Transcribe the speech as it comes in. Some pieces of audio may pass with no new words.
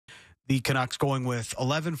the Canucks going with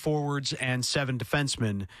 11 forwards and 7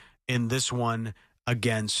 defensemen in this one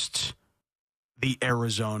against the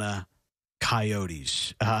Arizona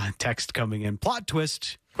Coyotes. Text coming in. Plot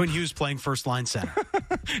twist. Quinn Hughes playing first-line center.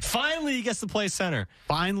 Finally, he gets to play center.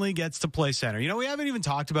 Finally gets to play center. You know, we haven't even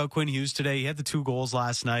talked about Quinn Hughes today. He had the 2 goals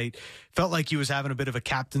last night. Felt like he was having a bit of a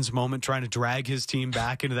captain's moment trying to drag his team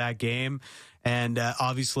back into that game. And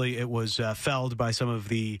obviously it was felled by some of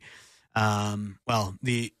the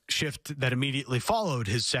shift that immediately followed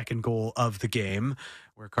his second goal of the game,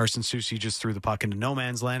 where Carson Soucy just threw the puck into no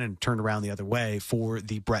man's land and turned around the other way for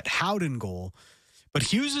the Brett Howden goal. But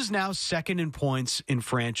Hughes is now second in points in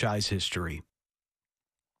franchise history.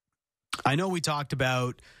 I know we talked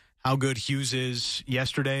about how good Hughes is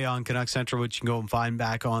yesterday on Canucks Central, which you can go and find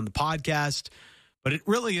back on the podcast. But it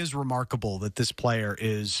really is remarkable that this player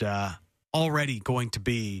is already going to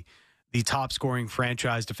be the top scoring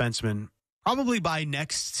franchise defenseman probably by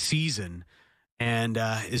next season, and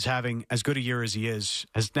is having as good a year as he is,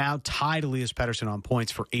 has now tied Elias Pettersson on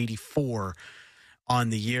points for 84 on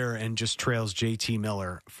the year and just trails JT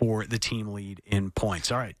Miller for the team lead in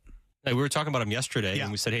points. All right. Hey, we were talking about him yesterday, and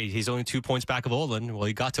we said, hey, he's only 2 points back of Oland. Well,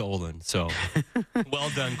 he got to Oland, so well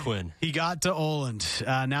done, Quinn. He got to Oland,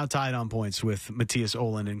 now tied on points with Matthias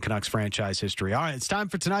Oland in Canucks franchise history. All right, it's time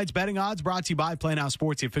for tonight's betting odds, brought to you by Play Now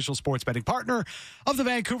Sports, the official sports betting partner of the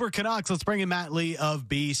Vancouver Canucks. Let's bring in Matt Lee of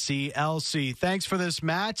BCLC. Thanks for this,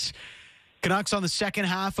 Matt. Canucks on the second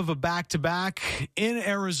half of a back-to-back in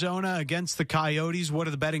Arizona against the Coyotes. What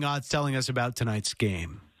are the betting odds telling us about tonight's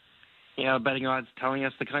game? Yeah, betting odds telling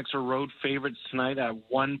us the Canucks are road favorites tonight at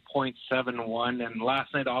 1.71. And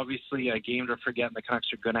last night, obviously, a game to forget, and the Canucks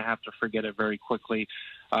are going to have to forget it very quickly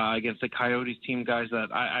against the Coyotes team, guys, that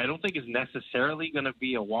I don't think is necessarily going to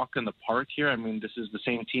be a walk in the park here. I mean, this is the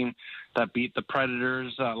same team that beat the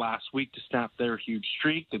Predators last week to snap their huge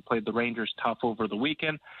streak. They played the Rangers tough over the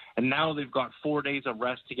weekend, and now they've got 4 days of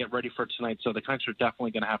rest to get ready for tonight. So the Canucks are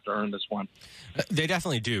definitely going to have to earn this one. They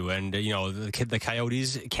definitely do. And, you know, the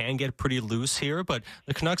Coyotes can get pretty loose here, but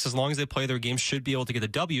the Canucks, as long as they play their game, should be able to get the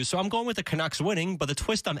W. So I'm going with the Canucks winning, but the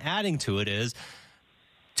twist I'm adding to it is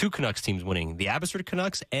 2 Canucks teams winning, the Abbotsford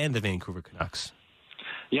Canucks and the Vancouver Canucks.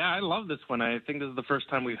 Yeah, I love this one. I think this is the first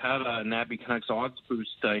time we've had a Nabby Canucks odds boost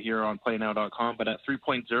here on PlayNow.com, but at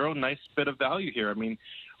 3.0, nice bit of value here. I mean,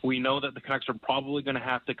 we know that the Canucks are probably going to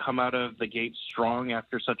have to come out of the gate strong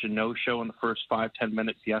after such a no-show in the first 5-10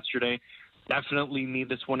 minutes yesterday. Definitely need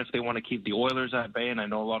this one if they want to keep the Oilers at bay, and I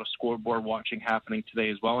know a lot of scoreboard watching happening today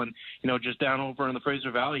as well. And, you know, just down over in the Fraser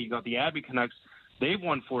Valley, you got the Abbey Canucks. They've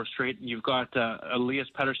won 4 straight. You've got Elias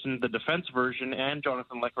Pettersson, the defense version, and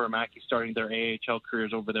Jonathan Lekkerimäki starting their AHL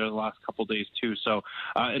careers over there the last couple days too. So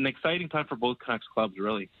an exciting time for both Canucks clubs,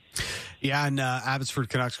 really. Yeah, and Abbotsford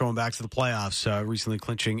Canucks going back to the playoffs, recently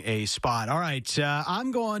clinching a spot. All right,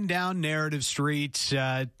 I'm going down narrative street.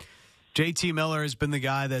 JT Miller has been the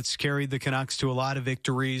guy that's carried the Canucks to a lot of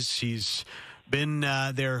victories. He's been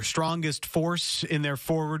their strongest force in their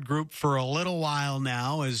forward group for a little while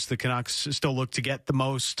now, as the Canucks still look to get the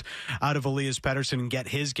most out of Elias Pettersson and get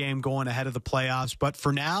his game going ahead of the playoffs. But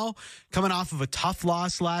for now, coming off of a tough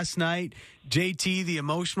loss last night, JT, the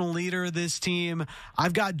emotional leader of this team,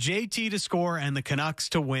 I've got JT to score and the Canucks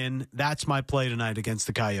to win. That's my play tonight against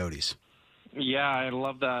the Coyotes. Yeah, I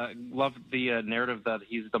love that. Love the narrative that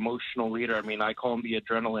he's the emotional leader. I mean, I call him the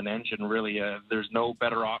adrenaline engine, really. There's no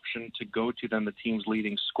better option to go to than the team's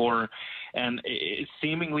leading scorer. And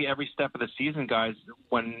seemingly every step of the season, guys,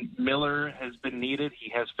 when Miller has been needed,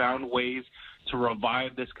 he has found ways to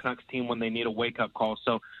revive this Canucks team when they need a wake-up call.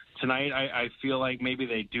 So tonight, I feel like maybe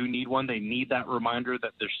they do need one. They need that reminder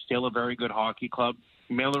that they're still a very good hockey club.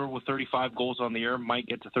 Miller with 35 goals on the year might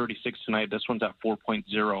get to 36 tonight. This one's at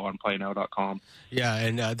 4.0 on PlayNow.com. Yeah,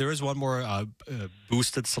 and there is one more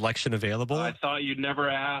boosted selection available. I thought you'd never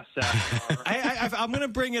ask. I'm going to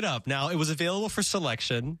bring it up. Now, it was available for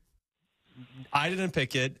selection. I didn't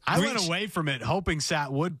pick it. I went away from it hoping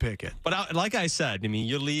Sat would pick it. But like I said, I mean,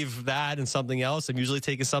 you leave that and something else. I'm usually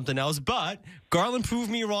taking something else. But Garland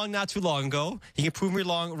proved me wrong not too long ago. He can prove me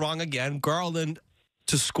wrong again. Garland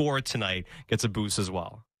to score tonight gets a boost as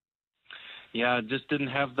well. Yeah, just didn't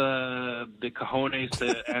have the cojones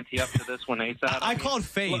to ante up to this one, ASAP. I call it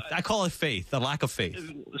faith. I call it faith, the lack of faith.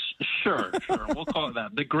 Sure. We'll call it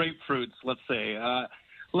that. The grapefruits, let's say.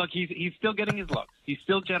 Look, he's still getting his looks. He's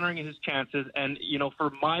still generating his chances. And, you know,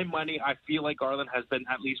 for my money, I feel like Garland has been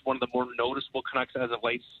at least one of the more noticeable Canucks as of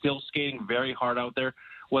late, still skating very hard out there,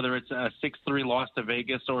 whether it's a 6-3 loss to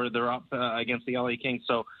Vegas or they're up against the LA Kings.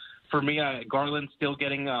 So for me, Garland's still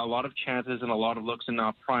getting a lot of chances and a lot of looks in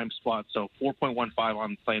prime spots. So 4.15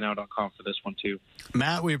 on playnow.com for this one, too.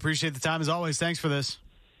 Matt, we appreciate the time as always. Thanks for this.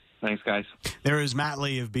 Thanks, guys. There is Matt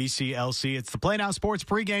Lee of BCLC. It's the Play Now Sports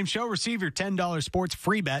pregame show. Receive your $10 sports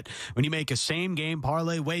free bet when you make a same-game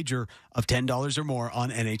parlay wager of $10 or more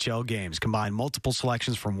on NHL games. Combine multiple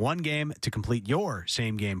selections from one game to complete your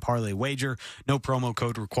same-game parlay wager. No promo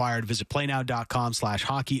code required. Visit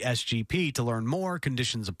playnow.com/hockeysgp to learn more.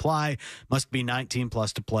 Conditions apply. Must be 18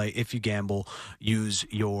 plus to play. If you gamble, use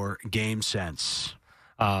your game sense.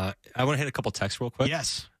 I want to hit a couple texts real quick.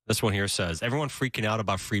 Yes. This one here says, everyone freaking out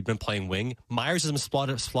about Friedman playing wing. Myers has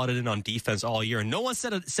been slotted in on defense all year, and no one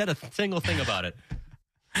said a single thing about it.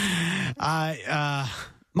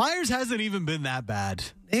 Myers hasn't even been that bad.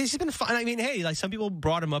 He's been fine. I mean, hey, like some people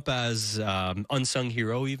brought him up as unsung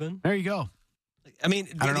hero even. There you go. I mean,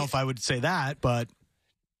 I don't know if I would say that, but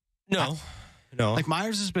no. Like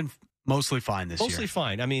Myers has been mostly fine this year. Mostly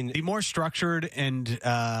fine. I mean, the more structured and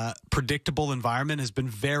predictable environment has been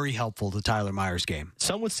very helpful to Tyler Myers' game.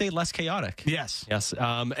 Some would say less chaotic. Yes.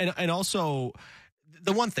 And also,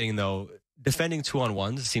 the one thing, though, defending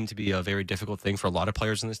 2-on-1s seemed to be a very difficult thing for a lot of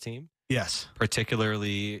players in this team. Yes.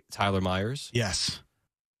 Particularly Tyler Myers. Yes.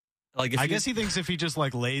 Like I guess he thinks if he just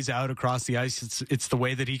like lays out across the ice, it's the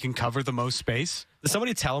way that he can cover the most space. Does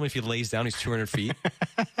somebody tell him if he lays down, he's 200 feet?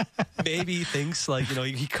 Maybe he thinks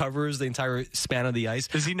he covers the entire span of the ice.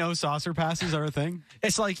 Does he know saucer passes are a thing?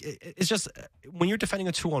 It's just when you're defending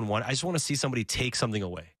a 2-on-1, I just want to see somebody take something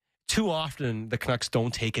away. Too often, the Canucks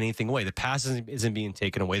don't take anything away. The pass isn't being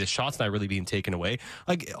taken away. The shot's not really being taken away.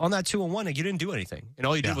 Like, on that 2-on-1, like, you didn't do anything. And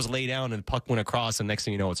all you did was lay down and the puck went across, and next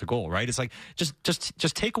thing you know, it's a goal, right? It's like,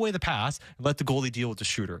 just take away the pass and let the goalie deal with the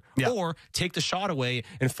shooter. Yeah. Or take the shot away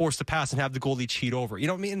and force the pass and have the goalie cheat over. You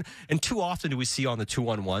know what I mean? And too often do we see on the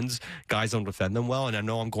 2-on-1s, guys don't defend them well. And I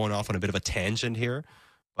know I'm going off on a bit of a tangent here,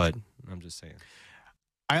 but I'm just saying.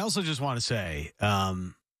 I also just want to say,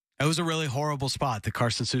 it was a really horrible spot that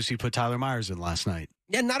Carson Soucy put Tyler Myers in last night.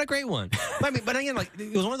 Yeah, not a great one. But again, like,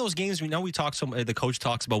 it was one of those games. The coach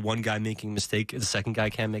talks about one guy making a mistake, the second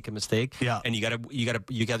guy can't make a mistake. Yeah, and you have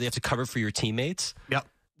to cover for your teammates. Yep.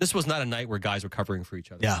 This was not a night where guys were covering for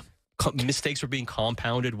each other. Yeah. Mistakes were being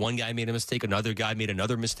compounded. One guy made a mistake. Another guy made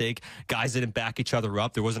another mistake. Guys didn't back each other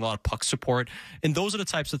up. There wasn't a lot of puck support. And those are the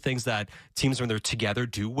types of things that teams, when they're together,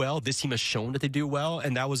 do well. This team has shown that they do well.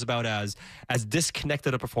 And that was about as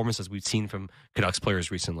disconnected a performance as we've seen from Canucks players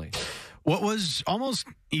recently. What was almost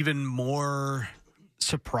even more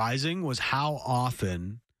surprising was how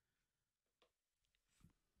often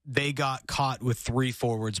they got caught with three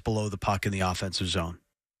forwards below the puck in the offensive zone.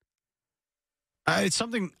 It's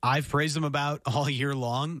something I've praised them about all year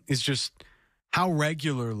long, is just how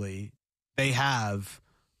regularly they have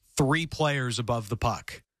three players above the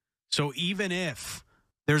puck. So even if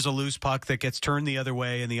there's a loose puck that gets turned the other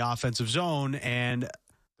way in the offensive zone and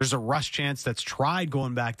there's a rush chance that's tried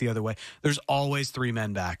going back the other way, there's always three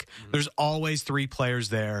men back. Mm-hmm. There's always three players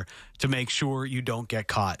there to make sure you don't get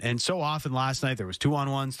caught. And so often last night there was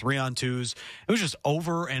 2-on-1s, 3-on-2s. It was just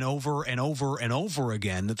over and over and over and over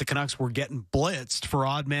again that the Canucks were getting blitzed for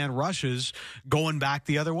odd man rushes going back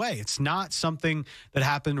the other way. It's not something that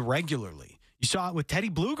happened regularly. You saw it with Teddy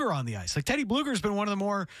Bluger on the ice. Like, Teddy Bluger's been one of the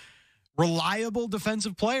more reliable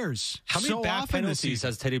defensive players. How many bad penalties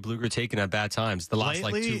has Teddy Bluger taken at bad times the last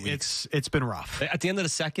Lately, 2 weeks? It's been rough. At the end of the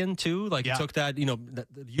second, too, he took that, the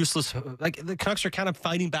useless, the Canucks are kind of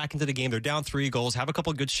fighting back into the game. They're down 3 goals, have a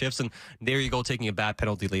couple of good shifts, and there you go, taking a bad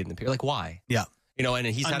penalty late in the period. Like, why? Yeah. And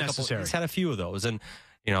he's had a few of those. And,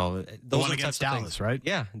 those the one against Dallas, right?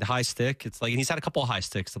 Yeah, the high stick. It's like, and he's had a couple of high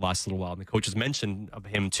sticks the last little while. And the coaches mentioned of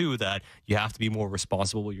him, too, that you have to be more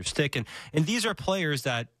responsible with your stick. And these are players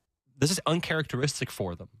that, this is uncharacteristic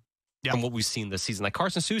for them from what we've seen this season. Like,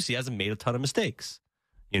 Carson Soucy hasn't made a ton of mistakes.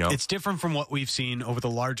 It's different from what we've seen over the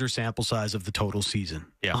larger sample size of the total season.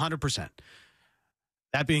 Yeah, 100%.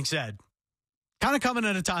 That being said, kind of coming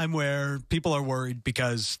at a time where people are worried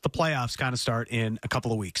because the playoffs kind of start in a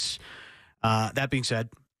couple of weeks. That being said,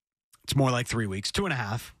 it's more like 3 weeks,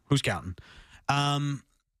 2.5. Who's counting?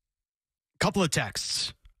 Couple of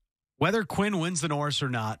texts. Whether Quinn wins the Norris or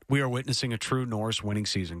not, we are witnessing a true Norris winning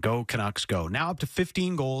season. Go Canucks, go. Now up to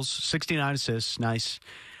 15 goals, 69 assists, nice,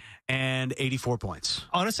 and 84 points.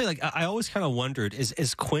 Honestly, I always kind of wondered,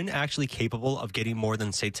 is Quinn actually capable of getting more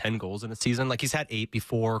than, say, 10 goals in a season? Like, he's had 8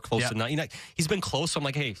 before, close to 9. He's been close, so I'm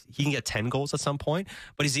like, hey, he can get 10 goals at some point,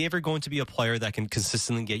 but is he ever going to be a player that can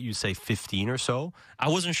consistently get you, say, 15 or so? I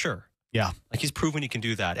wasn't sure. Yeah. Like, he's proven he can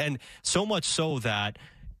do that, and so much so that,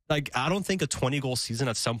 I don't think a 20-goal season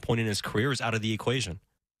at some point in his career is out of the equation.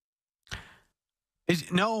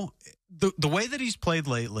 No, the way that he's played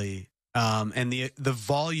lately, and the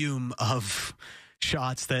volume of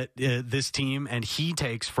shots that this team and he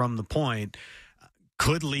takes from the point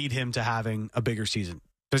could lead him to having a bigger season.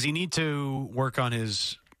 Does he need to work on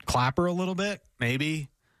his clapper a little bit? Maybe.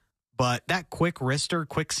 But that quick wrister,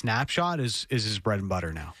 quick snapshot is his bread and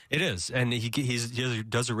butter now. It is, and he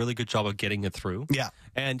does a really good job of getting it through. Yeah,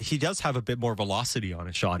 and he does have a bit more velocity on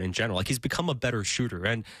his shot in general. Like, he's become a better shooter,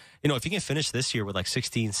 and if he can finish this year with like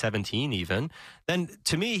 16, 17 even, then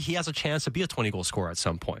to me he has a chance to be a 20-goal scorer at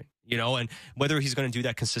some point. And whether he's going to do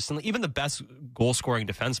that consistently, even the best goal-scoring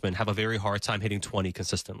defensemen have a very hard time hitting 20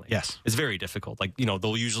 consistently. Yes. It's very difficult. Like,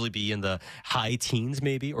 they'll usually be in the high teens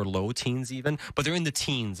maybe, or low teens even, but they're in the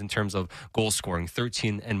teens in terms of goal scoring,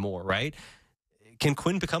 13 and more, right? Can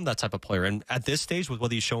Quinn become that type of player? And at this stage, with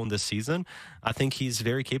what he's shown this season, I think he's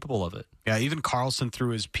very capable of it. Yeah, even Carlson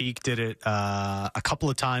through his peak did it a couple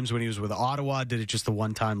of times when he was with Ottawa, did it just the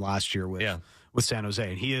one time last year with San Jose.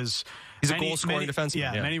 And he's a goal-scoring defenseman.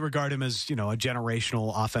 Yeah, many regard him as, a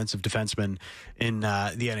generational offensive defenseman in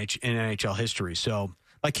NHL history. So,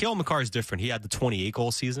 like, Cale Makar is different. He had the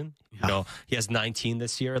 28-goal season. He has 19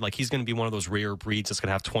 this year. Like, he's going to be one of those rare breeds that's going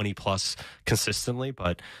to have 20-plus consistently.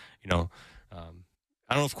 But, I don't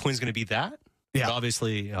know if Quinn's going to be that. Yeah, but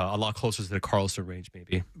obviously a lot closer to the Carlson range,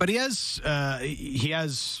 maybe. But he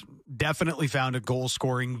has definitely found a goal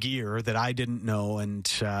scoring gear that I didn't know, and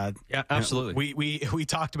yeah, absolutely. We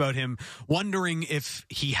talked about him wondering if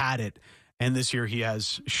he had it, and this year he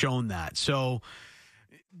has shown that. So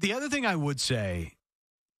the other thing I would say,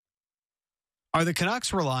 are the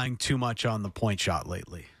Canucks relying too much on the point shot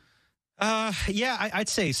lately? Yeah, I'd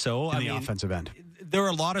say so. In the offensive end. There are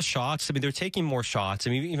a lot of shots. I mean, they're taking more shots.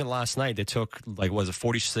 I mean, even last night, they took,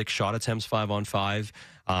 46 shot attempts,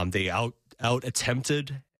 5-on-5. They out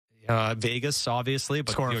attempted Vegas, obviously.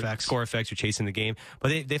 But score effects, you're chasing the game.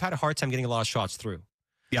 But they've had a hard time getting a lot of shots through.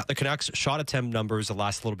 Yeah. The Canucks shot attempt numbers the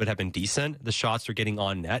last little bit have been decent. The shots they're getting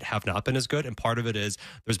on net have not been as good. And part of it is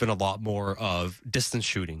there's been a lot more of distance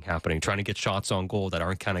shooting happening, trying to get shots on goal that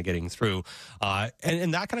aren't kind of getting through.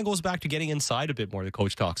 And that kind of goes back to getting inside a bit more, the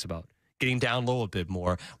coach talks about. Getting down low a bit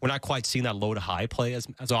more. We're not quite seeing that low to high play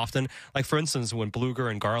as often. Like, for instance, when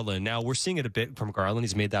Bluger and Garland, now we're seeing it a bit from Garland.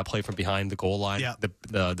 He's made that play from behind the goal line. Yeah.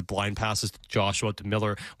 The blind passes to Joshua, to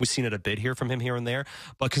Miller. We've seen it a bit here from him here and there.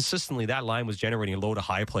 But consistently, that line was generating low to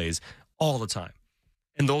high plays all the time.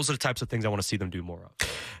 And those are the types of things I want to see them do more of.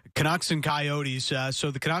 Canucks and Coyotes.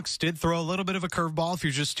 So the Canucks did throw a little bit of a curveball if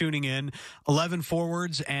you're just tuning in. 11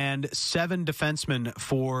 forwards and 7 defensemen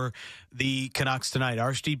for the Canucks tonight.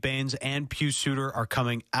 Arshdeep Bains and Pius Suter are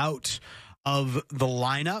coming out of the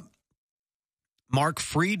lineup. Mark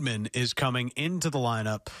Friedman is coming into the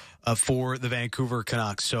lineup for the Vancouver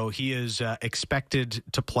Canucks. So he is expected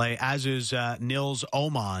to play, as is Nils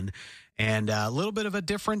Åman. And a little bit of a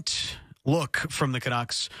different look from the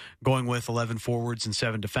Canucks, going with 11 forwards and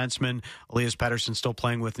 7 defensemen. Elias Pettersson still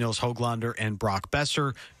playing with Nils Höglander and Brock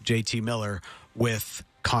Besser. JT Miller with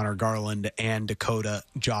Connor Garland and Dakota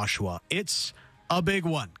Joshua. It's a big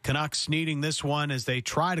one. Canucks needing this one as they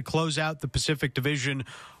try to close out the Pacific Division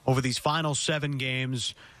over these final 7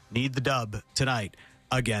 games. Need the dub tonight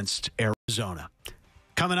against Arizona.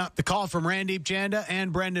 Coming up, the call from Randeep Janda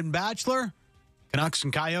and Brendan Batchelor. Canucks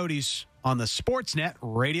and Coyotes on the Sportsnet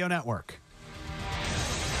Radio Network.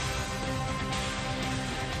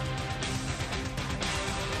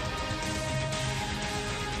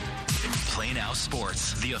 Play Now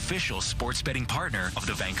Sports, the official sports betting partner of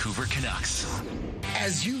the Vancouver Canucks.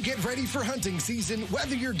 As you get ready for hunting season,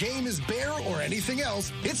 whether your game is bear or anything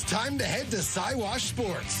else, it's time to head to Siwash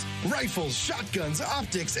Sports. Rifles, shotguns,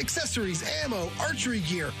 optics, accessories, ammo, archery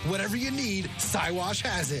gear, whatever you need, Siwash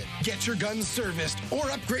has it. Get your guns serviced or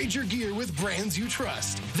upgrade your gear with brands you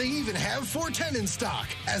trust. They even have 410 in stock,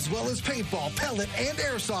 as well as paintball, pellet, and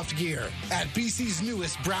airsoft gear. At BC's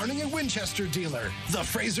newest Browning and Winchester dealer, the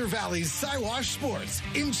Fraser Valley's Siwash Sports,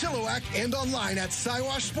 in Chilliwack and online at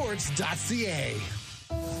siwashsports.ca.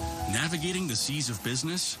 Navigating the seas of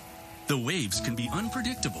business, the waves can be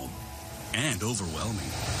unpredictable and overwhelming.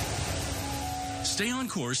 Stay on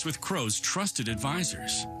course with Crow's trusted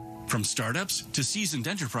advisors. From startups to seasoned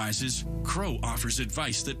enterprises, Crow offers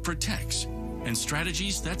advice that protects and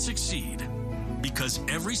strategies that succeed. Because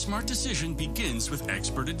every smart decision begins with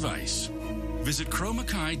expert advice. Visit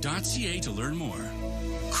crowmackay.ca to learn more.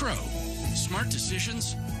 Crow, smart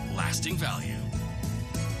decisions, lasting value.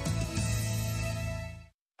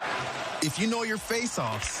 If you know your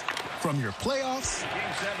face-offs from your playoffs,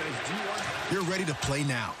 you're ready to play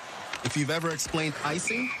now. If you've ever explained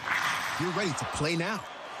icing, you're ready to play now.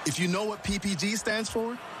 If you know what PPG stands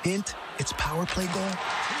for, hint, its power play goal.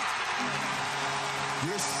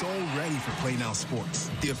 We're so ready for Play Now Sports,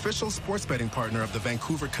 the official sports betting partner of the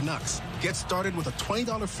Vancouver Canucks. Get started with a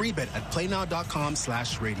 $20 free bet at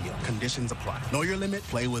playnow.com/radio. Conditions apply. Know your limit,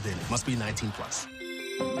 play within. Must be 19 plus.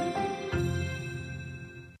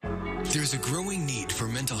 There's a growing need for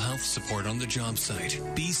mental health support on the job site.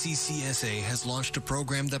 BCCSA has launched a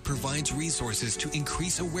program that provides resources to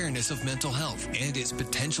increase awareness of mental health and its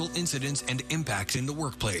potential incidence and impact in the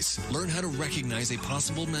workplace. Learn how to recognize a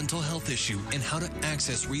possible mental health issue and how to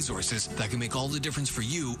access resources that can make all the difference for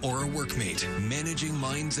you or a workmate. Managing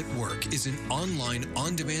Minds at Work is an online,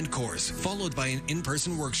 on-demand course followed by an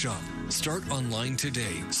in-person workshop. Start online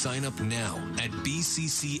today. Sign up now at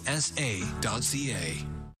bccsa.ca.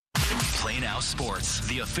 Play Now Sports,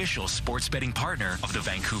 the official sports betting partner of the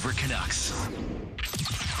Vancouver Canucks.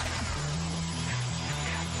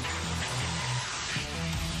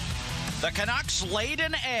 The Canucks laid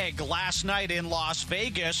an egg last night in Las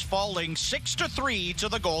Vegas, falling 6-3 to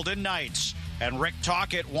the Golden Knights. And Rick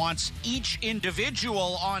Tocchet wants each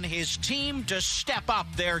individual on his team to step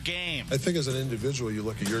up their game. I think as an individual, you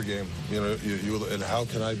look at your game, and how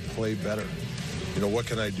can I play better? What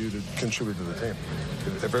can I do to contribute to the team?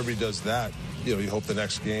 If everybody does that, you hope the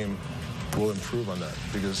next game will improve on that.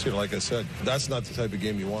 Because, like I said, that's not the type of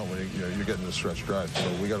game you want when you're getting the stretch drive. So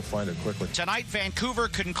we got to find it quickly. Tonight, Vancouver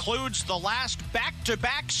concludes the last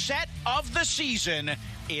back-to-back set of the season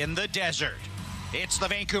in the desert. It's the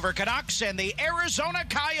Vancouver Canucks and the Arizona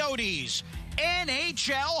Coyotes.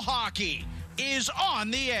 NHL hockey is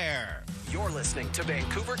on the air. You're listening to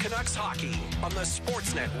Vancouver Canucks hockey on the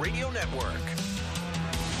Sportsnet Radio Network.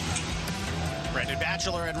 Brendan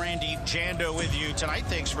Batchelor and Randy Jando with you tonight.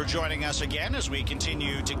 Thanks for joining us again as we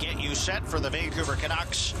continue to get you set for the Vancouver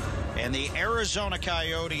Canucks and the Arizona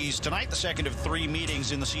Coyotes. Tonight, the second of three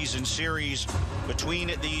meetings in the season series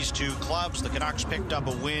between these two clubs. The Canucks picked up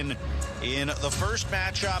a win in the first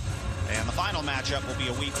matchup, and the final matchup will be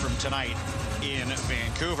a week from tonight in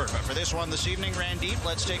Vancouver. But for this one this evening, Randy,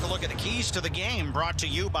 let's take a look at the keys to the game, brought to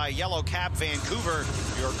you by Yellow Cab Vancouver,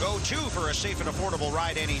 your go-to for a safe and affordable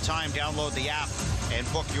ride anytime. Download the app and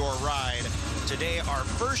book your ride. Today, our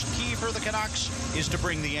first key for the Canucks is to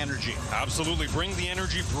bring the energy. Absolutely. Bring the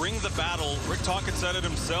energy, bring the battle. Rick Tocchet said it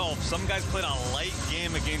himself. Some guys played a light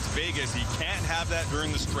game against Vegas. You can't have that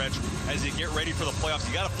during the stretch as you get ready for the playoffs.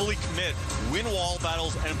 You got to fully commit, win wall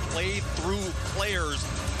battles, and play through players.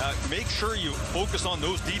 Make sure you focus on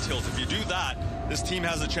those details. If you do that, this team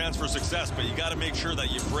has a chance for success, but you got to make sure that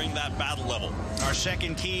you bring that battle level. Our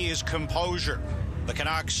second key is composure. The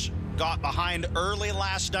Canucks got behind early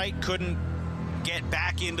last night, couldn't get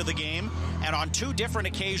back into the game, and on two different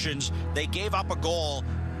occasions, they gave up a goal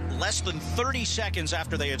less than 30 seconds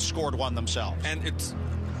after they had scored one themselves. And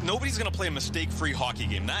nobody's going to play a mistake-free hockey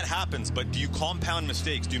game. That happens, but do you compound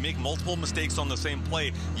mistakes? Do you make multiple mistakes on the same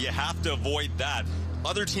play? You have to avoid that.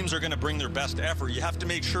 Other teams are going to bring their best effort. You have to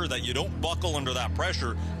make sure that you don't buckle under that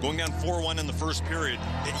pressure. Going down 4-1 in the first period,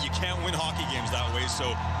 you can't win hockey games that way,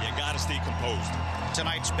 so you got to stay composed.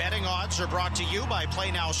 Tonight's betting odds are brought to you by Play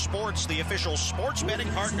Now Sports, the official sports betting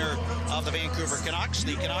partner of the Vancouver Canucks.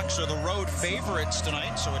 The Canucks are the road favorites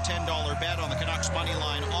tonight, so a $10 bet on the Canucks money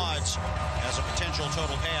line odds has a potential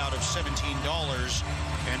total payout of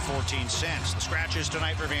 $17.14. The scratches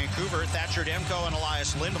tonight for Vancouver: Thatcher Demko and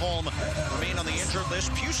Elias Lindholm remain on the injured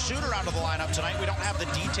list. Pius Suter out of the lineup tonight. We don't have the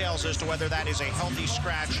details as to whether that is a healthy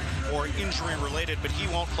scratch or injury related, but he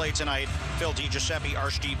won't play tonight. Phil DiGiuseppe,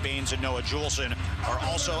 Arshdeep Bains, and Noah Juleson are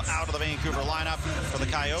also out of the Vancouver lineup. For the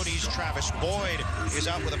Coyotes, Travis Boyd is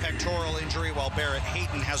out with a pectoral injury, while Barrett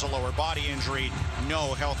Hayton has a lower body injury.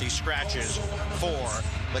 No healthy scratches for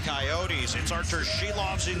the Coyotes. It's Artur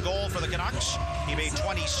Shilov's in goal for the Canucks. He made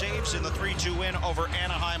 20 saves in the 3-2 win over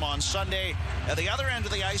Anaheim on Sunday. At the other end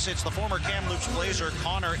of the ice, it's the former Kamloops Blazer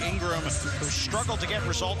Connor Ingram, who struggled to get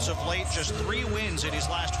results of late. Just 3 wins in his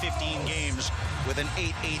last 15 games with an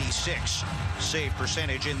 .886 save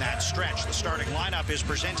percentage in that stretch. The starting lineup is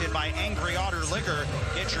presented by Angry Otter Liquor.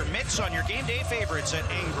 Get your mitts on your game day favorites at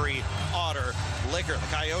Angry Otter Liquor.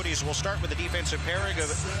 The Coyotes will start with the defensive pairing of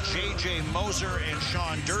J.J. Moser and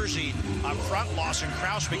Sean Dursey. Up front, Lawson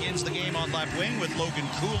Krause begins the game on left wing with Logan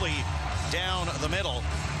Cooley down the middle.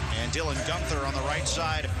 And Dylan Gunther on the right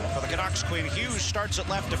side. For the Canucks, Quinn Hughes starts at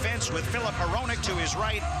left defense with Philip Hronek to his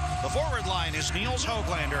right. The forward line is Niels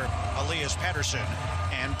Höglander, Elias Pettersson,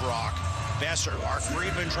 and Brock Besser. Mark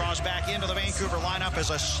Friedman draws back into the Vancouver lineup as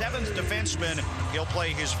a 7th defenseman. He'll play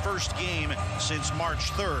his first game since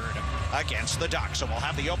March 3rd against the Ducks. And we'll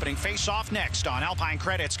have the opening face-off next on Alpine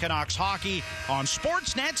Credits Canucks Hockey on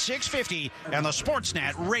Sportsnet 650 and the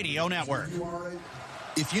Sportsnet Radio Network.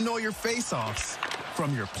 If you know your face-offs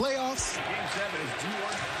from your playoffs,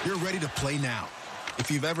 you're ready to play now.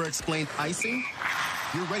 If you've ever explained icing,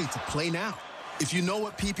 you're ready to play now. If you know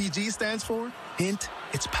what PPG stands for, hint,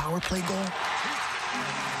 it's power play goal.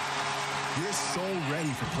 You're so ready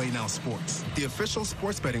for Play Now Sports, the official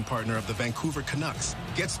sports betting partner of the Vancouver Canucks.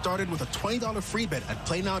 Get started with a $20 free bet at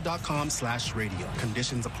playnow.com/radio.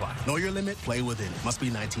 Conditions apply. Know your limit, play within. Must be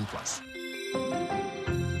 19 plus.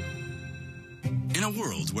 In a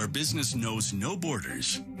world where business knows no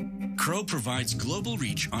borders, Crow provides global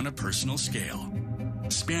reach on a personal scale.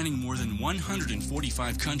 Spanning more than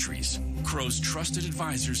 145 countries, Crow's trusted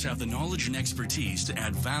advisors have the knowledge and expertise to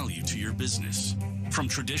add value to your business. From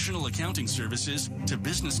traditional accounting services to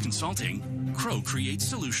business consulting, Crow creates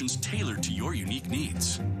solutions tailored to your unique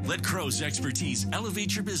needs. Let Crow's expertise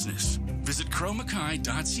elevate your business. Visit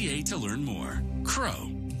crowmackay.ca to learn more.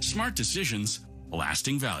 Crow. Smart decisions,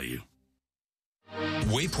 lasting value.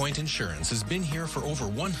 Waypoint Insurance has been here for over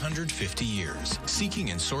 150 years, seeking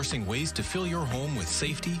and sourcing ways to fill your home with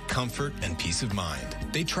safety, comfort, and peace of mind.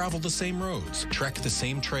 They travel the same roads, trek the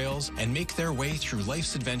same trails, and make their way through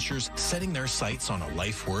life's adventures, setting their sights on a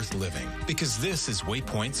life worth living. Because this is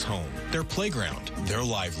Waypoint's home, their playground, their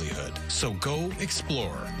livelihood. So go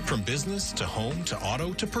explore. From business to home to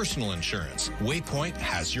auto to personal insurance, Waypoint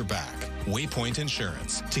has your back. Waypoint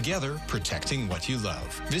Insurance. Together, protecting what you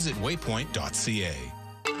love. Visit waypoint.ca.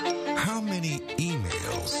 How many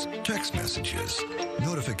emails, text messages,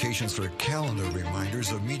 notifications for calendar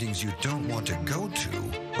reminders of meetings you don't want to go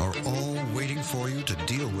to are all waiting for you to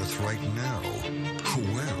deal with right now?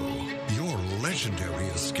 Well, your legendary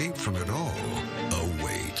escape from it all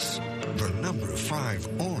awaits. The number 5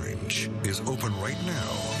 orange is open right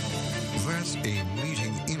now. That's a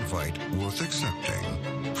meeting invite worth accepting.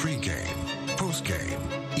 Pre-game, post-game,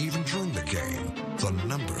 even during the game. The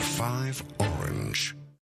number 5 orange.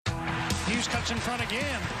 Hughes cuts in front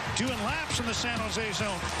again, doing laps in the San Jose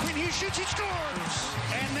zone. Quinn Hughes shoots, he scores!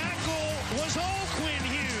 And that goal was all Quinn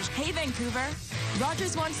Hughes. Hey, Vancouver.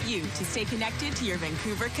 Rogers wants you to stay connected to your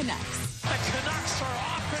Vancouver Canucks. The Canucks are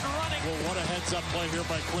off and running. Well, what a heads-up play here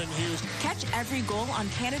by Quinn Hughes. Catch every goal on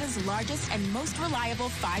Canada's largest and most reliable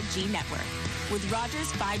 5G network with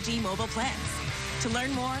Rogers 5G mobile plans. To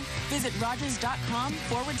learn more, visit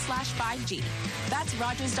rogers.com/5G. That's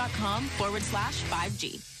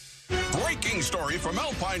rogers.com/5G. Breaking story from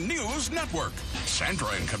Alpine News Network.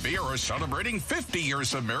 Sandra and Kabir are celebrating 50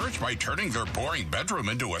 years of marriage by turning their boring bedroom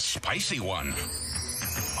into a spicy one.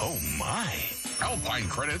 Oh my. Alpine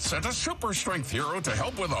Credit sent a super strength hero to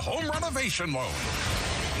help with a home renovation loan.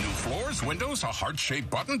 New floors, windows, a heart-shaped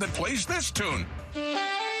button that plays this tune.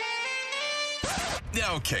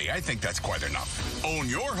 Okay, I think that's quite enough. Own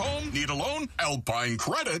your home? Need a loan? Alpine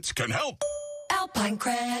Credits can help. Alpine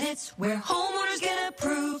Credits, where homeowners get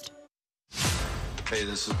approved. Hey,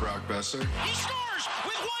 this is Brock Besser. He scores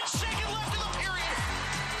with 1 second left in the period.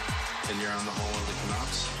 And you're on the home of the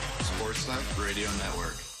Canucks, Sportsnet Radio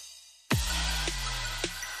Network.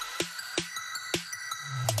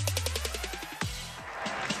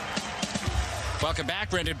 Welcome back.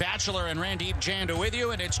 Brendan Batchelor and Randeep Janda with you,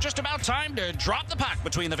 and it's just about time to drop the puck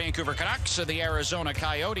between the Vancouver Canucks and the Arizona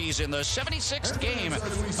Coyotes in the 76th game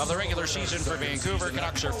of the regular season for Vancouver.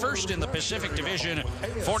 Canucks are first in the Pacific Division,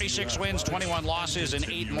 46 wins, 21 losses, and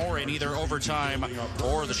 8 more in either overtime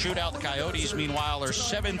or the shootout. The Coyotes, meanwhile, are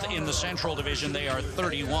 7th in the Central Division. They are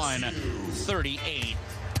 31, 38,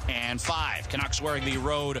 and 5. Canucks wearing the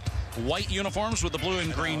road white uniforms with the blue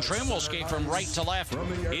and green trim will skate from right to left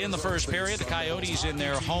in the first period. The Coyotes in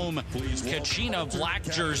their home Kachina black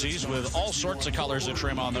jerseys with all sorts of colors of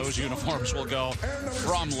trim on those uniforms will go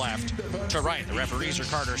from left to right. The referees are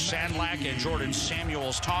Carter Sandlack and Jordan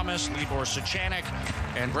Samuels-Thomas. Libor Suchanek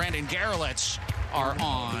and Brandon Garelitz are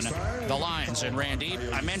on the lines. And Randy,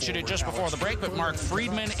 I mentioned it just before the break, but Mark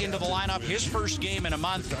Friedman into the lineup, his first game in a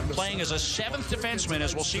month, playing as a 7th defenseman,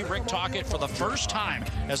 as we'll see Rick Tocchet for the first time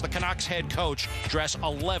as the Canucks head coach dress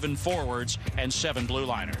 11 forwards and 7 blue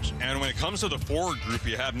liners. And when it comes to the forward group,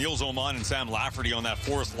 you have Niels Oman and Sam Lafferty on that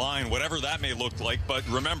 4th line, whatever that may look like. But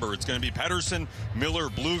remember, it's going to be Pettersson, Miller,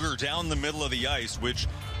 Bluger down the middle of the ice, which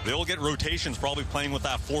they'll get rotations probably playing with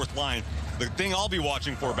that 4th line. The thing I'll be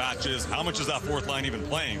watching for, Batch, is how much is that 4th line even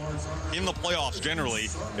playing? In the playoffs, generally,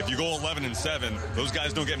 if you go 11-7, those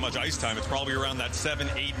guys don't get much ice time. It's probably around that 7,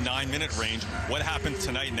 8, 9-minute range. What happens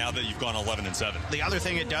tonight now that you've gone 11-7? The other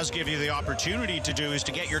thing it does give you the opportunity to do is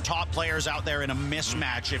to get your top players out there in a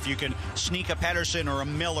mismatch. If you can sneak a Pettersson or a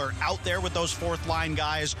Miller out there with those 4th line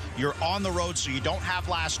guys, you're on the road, so you don't have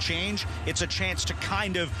last change. It's a chance to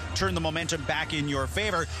kind of turn the momentum back in your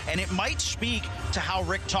favor. and it might speak to how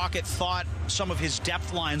Rick Tocchet thought some of his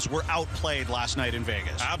depth lines were outplayed last night in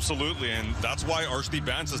Vegas. Absolutely, and that's why Archie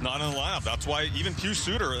Vance is not in the lineup. That's why even Pius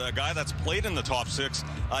Suter, a guy that's played in the top six,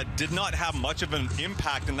 did not have much of an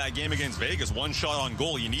impact in that game against Vegas. One shot on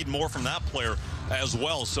goal. You need more from that player as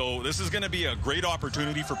well. So this is going to be a great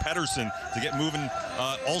opportunity for Pettersson to get moving.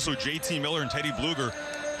 Also, JT Miller and Teddy Bluger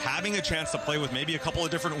having a chance to play with maybe a couple of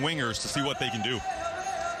different wingers to see what they can do.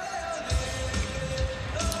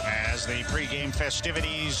 As the pregame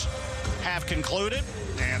festivities have concluded,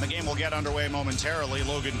 and the game will get underway momentarily,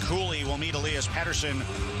 Logan Cooley will meet Elias Pettersson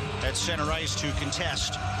at center ice to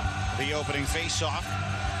contest the opening faceoff.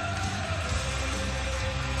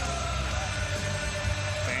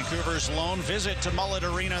 Vancouver's lone visit to Mullet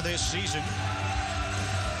Arena this season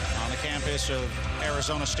on the campus of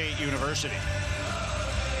Arizona State University.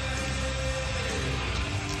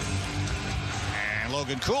 And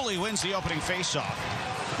Logan Cooley wins the opening faceoff.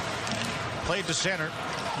 Played to center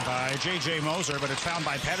by J.J. Moser, but it's found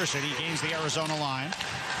by Pettersson. He gains the Arizona line.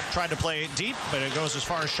 Tried to play it deep, but it goes as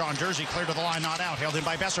far as Sean Jersey. Cleared to the line, not out. Held in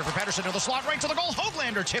by Besser for Pettersson to the slot, right to the goal.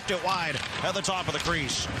 Hoglander tipped it wide at the top of the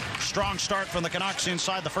crease. Strong start from the Canucks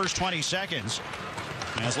inside the first 20 seconds.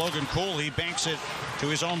 As Logan Cooley banks it to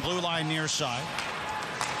his own blue line near side.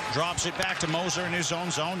 Drops it back to Moser in his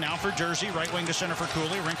own zone. Now for Jersey. Right wing to center for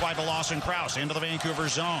Cooley. Rink wide to Lawson Krause. Into the Vancouver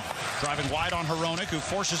zone. Driving wide on Hronek, who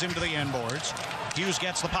forces him to the end boards. Hughes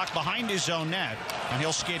gets the puck behind his own net, and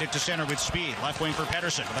he'll skate it to center with speed. Left wing for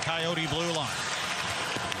Pettersson to the Coyote blue line.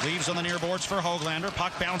 Leaves on the near boards for Hoglander.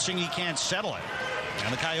 Puck bouncing. He can't settle it.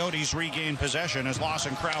 And the Coyotes regain possession as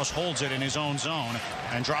Lawson Krause holds it in his own zone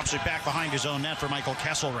and drops it back behind his own net for Michael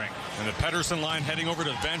Kesselring. And the Pettersson line heading over to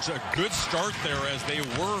the bench. A good start there as they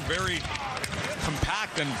were very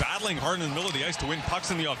compact and battling hard in the middle of the ice to win pucks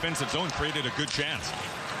in the offensive zone. Created a good chance.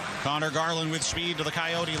 Connor Garland with speed to the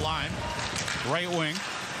Coyote line. Right wing.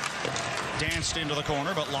 Danced into the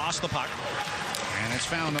corner but lost the puck. And it's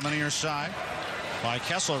found on the near side by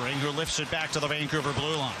Kesselring, who lifts it back to the Vancouver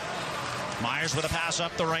blue line. Myers with a pass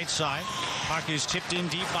up the right side. Puck is tipped in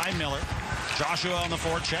deep by Miller. Joshua on the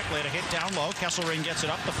forecheck. Laid a hit down low. Kesselring gets it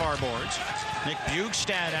up the far boards. Nick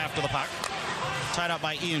Bjugstad after the puck. Tied up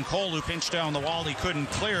by Ian Cole, who pinched down the wall. He couldn't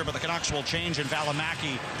clear, but the Canucks will change, and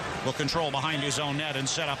Valimaki will control behind his own net and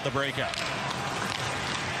set up the breakout.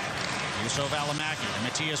 Juuso Valimaki and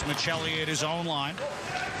Matthias Michelli at his own line.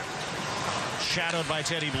 Shadowed by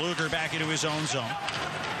Teddy Bluger back into his own zone.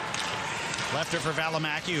 Left it for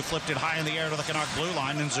Valimaki, who flipped it high in the air to the Canuck blue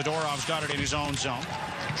line, and Zadorov's got it in his own zone.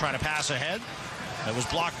 Try to pass ahead. That was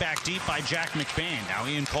blocked back deep by Jack McBain. Now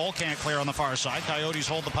Ian Cole can't clear on the far side. Coyotes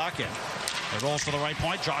hold the puck in. It rolls to the right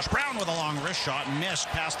point. Josh Brown with a long wrist shot. Missed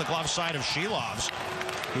past the glove side of Shilovs,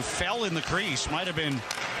 who fell in the crease. Might have been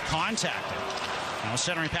contacted. Now a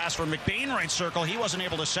centering pass for McBain, right circle. He wasn't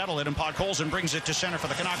able to settle it, and Podkolzin brings it to center for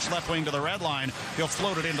the Canucks. Left wing to the red line. He'll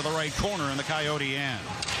float it into the right corner in the Coyote end.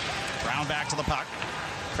 Brown back to the puck.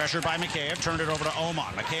 Pressured by Mikheyev. Turned it over to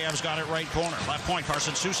Oman. Mikheyev's got it right corner. Left point,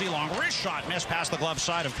 Carson Soucy. Long wrist shot. Missed past the glove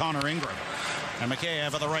side of Connor Ingram. And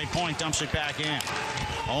Mikheyev at the right point dumps it back in.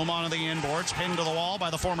 Oman on the inboards. Pinned to the wall by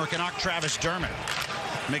the former Canuck, Travis Dermott.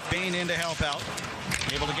 McBain in to help out.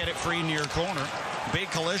 Able to get it free near corner. Big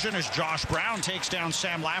collision as Josh Brown takes down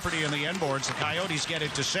Sam Lafferty in the inboards. The Coyotes get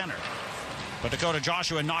it to center. But Dakota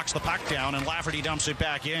Joshua knocks the puck down, and Lafferty dumps it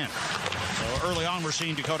back in. So early on, we're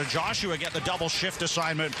seeing Dakota Joshua get the double shift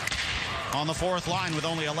assignment on the fourth line with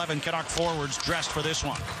only 11 Canuck forwards dressed for this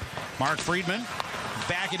one. Mark Friedman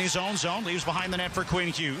back in his own zone, leaves behind the net for Quinn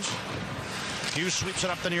Hughes. Hughes sweeps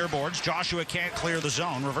it up the near boards. Joshua can't clear the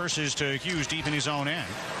zone. Reverses to Hughes deep in his own end.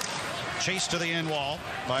 Chased to the end wall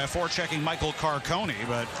by a forechecking Michael Carcone,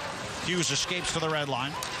 but Hughes escapes to the red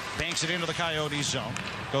line. Banks it into the Coyotes zone.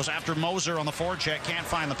 Goes after Moser on the forecheck. Can't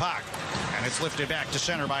find the puck. And it's lifted back to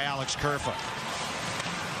center by Alex Kerfoot.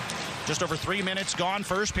 Just over 3 minutes gone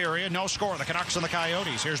first period. No score. The Canucks and the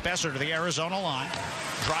Coyotes. Here's Besser to the Arizona line.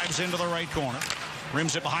 Drives into the right corner.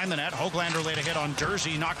 Rims it behind the net. Hoglander laid a hit on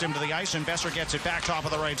Jersey. Knocked him to the ice, and Besser gets it back top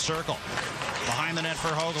of the right circle. Behind the net for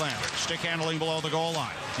Hoglander. Stick handling below the goal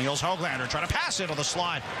line. Niels Hoglander trying to pass it on the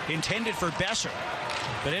slide. Intended for Besser,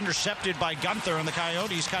 but intercepted by Gunther, and the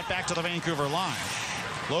Coyotes cut back to the Vancouver line.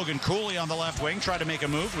 Logan Cooley on the left wing tried to make a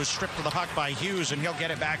move, was stripped of the puck by Hughes, and he'll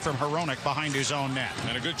get it back from Hronek behind his own net.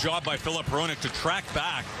 And a good job by Philip Hronek to track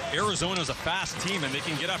back. Arizona's a fast team, and they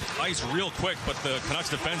can get up ice real quick, but the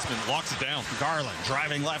Canucks defenseman locks it down. Garland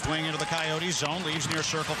driving left wing into the Coyotes zone, leaves near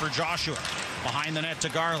circle for Joshua. Behind the net to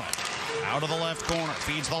Garland. Out of the left corner,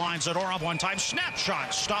 feeds the line. Zadorov one time,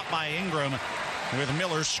 snapshot, stopped by Ingram. with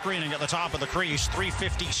Miller screening at the top of the crease.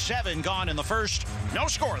 3:57 gone in the first. No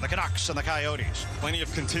score, the Canucks and the Coyotes. Plenty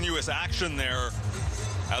of continuous action there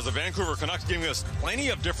as the Vancouver Canucks giving us plenty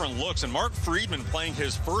of different looks. And Mark Friedman playing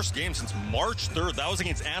his first game since March 3rd. That was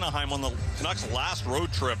against Anaheim on the Canucks' last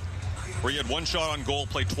road trip, where he had one shot on goal,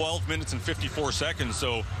 played 12 minutes and 54 seconds.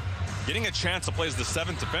 So getting a chance to play as the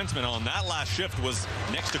seventh defenseman on that last shift was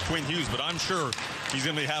next to Quinn Hughes, but I'm sure he's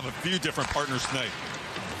going to have a few different partners tonight.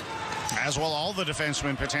 As will all the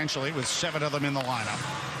defensemen potentially, with 7 of them in the lineup.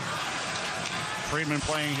 Friedman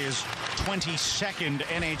playing his 22nd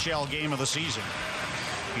NHL game of the season.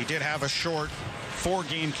 He did have a short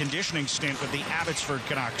 4-game conditioning stint with the Abbotsford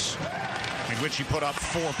Canucks, in which he put up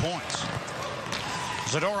 4 points.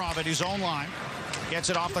 Zadorov at his own line. Gets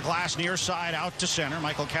it off the glass near side out to center.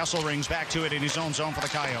 Michael Kessel rings back to it in his own zone for the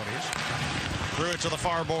Coyotes. Threw it to the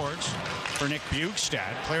far boards for Nick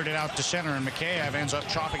Bjugstad. Cleared it out to center, and Mikheyev ends up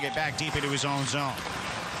chopping it back deep into his own zone.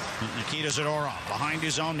 Nikita Zadorov behind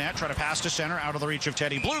his own net. Try to pass to center. Out of the reach of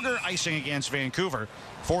Teddy Bluger. Icing against Vancouver.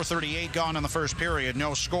 4:38 gone in the first period.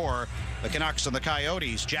 No score. The Canucks and the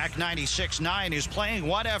Coyotes. Jack 96.9 is playing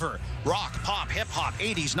whatever. Rock, pop, hip-hop,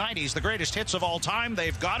 80s, 90s. The greatest hits of all time.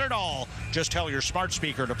 They've got it all. Just tell your smart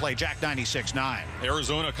speaker to play Jack 96.9.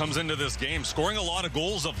 Arizona comes into this game scoring a lot of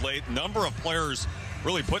goals of late. Number of players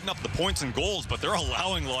really putting up the points and goals, but they're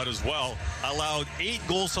allowing a lot as well. Allowed 8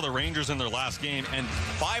 goals to the Rangers in their last game, and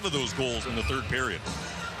 5 of those goals in the third period.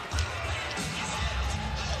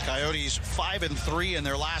 Coyotes 5-3 in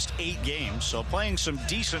their last 8 games, so playing some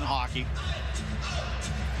decent hockey.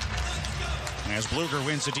 As Bluger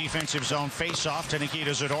wins the defensive zone face-off to Nikita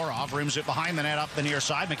Zadorov, rims it behind the net up the near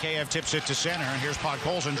side. Mikheyev tips it to center, and here's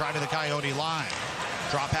Podkolzin driving the Coyote line.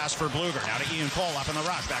 Drop pass for Bluger. Now to Ian Cole up in the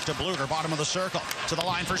rush. Back to Bluger, bottom of the circle. To the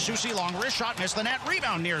line for Soucy. Long wrist shot, missed the net.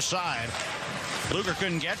 Rebound near side. Bluger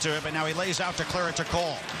couldn't get to it, but now he lays out to clear it to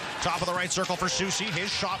Cole. Top of the right circle for Soucy.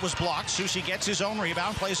 His shot was blocked. Soucy gets his own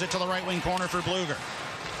rebound, plays it to the right wing corner for Bluger.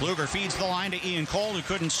 Bluger feeds the line to Ian Cole, who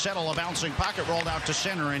couldn't settle a bouncing puck. It rolled out to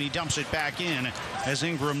center, and he dumps it back in as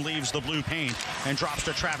Ingram leaves the blue paint and drops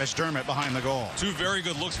to Travis Dermott behind the goal. 2 very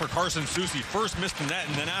good looks for Carson Soucy. First missed the net,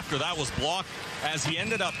 and then after that was blocked as he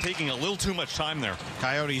ended up taking a little too much time there.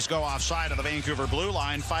 Coyotes go offside of the Vancouver blue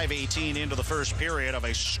line. 5:18 into the first period of a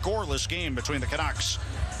scoreless game between the Canucks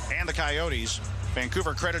and the Coyotes.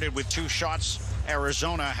 Vancouver credited with 2 shots.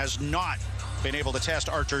 Arizona has not been able to test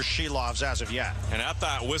Artur Shilovs as of yet. And at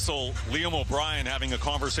that whistle, Liam O'Brien having a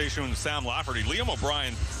conversation with Sam Lafferty. Liam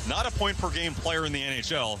O'Brien, not a point-per-game player in the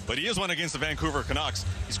NHL, but he is one against the Vancouver Canucks.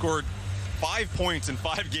 He scored 5 points in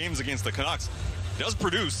 5 games against the Canucks. He does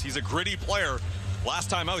produce. He's a gritty player.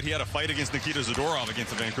 Last time out, he had a fight against Nikita Zadorov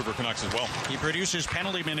against the Vancouver Canucks as well. He produces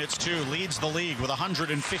penalty minutes, too. Leads the league with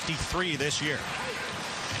 153 this year.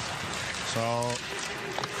 So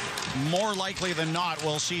more likely than not,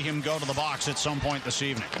 we'll see him go to the box at some point this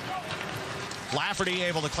evening. Lafferty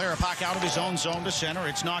able to clear a puck out of his own zone to center.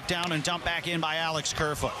 It's knocked down and dumped back in by Alex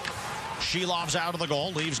Kerfoot. Shilovs out of the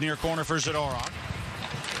goal, leaves near corner for Zadorov.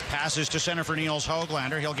 Passes to center for Niels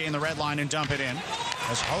Höglander. He'll gain the red line and dump it in.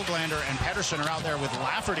 As Höglander and Pettersson are out there with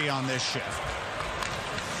Lafferty on this shift.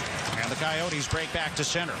 And the Coyotes break back to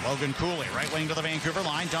center. Logan Cooley, right wing to the Vancouver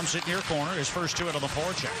line, dumps it near corner. His first 2 out of the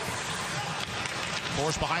forecheck.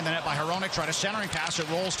 Forced behind the net by Hronek. Try to centering pass. It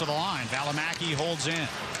rolls to the line. Valimaki holds in.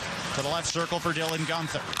 To the left circle for Dylan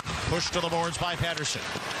Gunther. Pushed to the boards by Pettersson.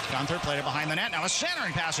 Gunther played it behind the net. Now a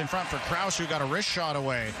centering pass in front for Krause, who got a wrist shot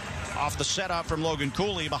away off the setup from Logan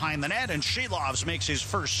Cooley behind the net. And Shilovs makes his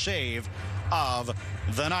first save of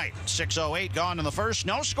the night. 6:08 gone in the first.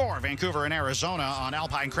 No score. Vancouver and Arizona on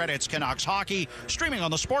Alpine Credits Canucks Hockey. Streaming on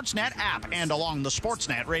the Sportsnet app and along the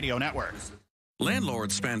Sportsnet radio network.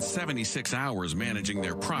 Landlords spend 76 hours managing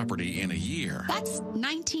their property in a year. That's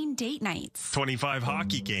 19 date nights. 25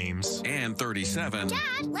 hockey games. And 37...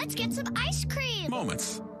 Dad, let's get some ice cream.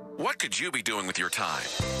 Moments. What could you be doing with your time?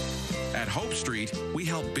 At Hope Street, we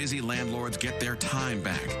help busy landlords get their time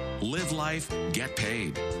back. Live life, get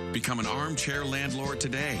paid. Become an armchair landlord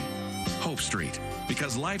today. Hope Street,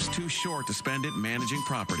 because life's too short to spend it managing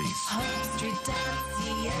properties.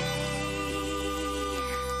 HopeStreet.ca.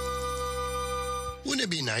 Wouldn't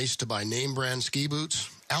it be nice to buy name brand ski boots,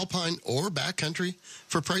 alpine or backcountry,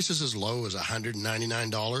 for prices as low as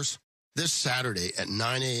 $199? This Saturday at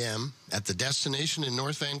 9 a.m. at the Destination in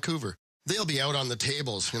North Vancouver, they'll be out on the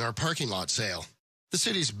tables in our parking lot sale. The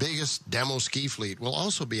city's biggest demo ski fleet will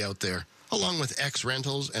also be out there, along with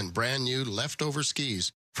ex-rentals and brand new leftover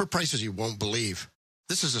skis for prices you won't believe.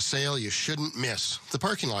 This is a sale you shouldn't miss. The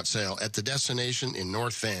parking lot sale at the Destination in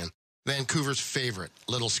North Van, Vancouver's favorite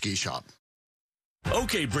little ski shop.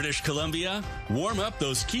 Okay, British Columbia, warm up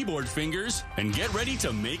those keyboard fingers and get ready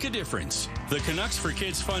to make a difference. The Canucks for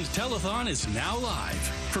Kids Fund Telethon is now live.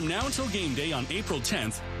 From now until game day on April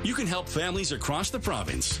 10th, you can help families across the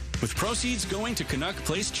province, with proceeds going to Canuck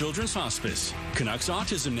Place Children's Hospice, Canucks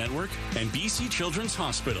Autism Network, and BC Children's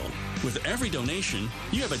Hospital. With every donation,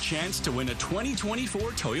 you have a chance to win a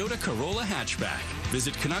 2024 Toyota Corolla hatchback.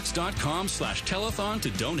 Visit Canucks.com/telethon to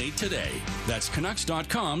donate today. That's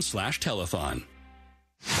Canucks.com/telethon.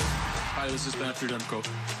 Hi, this is Matthew Demko,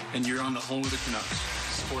 and you're on the home of the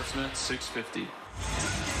Canucks, Sportsnet 650.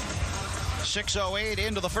 6:08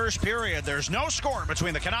 into the first period. There's no score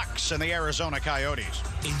between the Canucks and the Arizona Coyotes.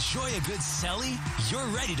 Enjoy a good celly? You're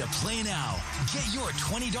ready to play now. Get your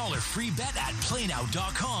 $20 free bet at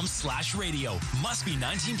playnow.com/radio. Must be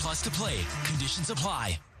 19 plus to play. Conditions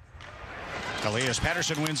apply. Elias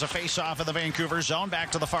Pettersson wins a face-off in the Vancouver zone.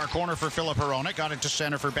 Back to the far corner for Filip Hronek. Got it to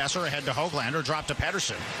center for Besser. Ahead to Höglander. Drop to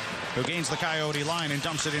Pettersson, who gains the Coyote line and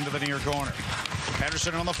dumps it into the near corner.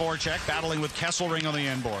 Pettersson on the forecheck, battling with Kesselring on the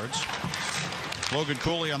inboards. Logan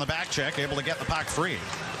Cooley on the back check, able to get the puck free.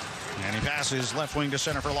 And he passes left wing to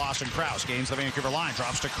center for Lawson Krause. Gains the Vancouver line.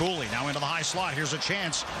 Drops to Cooley. Now into the high slot. Here's a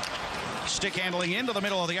chance. Stick handling into the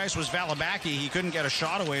middle of the ice was Valimaki. He couldn't get a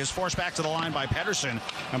shot away. Is forced back to the line by Pettersson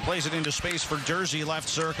and plays it into space for Durzi, left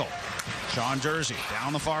circle. Sean Durzi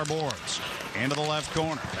down the far boards. Into the left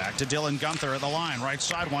corner. Back to Dylan Guenther at the line. Right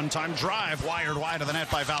side, one-time drive. Wired wide of the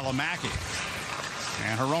net by Valimaki.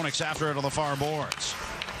 And Hronek's after it on the far boards.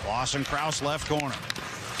 Lawson Krause, left corner.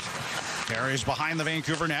 Carries behind the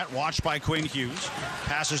Vancouver net, watched by Quinn Hughes.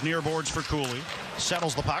 Passes near boards for Cooley.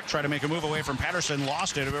 Settles the puck, try to make a move away from Pettersson.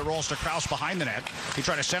 Lost it. It rolls to Krause behind the net. He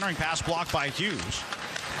tried a centering pass blocked by Hughes.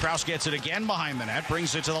 Krause gets it again behind the net,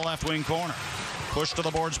 brings it to the left wing corner. Pushed to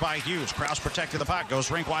the boards by Hughes. Krause protected the puck, goes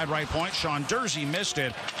rink wide right point. Sean Durzi missed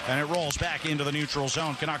it, and it rolls back into the neutral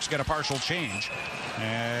zone. Canucks get a partial change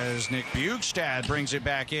as Nick Bjugstad brings it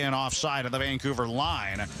back in offside of the Vancouver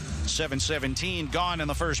line. 7:17 gone in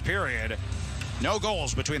the first period. No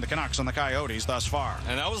goals between the Canucks and the Coyotes thus far.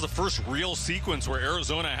 And that was the first real sequence where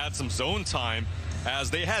Arizona had some zone time, as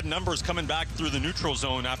they had numbers coming back through the neutral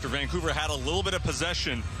zone after Vancouver had a little bit of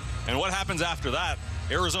possession. And what happens after that?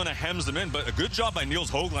 Arizona hems them in, but a good job by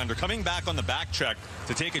Nils Höglander coming back on the back check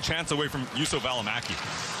to take a chance away from Juuso Valimaki.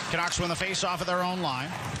 Canucks win the face-off at their own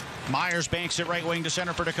line. Myers banks it right wing to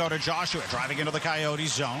center for Dakota Joshua, driving into the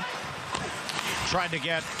Coyotes zone. Tried to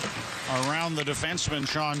get around the defenseman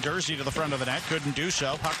Sean Durzi to the front of the net. Couldn't do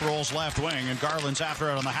so. Puck rolls left wing, and Garland's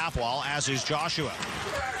after it on the half wall, as is Joshua.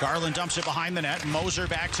 Garland dumps it behind the net. Moser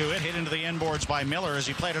back to it. Hit into the inboards by Miller as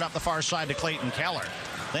he played it up the far side to Clayton Keller.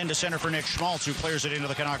 Then to center for Nick Schmaltz, who clears it into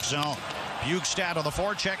the Canucks zone. Bjugstad on the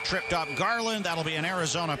forecheck. Tripped up Garland. That'll be an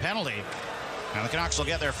Arizona penalty. Now the Canucks will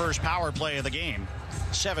get their first power play of the game.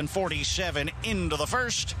 7:47 into the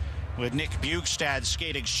first, with Nick Bjugstad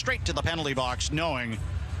skating straight to the penalty box, knowing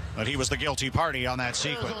that he was the guilty party on that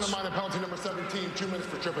sequence. Arizona minor penalty number 17, 2 minutes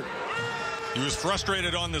for tripping. He was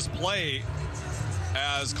frustrated on this play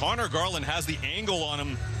as Connor Garland has the angle on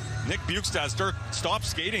him. Nick Bjugstad stops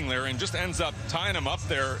skating there and just ends up tying him up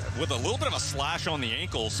there with a little bit of a slash on the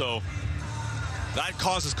ankle. So that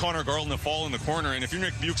causes Connor Garland to fall in the corner. And if you're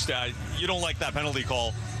Nick Bjugstad, you don't like that penalty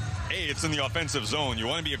call. A, it's in the offensive zone. You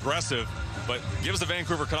want to be aggressive, but gives the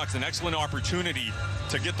Vancouver Canucks an excellent opportunity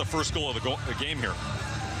to get the first goal of the game here.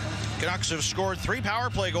 Canucks have scored 3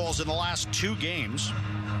 power play goals in the last 2 games.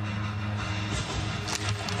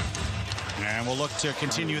 And we'll look to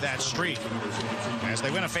continue that streak. As they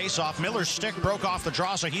win a face-off, Miller's stick broke off the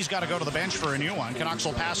draw, so he's got to go to the bench for a new one. Canucks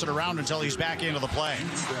will pass it around until he's back into the play.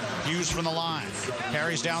 Hughes from the line.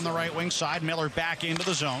 Carries down the right wing side. Miller back into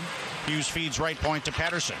the zone. Hughes feeds right point to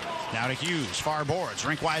Pettersson. Now to Hughes. Far boards.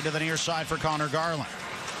 Rink wide to the near side for Connor Garland.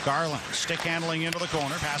 Garland stick handling into the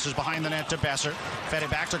corner, passes behind the net to Besser, fed it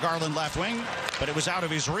back to Garland left wing, but it was out of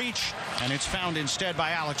his reach, and it's found instead by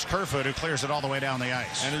Alex Kerfoot, who clears it all the way down the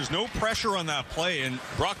ice. And there's no pressure on that play, and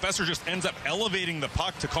Brock Besser just ends up elevating the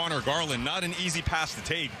puck to Connor Garland. Not an easy pass to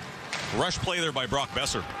take. Rush play there by Brock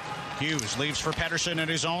Besser. Hughes leaves for Pettersson at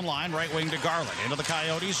his own line, right wing to Garland. Into the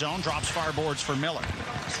Coyotes zone, drops far boards for Miller.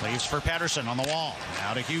 Leaves for Pettersson on the wall.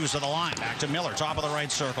 Now to Hughes of the line, back to Miller, top of the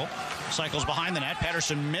right circle. Cycles behind the net.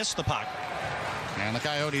 Pettersson missed the puck. And the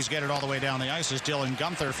Coyotes get it all the way down the ice as Dylan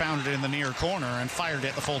Guenther found it in the near corner and fired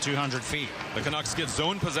it the full 200 feet. The Canucks get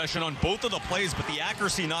zone possession on both of the plays, but the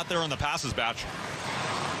accuracy not there on the passes, Batch.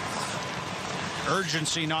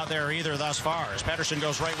 Urgency not there either thus far as Pettersson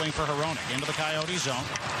goes right wing for Hronek into the Coyote zone.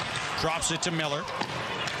 Drops it to Miller.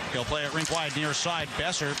 He'll play it rink wide near side.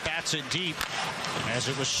 Besser bats it deep as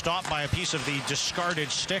it was stopped by a piece of the discarded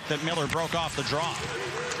stick that Miller broke off the draw.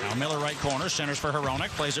 Now Miller right corner, centers for Hronek,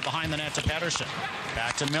 plays it behind the net to Pettersson.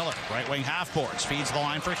 Back to Miller, right wing half boards, feeds the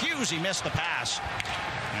line for Hughes. He missed the pass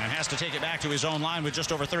and has to take it back to his own line with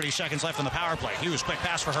just over 30 seconds left in the power play. Hughes, quick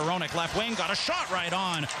pass for Hronek, left wing, got a shot right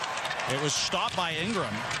on. It was stopped by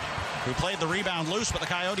Ingram, who played the rebound loose, but the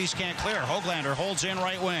Coyotes can't clear. Höglander holds in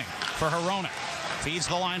right wing for Hronek. Feeds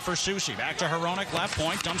the line for Soucy. Back to Hronek, left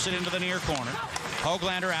point, dumps it into the near corner.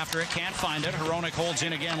 Höglander after it, can't find it. Hronek holds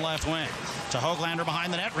in again left wing. To Höglander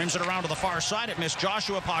behind the net, rims it around to the far side. It missed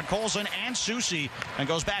Joshua, Podkolzin, and Soucy, and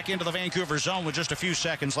goes back into the Vancouver zone with just a few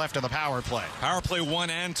seconds left of the power play. Power play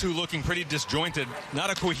 1 and 2 looking pretty disjointed.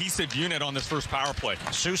 Not a cohesive unit on this first power play.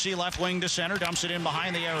 Soucy left wing to center, dumps it in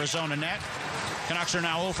behind the Arizona net. Canucks are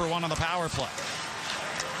now 0 for 1 on the power play.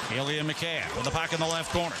 Ilya Mikheyev with the puck in the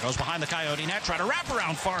left corner. Goes behind the Coyote net. Try to wrap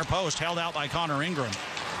around far post. Held out by Connor Ingram.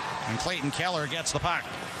 And Clayton Keller gets the puck.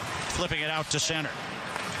 Flipping it out to center.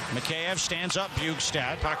 Mikheyev stands up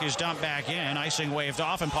Bjugstad. Puck is dumped back in. Icing waved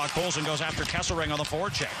off. And Podkolzin goes after Kesselring on the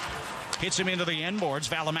forecheck. Hits him into the end boards.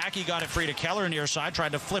 Valimaki got it free to Keller near side.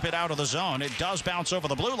 Tried to flip it out of the zone. It does bounce over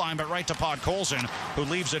the blue line, but right to Podkolzin, who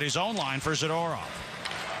leaves at his own line for Zadorov.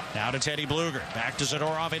 Now to Teddy Blueger. Back to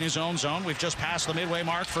Zadorov in his own zone. We've just passed the midway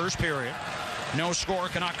mark, first period. No score,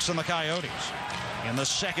 Canucks and the Coyotes in the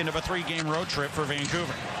second of a 3-game road trip for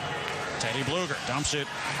Vancouver. Teddy Blueger dumps it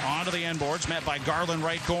onto the end boards, met by Garland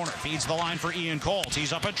right corner. Feeds the line for Ian Cole.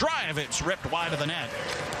 Tees up a drive. It's ripped wide of the net.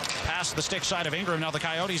 Past the stick side of Ingram. Now the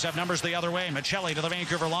Coyotes have numbers the other way. Michelli to the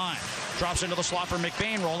Vancouver line. Drops into the slot for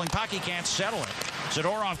McBain. Rolling puck. He can't settle it.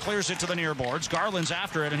 Zadorov clears it to the near boards. Garland's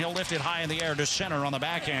after it, and he'll lift it high in the air to center on the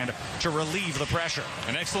backhand to relieve the pressure.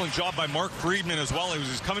 An excellent job by Mark Friedman as well. He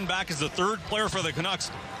was coming back as the third player for the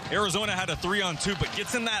Canucks. Arizona had a 3-on-2, but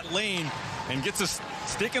gets in that lane and gets a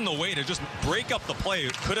stick in the way to just break up the play.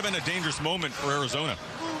 It could have been a dangerous moment for Arizona.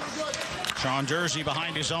 Sean Jersey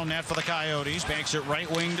behind his own net for the Coyotes. Banks it right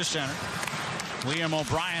wing to center. Liam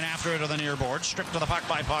O'Brien after it to the near board. Stripped to the puck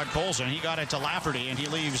by Podkolzin. He got it to Lafferty, and he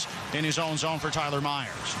leaves in his own zone for Tyler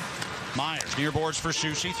Myers. Myers near boards for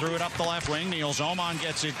Soucy. Threw it up the left wing. Neil Zoman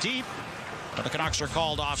gets it deep, but the Canucks are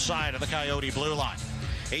called offside of the Coyote blue line.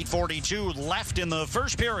 8:42 left in the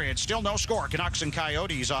first period. Still no score. Canucks and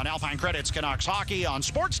Coyotes on Alpine Credits Canucks Hockey on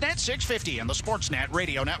Sportsnet 650 and the Sportsnet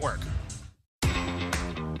Radio Network.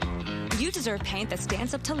 You deserve paint that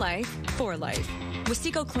stands up to life for life. With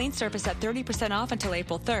Seco Clean Surface at 30% off until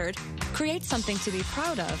April 3rd, create something to be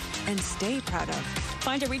proud of and stay proud of.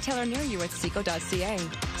 Find a retailer near you at seco.ca.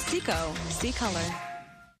 Seco, see color.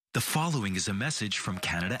 The following is a message from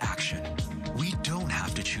Canada Action. We don't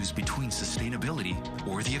have to choose between sustainability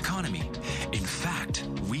or the economy. In fact,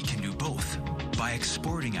 we can do both by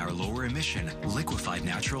exporting our lower emission liquefied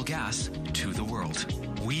natural gas to the world.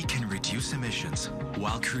 We can reduce emissions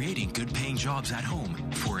while creating good paying jobs at home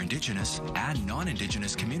for Indigenous and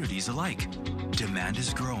non-Indigenous communities alike. Demand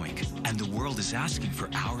is growing and the world is asking for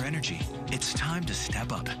our energy. It's time to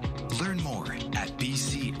step up. Learn more at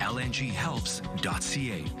bclnghelps.ca.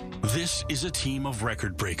 This is a team of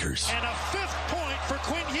record breakers. And a 5th point for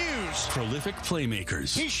Quinn Hughes. Prolific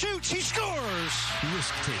playmakers. He shoots, he scores.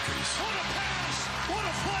 Risk takers. What a pass, what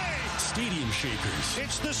a play. Stadium shakers.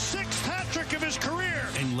 It's the 6th hat trick of his career.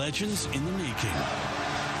 And legends in the making.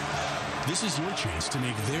 This is your chance to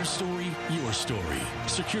make their story your story.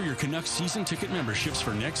 Secure your Canucks season ticket memberships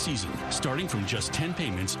for next season, starting from just 10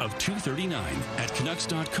 payments of $239 at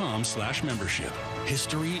Canucks.com/membership.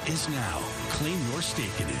 History is now. Claim your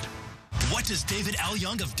stake in it. What does David L.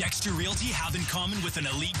 Young of Dexter Realty have in common with an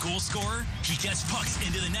elite goal scorer? He gets pucks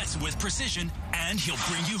into the nets with precision, and he'll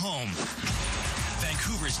bring you home.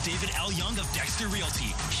 Vancouver's David L. Young of Dexter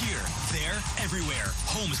Realty. Here, there, everywhere.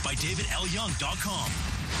 Homes by DavidLYoung.com.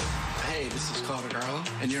 Hey, this is Kopitar,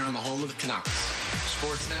 and you're on the home of the Canucks.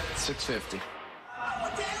 Sportsnet 650.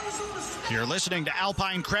 You're listening to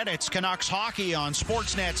Alpine Credits Canucks Hockey on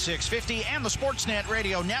Sportsnet 650 and the Sportsnet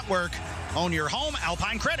Radio Network. Own your home.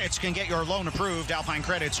 Alpine Credits can get your loan approved. Alpine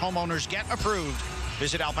Credits homeowners get approved.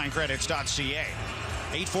 Visit alpinecredits.ca.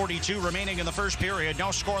 8:42 remaining in the first period.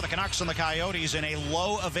 No score. The Canucks and the Coyotes in a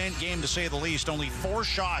low-event game, to say the least. Only 4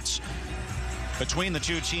 shots between the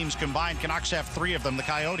two teams combined. Canucks have 3 of them. The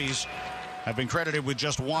Coyotes have been credited with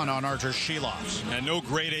just 1 on Artur Shilovs. And no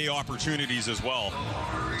grade A opportunities as well.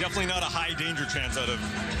 Definitely not a high danger chance out of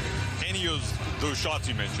any of those shots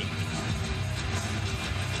you mentioned.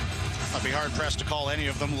 I'd be hard-pressed to call any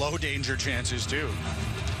of them low danger chances, too.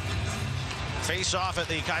 Face off at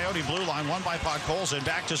the Coyote blue line, won by Podkolzin.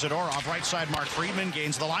 Back to Zadorov, right side. Mark Friedman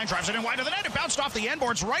gains the line, drives it in wide of the net. It bounced off the end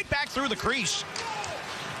boards, right back through the crease.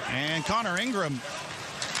 And Connor Ingram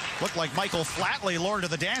looked like Michael Flatley lured to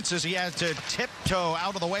the dance as he had to tiptoe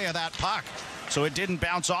out of the way of that puck, so it didn't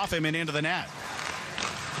bounce off him and into the net.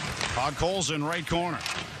 Podkolzin, right corner,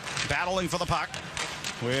 battling for the puck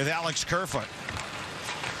with Alex Kerfoot.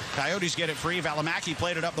 Coyotes get it free. Valimaki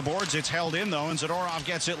played it up the boards. It's held in, though, and Zadorov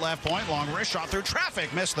gets it left point. Long wrist shot through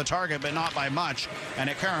traffic. Missed the target, but not by much. And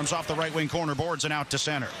it caroms off the right wing corner boards and out to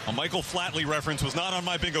center. A Michael Flatley reference was not on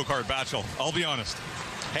my bingo card, Batchel. I'll be honest.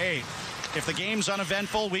 Hey, if the game's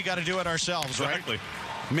uneventful, we got to do it ourselves, right? Exactly.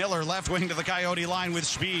 Miller left wing to the Coyote line with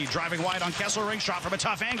speed. Driving wide on Kesselring. Shot from a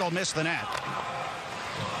tough angle. Missed the net.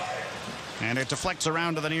 And it deflects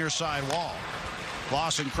around to the near side wall.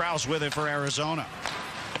 Lawson Krause with it for Arizona.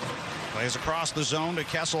 Plays across the zone to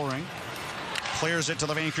Kesselring. Clears it to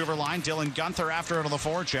the Vancouver line. Dylan Gunther after it on the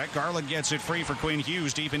forecheck. Garland gets it free for Quinn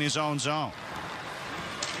Hughes deep in his own zone.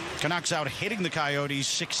 Canucks out hitting the Coyotes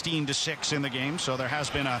 16-6 in the game, so there has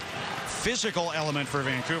been a physical element for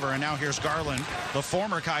Vancouver. And now here's Garland, the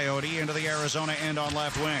former Coyote, into the Arizona end on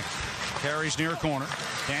left wing. Carries near corner,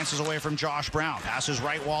 dances away from Josh Brown, passes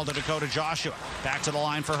right wall to Dakota Joshua. Back to the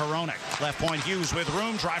line for Hronek. Left point Hughes with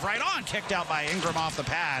room, drive right on, kicked out by Ingram off the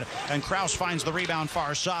pad, and Krause finds the rebound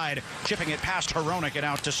far side, chipping it past Hronek and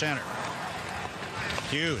out to center.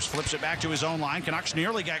 Hughes flips it back to his own line. Canucks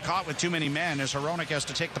nearly get caught with too many men as Hronek has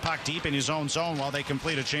to take the puck deep in his own zone while they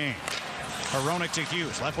complete a change. Hronek to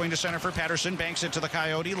Hughes, left wing to center for Pettersson, banks it to the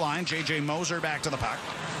Coyote line. J.J. Moser back to the puck.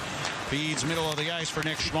 Feeds middle of the ice for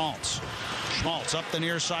Nick Schmaltz. Schmaltz up the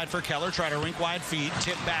near side for Keller. Try to rink wide feed.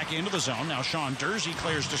 Tip back into the zone. Now Sean Durzi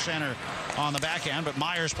clears to center on the backhand, but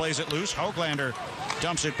Myers plays it loose. Höglander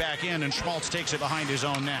dumps it back in, and Schmaltz takes it behind his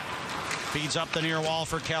own net. Feeds up the near wall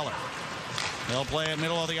for Keller. They'll play it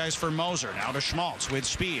middle of the ice for Moser. Now to Schmaltz with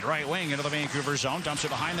speed. Right wing into the Vancouver zone. Dumps it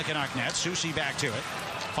behind the Canuck net. Soucy back to it.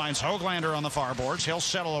 Finds Höglander on the far boards. He'll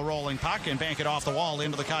settle a rolling puck and bank it off the wall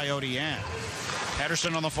into the Coyote end.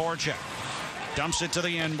 Pettersson on the forecheck. Dumps it to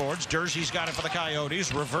the end boards. Durzi's got it for the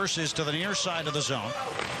Coyotes. Reverses to the near side of the zone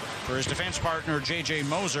for his defense partner, J.J.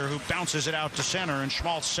 Moser, who bounces it out to center, and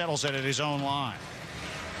Schmaltz settles it at his own line.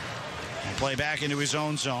 And play back into his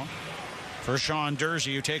own zone for Sean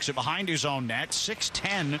Durzi, who takes it behind his own net.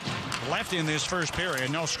 6:10 left in this first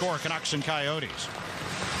period. No score, Canucks and Coyotes.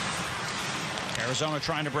 Arizona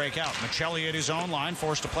trying to break out. Michelli at his own line,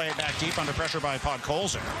 forced to play it back deep under pressure by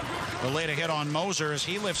Podkolzin. The late hit on Moser as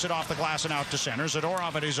he lifts it off the glass and out to center.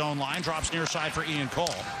 Zadorov at his own line, drops near side for Ian Cole.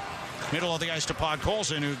 Middle of the ice to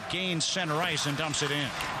Podkolzin, who gains center ice and dumps it in.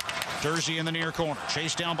 Durzi in the near corner,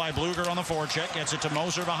 chased down by Bluger on the forecheck, gets it to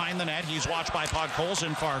Moser behind the net. He's watched by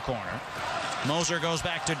Podkolzin far corner. Moser goes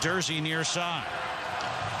back to Durzi near side.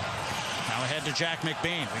 Now ahead to Jack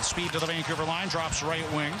McBain with speed to the Vancouver line, drops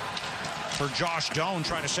right wing for Josh Doan.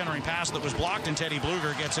 Tried a centering pass that was blocked, and Teddy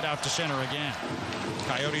Bluger gets it out to center again.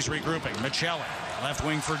 Coyotes regrouping. Michelli, left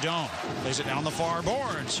wing for Doan. Plays it down the far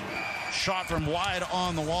boards. Shot from wide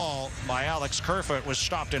on the wall by Alex Kerfoot was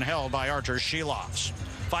stopped and held by Artur Shilovs.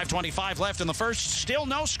 5:25 left in the first. Still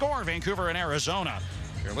no score, Vancouver and Arizona.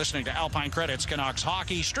 You're listening to Alpine Credits Canucks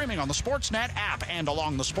Hockey, streaming on the Sportsnet app and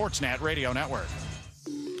along the Sportsnet radio network.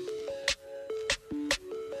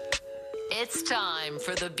 It's time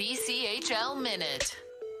for the BCHL Minute.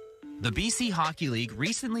 The BC Hockey League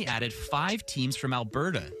recently added 5 teams from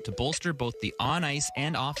Alberta to bolster both the on-ice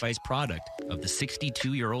and off-ice product of the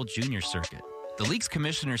 62-year-old junior circuit. The league's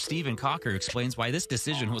commissioner, Stephen Cocker, explains why this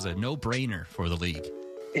decision was a no-brainer for the league.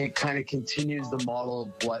 It kind of continues the model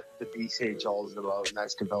of what the BCHL is about, and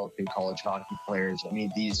that's developing college hockey players. I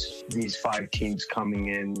mean, these 5 teams coming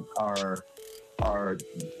in are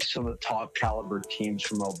some of the top caliber teams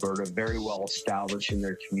from Alberta, very well established in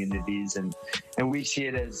their communities, and we see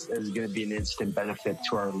it as going to be an instant benefit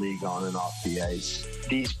to our league on and off the ice.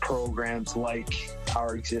 These programs, like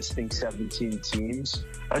our existing 17 teams,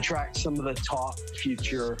 attract some of the top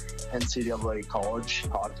future NCAA college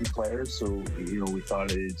hockey players, so we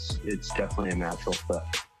thought it's definitely a natural fit.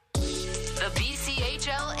 The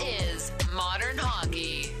BCHL is modern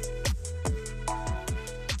hockey.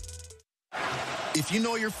 If you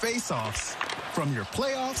know your face-offs from your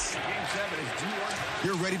playoffs,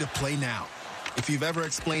 you're ready to play now. If you've ever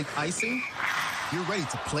explained icing, you're ready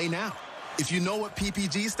to play now. If you know what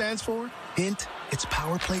PPG stands for, hint, it's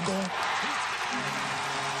power play goal.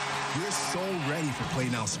 You're so ready for Play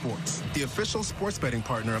Now Sports, the official sports betting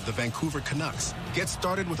partner of the Vancouver Canucks. Get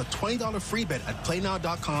started with a $20 free bet at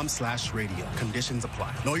playnow.com/radio. Conditions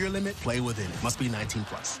apply. Know your limit, play within. Must be 19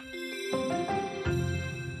 plus.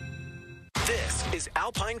 This is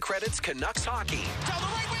Alpine Credits Canucks Hockey. Down the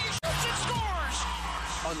right wing, shoots and scores!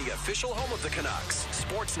 A on the official home of the Canucks,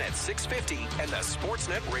 Sportsnet 650 and the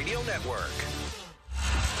Sportsnet Radio Network.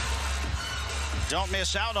 Don't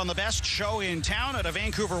miss out on the best show in town at a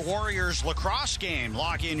Vancouver Warriors lacrosse game.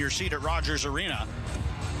 Lock in your seat at Rogers Arena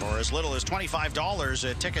for as little as $25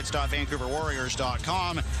 at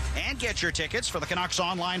tickets.vancouverwarriors.com and get your tickets for the Canucks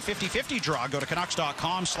online 50-50 draw. Go to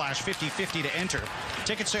canucks.com/5050 to enter.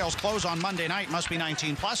 Ticket sales close on Monday night. Must be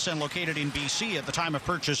 19 plus and located in BC at the time of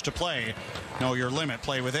purchase to play. Know your limit.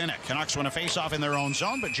 Play within it. Canucks win a face-off in their own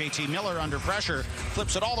zone, but JT Miller under pressure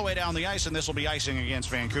flips it all the way down the ice, and this will be icing against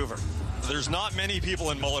Vancouver. There's not many people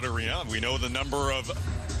in Mullet Arena. We know the number of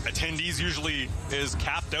attendees usually is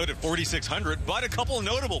capped out at 4,600, but a couple of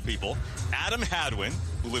notable people. Adam Hadwin,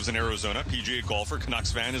 who lives in Arizona, PGA golfer,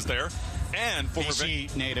 Canucks fan, is there. And former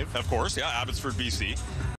BC native. Of course, yeah, Abbotsford, BC.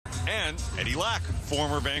 And Eddie Lack,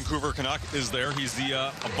 former Vancouver Canuck, is there. He's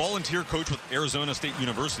a volunteer coach with Arizona State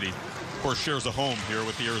University. Of course, shares a home here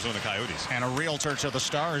with the Arizona Coyotes. And a realtor to the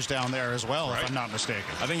Stars down there as well, right, if I'm not mistaken.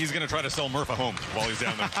 I think he's going to try to sell Murph a home while he's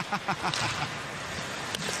down there.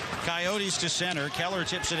 Coyotes to center. Keller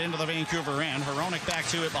tips it into the Vancouver end. Hronek back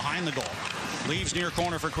to it behind the goal. Leaves near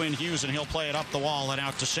corner for Quinn Hughes, and he'll play it up the wall and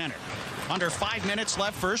out to center. Under 5 minutes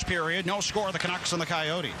left first period. No score, the Canucks and the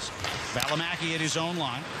Coyotes. Valimaki at his own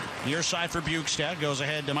line. Near side for Bukestad. Goes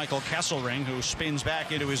ahead to Michael Kesselring, who spins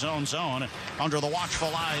back into his own zone under the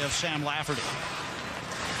watchful eye of Sam Lafferty.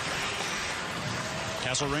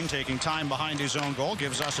 Kesselring taking time behind his own goal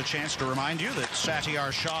gives us a chance to remind you that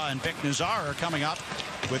Satyar Shah and Vic Nazar are coming up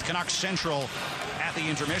with Canucks Central at the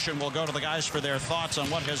intermission. We'll go to the guys for their thoughts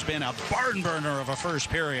on what has been a barn burner of a first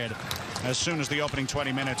period as soon as the opening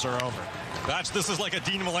 20 minutes are over. This is like a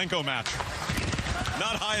Dean Malenko match.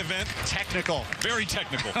 Not high event. Technical. Very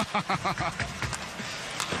technical.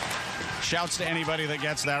 Shouts to anybody that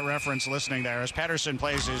gets that reference listening there as Pettersson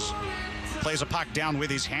plays a puck down with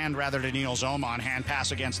his hand rather than Niels Oman. Hand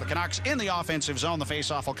pass against the Canucks in the offensive zone. The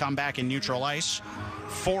faceoff will come back in neutral ice.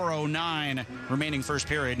 4:09 remaining first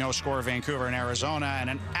period. No score, Vancouver and Arizona, and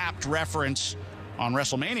an apt reference on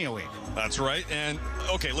WrestleMania week. That's right. And,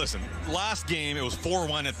 okay, listen, last game it was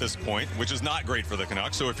 4-1 at this point, which is not great for the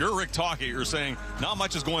Canucks. So if you're Rick Tocchet, you're saying not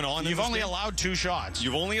much is going on. You've only allowed 2 shots.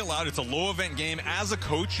 You've only allowed, it's a low-event game. As a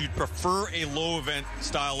coach, you'd prefer a low-event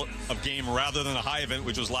style of game rather than a high-event,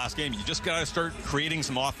 which was last game. You just got to start creating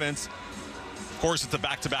some offense. Of course, it's a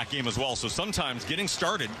back-to-back game as well. So sometimes getting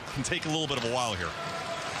started can take a little bit of a while here.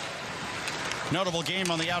 Notable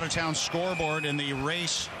game on the out-of-town scoreboard in the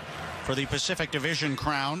race for the Pacific Division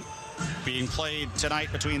crown being played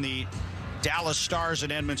tonight between the Dallas Stars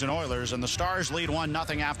and Edmonton Oilers, and the Stars lead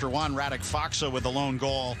 1-0 after 1. Radek Faksa with the lone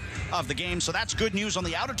goal of the game. So that's good news on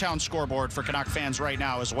the out-of-town scoreboard for Canuck fans right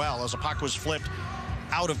now as well, as a puck was flipped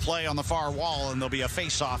out of play on the far wall, and there'll be a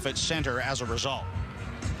face-off at center as a result.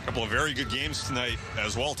 A couple of very good games tonight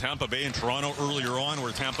as well. Tampa Bay and Toronto earlier on,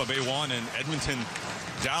 where Tampa Bay won, and Edmonton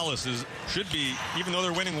Dallas should be, even though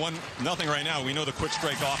they're winning 1-0 right now, we know the quick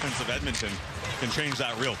strike offense of Edmonton can change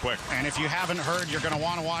that real quick. And if you haven't heard, you're going to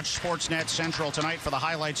want to watch Sportsnet Central tonight for the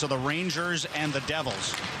highlights of the Rangers and the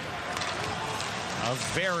Devils. A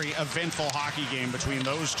very eventful hockey game between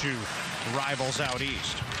those two rivals out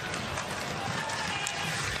east.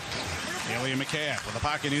 Ilya Mikheyev with a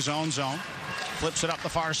puck in his own zone. Flips it up the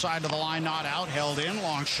far side of the line, not out, held in.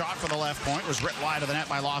 Long shot for the left point, was ripped wide of the net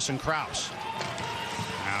by Lawson Krause.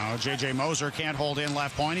 Now J.J. Moser can't hold in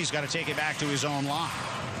left point. He's got to take it back to his own line.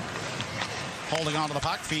 Holding onto the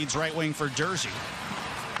puck, feeds right wing for Dursey.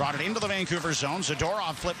 Brought it into the Vancouver zone.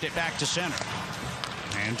 Zadorov flipped it back to center.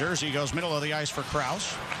 And Dursey goes middle of the ice for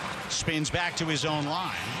Krause. Spins back to his own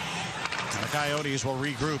line. And the Coyotes will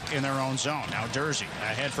regroup in their own zone. Now Dursey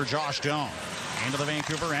ahead for Josh Doan. Into the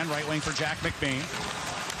Vancouver end, right wing for Jack McBain.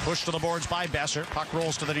 Pushed to the boards by Besser. Puck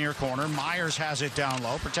rolls to the near corner. Myers has it down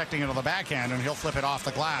low, protecting it on the backhand, and he'll flip it off the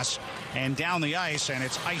glass and down the ice, and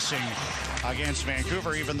it's icing against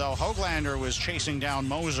Vancouver, even though Höglander was chasing down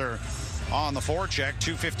Moser on the forecheck.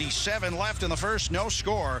 2:57 left in the first, no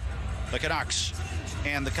score. The Canucks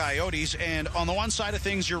and the Coyotes. And on the one side of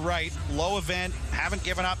things, you're right. Low event, haven't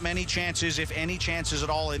given up many chances, if any chances at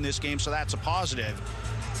all in this game, so that's a positive.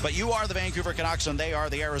 But you are the Vancouver Canucks and they are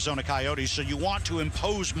the Arizona Coyotes, so you want to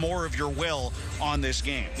impose more of your will on this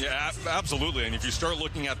game. Yeah, absolutely. And if you start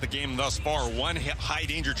looking at the game thus far, one high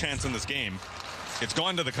danger chance in this game, it's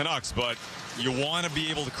gone to the Canucks, but you want to be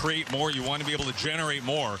able to create more, you want to be able to generate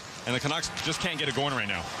more, and the Canucks just can't get it going right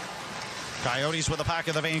now. Coyotes with the puck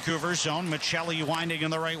of the Vancouver zone. Michelli winding in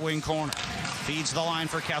the right wing corner. Feeds the line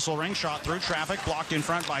for Kesselring. Shot through traffic. Blocked in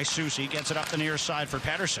front by Soucy. Gets it up the near side for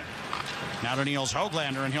Pettersson. Now to Niels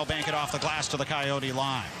Höglander, and he'll bank it off the glass to the Coyote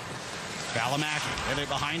line. Valimaki with it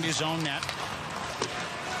behind his own net.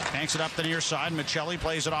 Hanks it up the near side. Michelli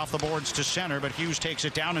plays it off the boards to center, but Hughes takes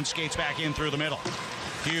it down and skates back in through the middle.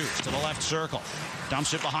 Hughes to the left circle.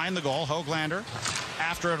 Dumps it behind the goal. Hoglander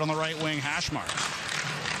after it on the right wing. Hashmark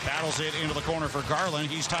battles it into the corner for Garland.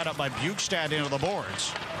 He's tied up by Bukestad into the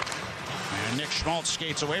boards. And Nick Schmaltz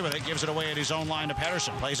skates away with it. Gives it away at his own line to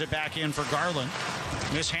Pettersson. Plays it back in for Garland.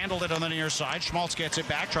 Mishandled it on the near side. Schmaltz gets it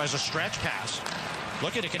back. Tries a stretch pass.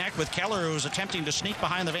 Looking to connect with Keller, who is attempting to sneak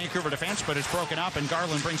behind the Vancouver defense, but it's broken up, and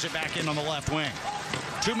Garland brings it back in on the left wing.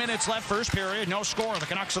 2 minutes left, first period. No score. The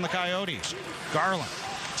Canucks and the Coyotes. Garland,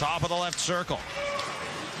 top of the left circle.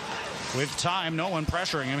 With time, no one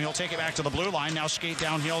pressuring him. He'll take it back to the blue line. Now skate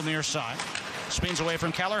downhill near side. Spins away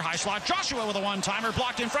from Keller. High slot. Joshua with a one-timer.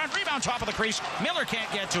 Blocked in front. Rebound top of the crease. Miller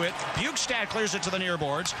can't get to it. Bukestad clears it to the near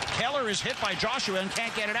boards. Keller is hit by Joshua and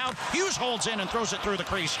can't get it out. Hughes holds in and throws it through the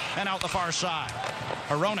crease and out the far side.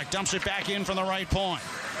 Hronek dumps it back in from the right point.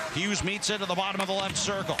 Hughes meets it at the bottom of the left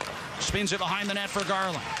circle. Spins it behind the net for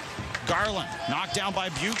Garland. Garland knocked down by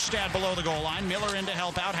Bukestad below the goal line. Miller in to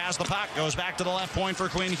help out, has the puck, goes back to the left point for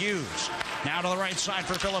Quinn Hughes. Now to the right side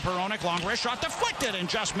for Philip Hronek. Long wrist shot deflected and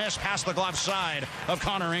just missed past the glove side of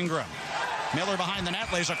Connor Ingram. Miller behind the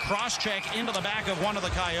net lays a cross check into the back of one of the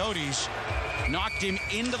Coyotes. Knocked him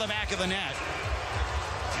into the back of the net.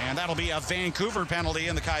 And that'll be a Vancouver penalty,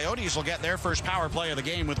 and the Coyotes will get their first power play of the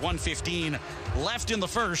game with 1:15 left in the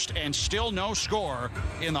first and still no score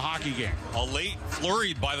in the hockey game. A late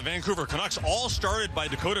flurry by the Vancouver Canucks, all started by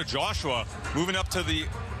Dakota Joshua, moving up to the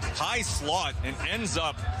high slot and ends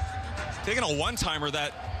up taking a one-timer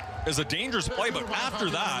that is a dangerous play, but after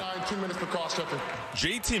that, 2 minutes for cross-checking.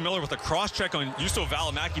 JT Miller with a cross-check on Juuso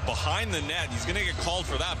Valimaki behind the net. He's going to get called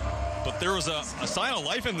for that, but there was a sign of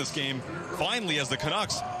life in this game, finally, as the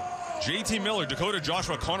Canucks, JT Miller, Dakota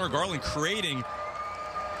Joshua, Connor Garland creating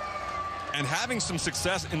and having some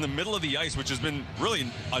success in the middle of the ice, which has been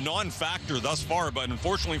really a non-factor thus far, but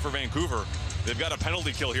unfortunately for Vancouver, they've got a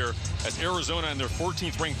penalty kill here as Arizona and their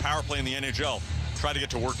 14th ranked power play in the NHL try to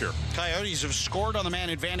get to work here. Coyotes have scored on the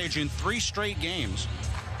man advantage in 3 straight games,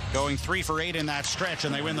 going 3 for 8 in that stretch,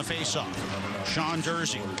 and they win the faceoff. Sean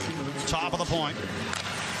Durzi, top of the point,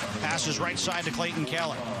 passes right side to Clayton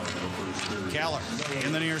Keller. Keller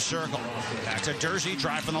in the near circle. Back to Durzi,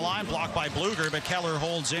 drive from the line, blocked by Bluger, but Keller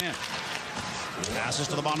holds in. Passes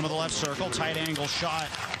to the bottom of the left circle, tight angle shot.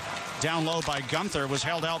 Down low by Gunther, was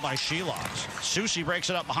held out by Shelox. Soucy breaks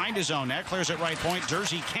it up behind his own net, clears it right point.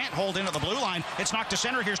 Durzi can't hold in at the blue line. It's knocked to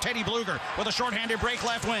center. Here's Teddy Bluger with a shorthanded break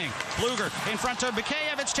left wing. Bluger in front of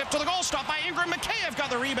Mikheyev. It's tipped to the goal. Stopped by Ingram. Mikheyev got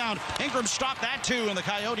the rebound. Ingram stopped that too, and the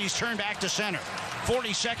Coyotes turn back to center.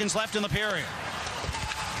 40 seconds left in the period.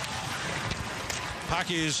 Puck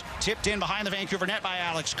is tipped in behind the Vancouver net by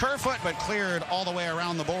Alex Kerfoot, but cleared all the way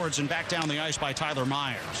around the boards and back down the ice by Tyler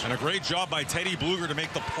Myers. And a great job by Teddy Bluger to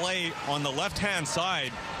make the play on the left-hand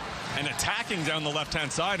side and attacking down the left-hand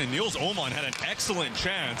side. And Nils Åman had an excellent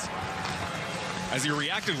chance as he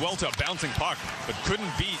reacted well to a bouncing puck, but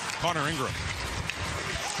couldn't beat Connor Ingram.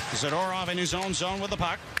 Zadorov in his own zone with the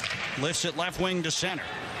puck. Lifts it left wing to center.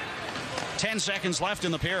 10 seconds left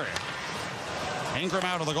in the period. Ingram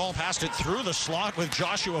out of the goal, passed it through the slot with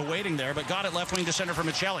Joshua waiting there, but got it left wing to center for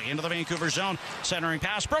Michelli. Into the Vancouver zone. Centering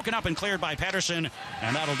pass, broken up and cleared by Pettersson,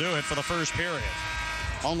 and that'll do it for the first period.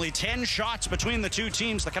 Only 10 shots between the two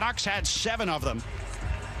teams. The Canucks had 7 of them,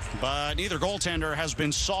 but neither goaltender has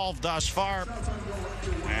been solved thus far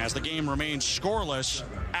as the game remains scoreless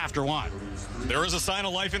after 1. There is a sign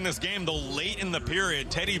of life in this game, though late in the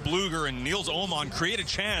period. Teddy Bluger and Nils Åman create a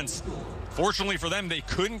chance. Fortunately for them, they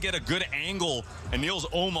couldn't get a good angle, and Nils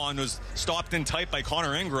Åman was stopped in tight by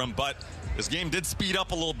Connor Ingram, but this game did speed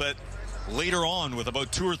up a little bit later on with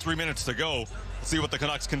about 2 or 3 minutes to go. Let's see what the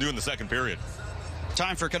Canucks can do in the second period.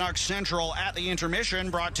 Time for Canucks Central at the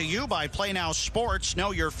intermission, brought to you by Play Now Sports.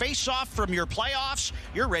 Know your face-off from your playoffs.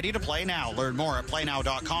 You're ready to play now. Learn more at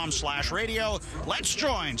playnow.com/radio. Let's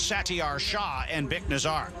join Satyar Shah and Bick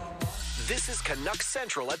Nazar. This is Canucks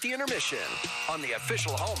Central at the intermission on the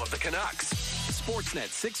official home of the Canucks, Sportsnet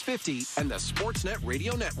 650 and the Sportsnet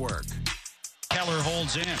Radio Network. Keller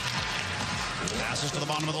holds in. Passes to the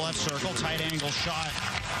bottom of the left circle. Tight angle shot.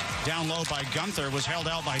 Down low by Gunther, was held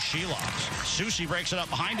out by Shelox. Soucy breaks it up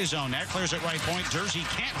behind his own net, clears it right point. Durzi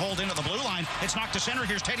can't hold in at the blue line. It's knocked to center.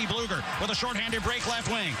 Here's Teddy Bluger with a shorthanded break left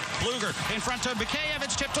wing. Bluger in front of Mikheyev.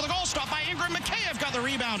 It's tipped to the goal. Stopped by Ingram. Mikheyev got the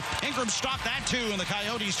rebound. Ingram stopped that too, and the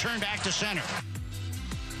Coyotes turn back to center.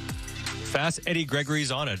 Fast Eddie Gregory's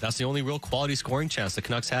on it. That's the only real quality scoring chance the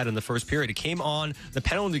Canucks had in the first period. It came on the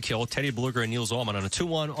penalty kill, Teddy Bluger and Niels Ullmann on a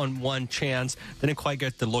 2-1-on-1 chance. Didn't quite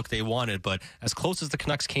get the look they wanted, but as close as the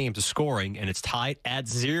Canucks came to scoring, and it's tied at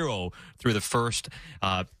 0 through the first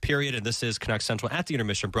period. And this is Canucks Central at the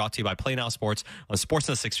intermission, brought to you by Play Now Sports on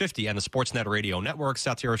Sportsnet 650 and the Sportsnet Radio Network.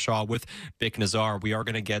 Satya Shaw with Vic Nazar. We are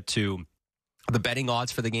going to get to the betting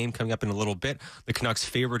odds for the game coming up in a little bit. The Canucks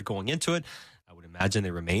favored going into it. I would imagine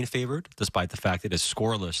they remain favored, despite the fact that it is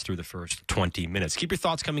scoreless through the first 20 minutes. Keep your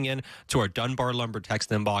thoughts coming in to our Dunbar Lumber text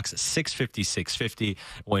inbox, 650-650.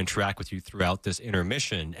 We'll interact with you throughout this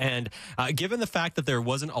intermission. And given the fact that there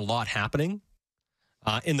wasn't a lot happening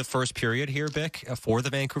in the first period here, Vic, for the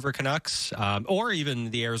Vancouver Canucks, or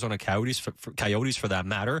even the Arizona Coyotes for that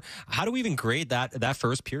matter, how do we even grade that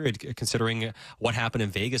first period, considering what happened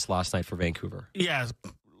in Vegas last night for Vancouver? Yeah.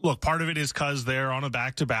 Look, part of it is because they're on a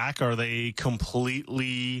back-to-back. Are they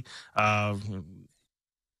completely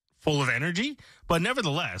full of energy? But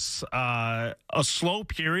nevertheless, a slow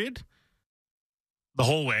period the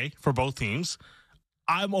whole way for both teams.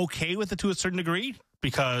 I'm okay with it to a certain degree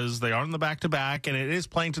because they are on the back-to-back, and it is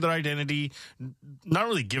playing to their identity, not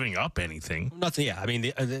really giving up anything. Nothing, yeah. I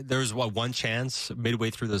mean, there's, one chance midway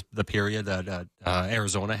through the period that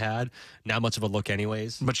Arizona had. Not much of a look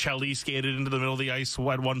anyways. But Shelley skated into the middle of the ice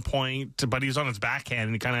at one point, but he was on his backhand,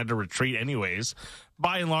 and he kind of had to retreat anyways.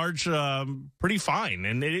 By and large, pretty fine.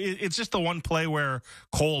 And it's just the one play where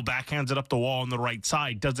Cole backhands it up the wall on the right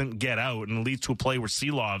side, doesn't get out, and leads to a play where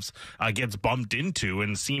Seelovs gets bumped into,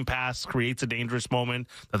 and seam pass creates a dangerous moment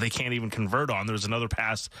that they can't even convert on. There's another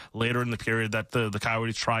pass later in the period that the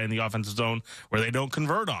Coyotes try in the offensive zone where they don't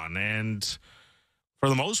convert on. And for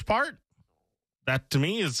the most part, that, to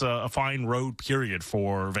me, is a fine road period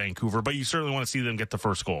for Vancouver, but you certainly want to see them get the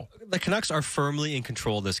first goal. The Canucks are firmly in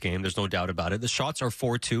control of this game. There's no doubt about it. The shots are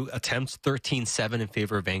 4-2, attempts 13-7 in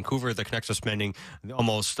favor of Vancouver. The Canucks are spending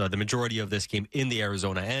almost the majority of this game in the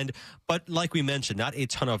Arizona end, but like we mentioned, not a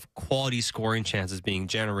ton of quality scoring chances being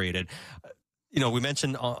generated. We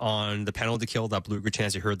mentioned on the penalty kill, that Bluger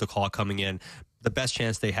chance, you heard the call coming in. The best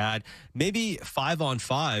chance they had, maybe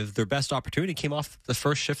 5-on-5, their best opportunity came off the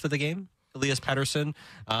first shift of the game. Elias Pettersson,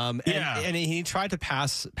 and he tried to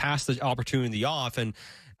pass the opportunity off, and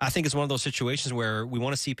I think it's one of those situations where we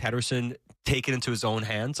want to see Pettersson take it into his own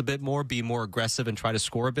hands a bit more, be more aggressive, and try to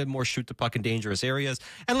score a bit more, shoot the puck in dangerous areas.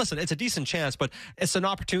 And listen, it's a decent chance, but it's an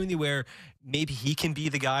opportunity where maybe he can be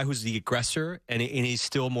the guy who's the aggressor, and he's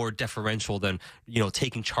still more deferential than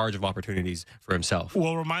taking charge of opportunities for himself.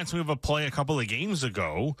 Well, it reminds me of a play a couple of games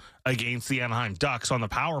ago against the Anaheim Ducks on the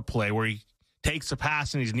power play where he takes a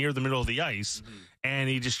pass and he's near the middle of the ice, and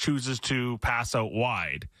he just chooses to pass out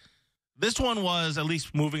wide. This one was at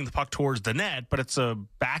least moving the puck towards the net, but it's a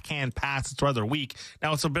backhand pass. It's rather weak.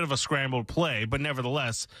 Now, it's a bit of a scrambled play, but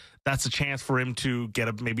nevertheless, that's a chance for him to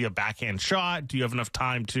get maybe a backhand shot. Do you have enough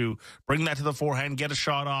time to bring that to the forehand, get a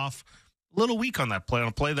shot off? A little weak on that play, on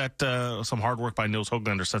a play that some hard work by Nils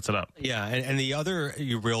Höglander sets it up. Yeah, and the other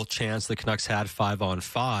real chance the Canucks had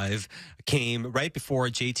 5-on-5 came right before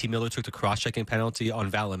JT Miller took the cross-checking penalty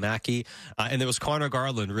on Valimaki. And there was Connor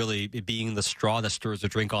Garland really being the straw that stirs the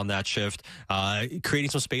drink on that shift,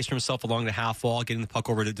 creating some space for himself along the half wall, getting the puck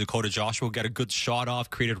over to Dakota Joshua, got a good shot off,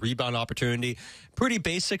 created rebound opportunity. Pretty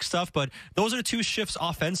basic stuff, but those are the two shifts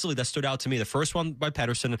offensively that stood out to me. The first one by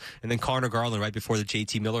Pettersson, and then Connor Garland right before the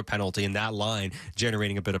JT Miller penalty, and that line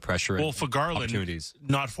generating a bit of pressure. Well, for Garland,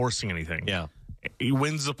 not forcing anything. Yeah. He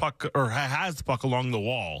wins the puck, or has the puck along the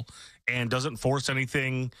wall, and doesn't force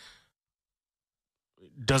anything,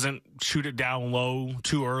 doesn't shoot it down low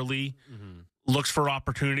too early, looks for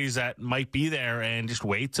opportunities that might be there, and just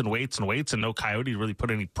waits and waits and waits, and no Coyote really put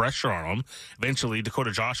any pressure on him. Eventually,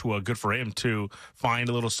 Dakota Joshua, good for him to find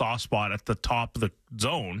a little soft spot at the top of the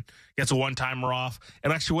zone, gets a one-timer off.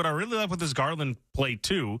 And actually, what I really like with this Garland play,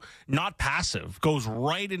 too, not passive, goes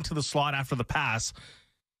right into the slot after the pass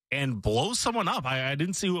and blows someone up. I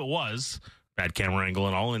didn't see who it was. Bad camera angle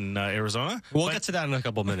and all in Arizona. We'll get to that in a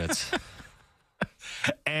couple minutes.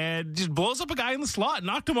 And just blows up a guy in the slot,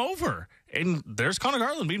 knocked him over. And there's Connor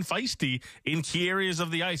Garland being feisty in key areas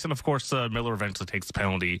of the ice. And, of course, Miller eventually takes the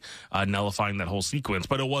penalty, nullifying that whole sequence.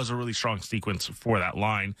 But it was a really strong sequence for that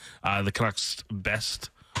line. The Canucks' best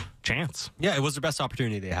chance. Yeah, it was the best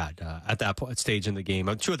opportunity they had at that stage in the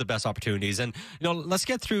game. Two of the best opportunities. And, let's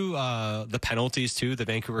get through the penalties, too. The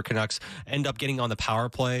Vancouver Canucks end up getting on the power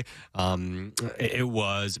play. It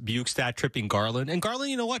was Bukestad tripping Garland. And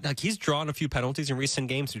Garland, you know what? He's drawn a few penalties in recent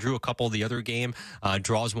games. He drew a couple the other game,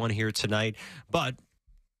 draws one here tonight. But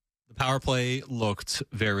The power play looked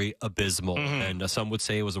very abysmal, and some would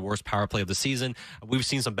say it was the worst power play of the season. We've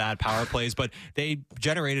seen some bad power plays, but they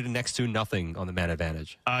generated next to nothing on the man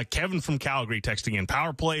advantage. Kevin from Calgary texting in,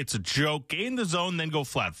 power play, it's a joke. Gain the zone, then go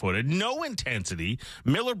flat-footed. No intensity.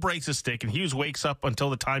 Miller breaks a stick, and Hughes wakes up until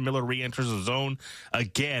the time Miller re-enters the zone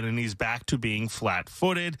again, and he's back to being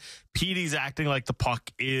flat-footed. Petey's acting like the puck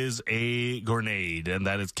is a grenade, and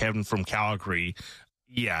that is Kevin from Calgary.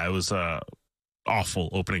 Yeah, it was awful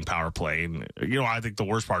opening power play. And, I think the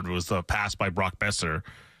worst part of it was the pass by Brock Besser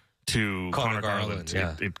to Connor Garland.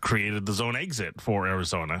 Yeah. It created the zone exit for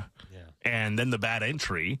Arizona. Yeah. And then the bad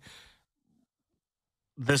entry.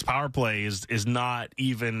 This power play is not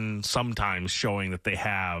even sometimes showing that they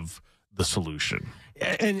have the solution.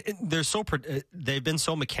 And they're they've been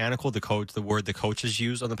so mechanical, the word the coaches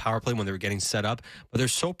used on the power play when they were getting set up, but they're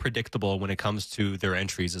so predictable when it comes to their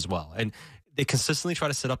entries as well. And they consistently try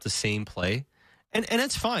to set up the same play. And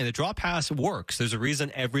it's fine. The draw pass works. There's a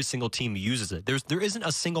reason every single team uses it. There isn't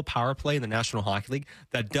a single power play in the National Hockey League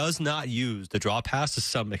that does not use the draw pass to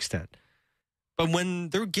some extent. But when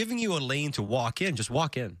they're giving you a lane to walk in, just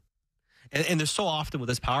walk in. And there's so often with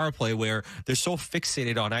this power play where they're so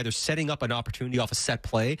fixated on either setting up an opportunity off a set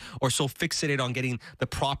play or so fixated on getting the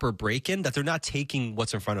proper break-in that they're not taking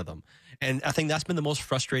what's in front of them. And I think that's been the most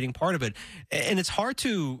frustrating part of it. And it's hard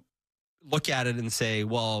to look at it and say,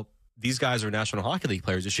 well, these guys are National Hockey League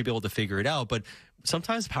players. They should be able to figure it out. But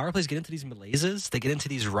sometimes power plays get into these malaises. They get into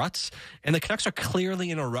these ruts. And the Canucks are clearly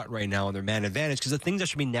in a rut right now on their man advantage because the things that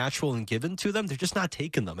should be natural and given to them, they're just not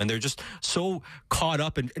taking them. And they're just so caught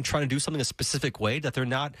up in trying to do something a specific way that they're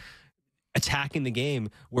not attacking the game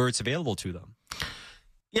where it's available to them.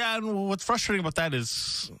 Yeah, and what's frustrating about that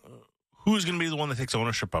is who's going to be the one that takes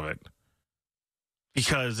ownership of it?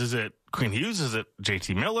 Because is it Quinn Hughes? Is it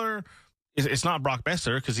JT Miller? It's not Brock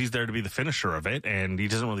Besser because he's there to be the finisher of it, and he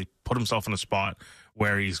doesn't really put himself in a spot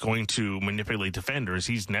where he's going to manipulate defenders.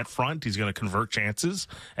 He's net front. He's going to convert chances,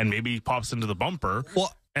 and maybe he pops into the bumper.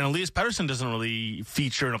 Well, and Elias Pettersson doesn't really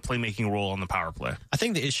feature in a playmaking role on the power play. I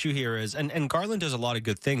think the issue here is, and Garland does a lot of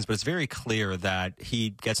good things, but it's very clear that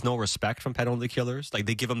he gets no respect from penalty killers. Like,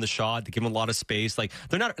 they give him the shot, they give him a lot of space. Like,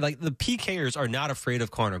 they're not, like, the PKers are not afraid of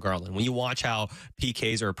Connor Garland when you watch how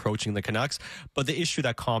PKs are approaching the Canucks. But the issue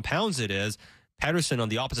that compounds it is Pettersson on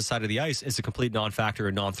the opposite side of the ice is a complete non-factor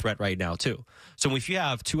and non-threat right now, too. So if you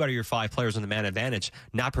have 2 out of your 5 players on the man advantage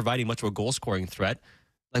not providing much of a goal-scoring threat,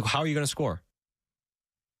 like, how are you going to score?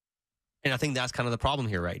 And I think that's kind of the problem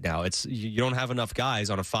here right now. It's you don't have enough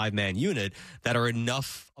guys on a 5-man unit that are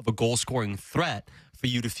enough of a goal-scoring threat for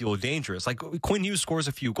you to feel dangerous. Like, Quinn Hughes scores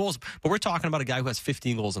a few goals, but we're talking about a guy who has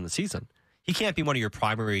 15 goals in the season. He can't be one of your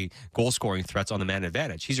primary goal-scoring threats on the man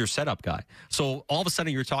advantage. He's your setup guy. So all of a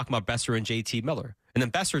sudden you're talking about Besser and JT Miller. And then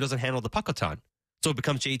Besser doesn't handle the puck a ton. So it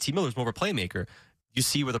becomes JT Miller's more of a playmaker. You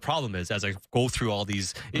see where the problem is as I go through all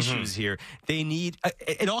these issues here. They need,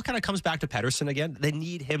 it all kind of comes back to Pettersson again. They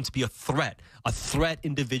need him to be a threat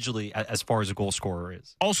individually as far as a goal scorer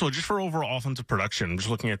is. Also, just for overall offensive production, just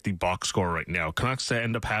looking at the box score right now, Canucks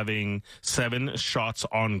end up having 7 shots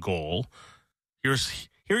on goal. Here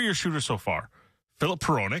are your shooters so far. Philip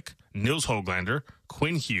Peronic, Nils Höglander,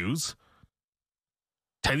 Quinn Hughes,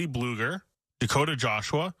 Teddy Bluger, Dakota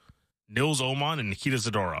Joshua, Nils Oman, and Nikita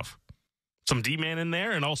Zadorov. Some D-man in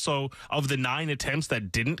there, and also of the 9 attempts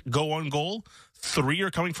that didn't go on goal, 3 are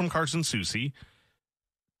coming from Carson Soucy,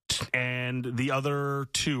 and the other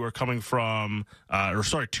 2 are coming from,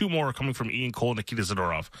 2 more are coming from Ian Cole and Nikita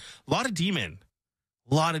Zadorov. A lot of D-men.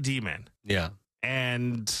 Yeah.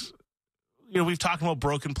 And, we've talked about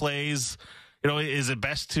broken plays. Is it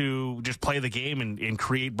best to just play the game and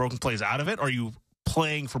create broken plays out of it, or are you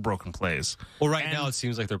playing for broken plays? Well, now it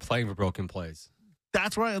seems like they're playing for broken plays.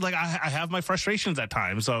 That's why, I have my frustrations at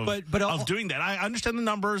times of doing that. I understand the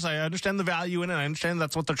numbers, I understand the value in it, I understand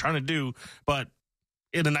that's what they're trying to do, but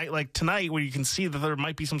in a night like tonight where you can see that there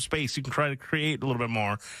might be some space, you can try to create a little bit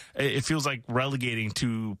more. It feels like relegating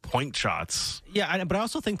to point shots. Yeah, but I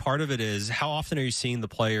also think part of it is how often are you seeing the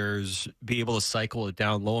players be able to cycle it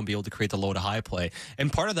down low and be able to create the low to high play?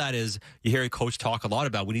 And part of that is you hear a coach talk a lot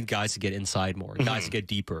about we need guys to get inside more, guys to get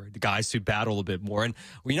deeper, the guys to battle a bit more. And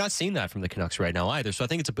we're not seeing that from the Canucks right now either. So I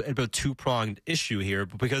think it's a bit of a two-pronged issue here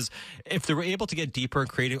because if they were able to get deeper and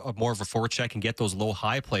create more of a forecheck and get those low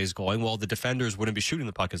high plays going, well, the defenders wouldn't be shooting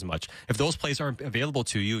the puck as much. If those plays aren't available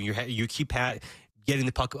to you and you keep getting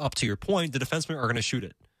the puck up to your point, the defensemen are going to shoot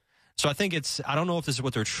it. So I think I don't know if this is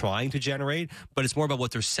what they're trying to generate, but it's more about what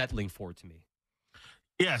they're settling for to me.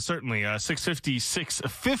 Yeah, certainly.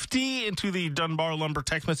 650 into the Dunbar Lumber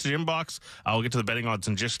text message inbox. I'll get to the betting odds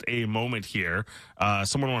in just a moment here.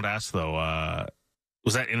 Someone wanted to ask, though,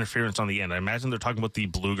 Was that interference on the end? I imagine they're talking about the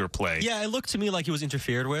Bluger play. Yeah, it looked to me like he was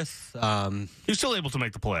interfered with. He was still able to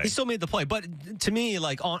make the play. He still made the play. But to me,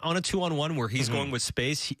 like on a 2-on-1 where he's going with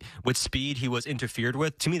space, with speed, he was interfered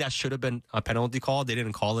with. To me, that should have been a penalty call. They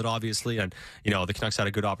didn't call it, obviously. And, the Canucks had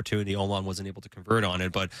a good opportunity. Olan wasn't able to convert on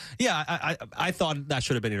it. But, yeah, I thought that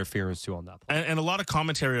should have been interference, too, on that play. And a lot of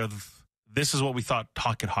commentary of this is what we thought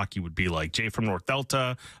Talk It Hockey would be like. Jay from North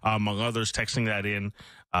Delta, among others, texting that in.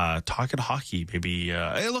 Talk It Hockey, maybe.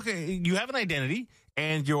 Hey, look, you have an identity,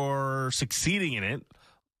 and you're succeeding in it,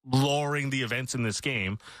 lowering the events in this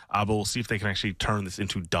game. But we'll see if they can actually turn this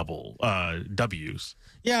into double W's.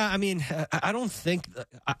 Yeah, I mean, I don't think,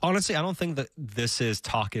 honestly, I don't think that this is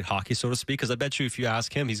Talk It Hockey, so to speak, because I bet you if you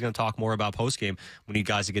ask him, he's going to talk more about postgame when you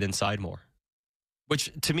guys get inside more. Which,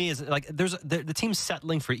 to me, is like, the team's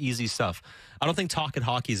settling for easy stuff. I don't think Talk It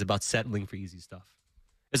Hockey is about settling for easy stuff.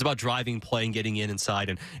 It's about driving, playing, getting inside,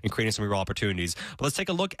 and creating some real opportunities. But let's take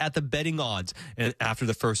a look at the betting odds after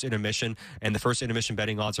the first intermission. And the first intermission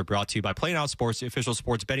betting odds are brought to you by Plain Out Sports, the official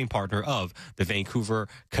sports betting partner of the Vancouver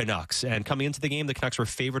Canucks. And coming into the game, the Canucks were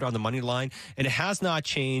favored on the money line, and it has not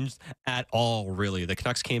changed at all, really. The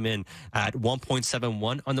Canucks came in at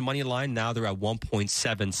 1.71 on the money line. Now they're at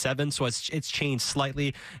 1.77. So it's changed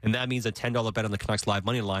slightly, and that means a $10 bet on the Canucks live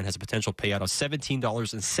money line has a potential payout of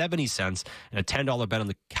 $17.70, and a $10 bet on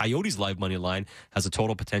the Coyotes live money line has a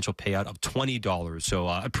total potential payout of $20. So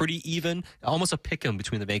a pretty even, almost a pick-em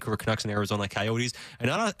between the Vancouver Canucks and Arizona Coyotes,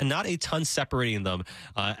 and not a ton separating them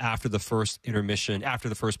after the first intermission, after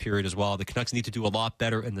the first period as well. The Canucks need to do a lot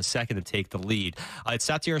better in the second to take the lead. It's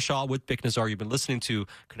Satyar Shah with Bick Nazar. You've been listening to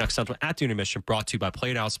Canucks Central at the intermission, brought to you by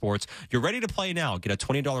Play Now Sports. You're ready to play now. Get a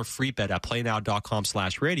 $20 free bet at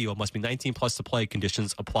playnow.com/radio. It must be 19 plus to play.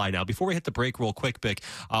 Conditions apply. Now, before we hit the break real quick, Bick,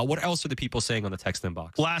 what else are the people saying on the text inbox?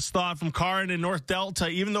 Last thought from Karin in North Delta.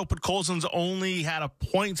 Even though Podkolzin's only had a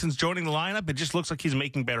point since joining the lineup, it just looks like he's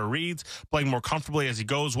making better reads, playing more comfortably as he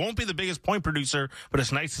goes. Won't be the biggest point producer, but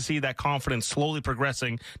it's nice to see that confidence slowly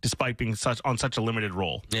progressing despite being on such a limited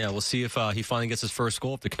role. Yeah, we'll see if he finally gets his first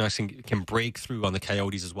goal, if the Canucks can break through on the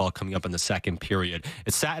Coyotes as well coming up in the second period.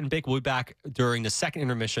 It's Sat and Bick. We'll be back during the second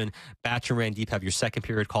intermission. Batch and Randeep have your second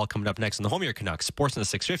period call coming up next on the home of your Canucks, Sportsnet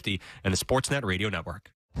 650 and the Sportsnet Radio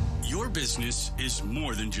Network. Your business is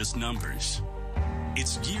more than just numbers.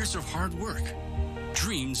 It's years of hard work,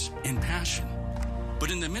 dreams, and passion.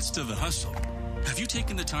 But in the midst of the hustle, have you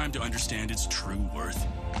taken the time to understand its true worth?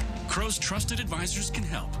 Crow's trusted advisors can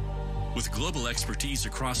help. With global expertise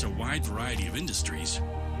across a wide variety of industries,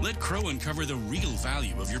 let Crow uncover the real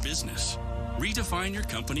value of your business. Redefine your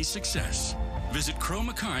company's success. Visit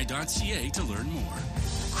crowmackay.ca to learn more.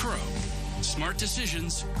 Crow. Smart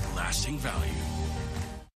decisions, lasting value.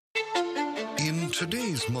 In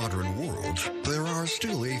today's modern world, there are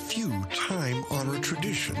still a few time-honored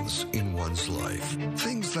traditions in one's life.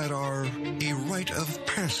 Things that are a rite of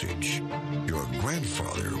passage. Your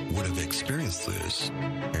grandfather would have experienced this,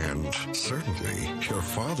 and certainly your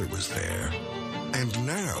father was there. And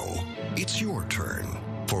now, it's your turn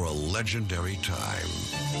for a legendary time.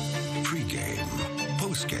 Pre-game,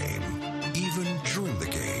 post-game, even during the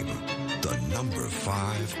game. The number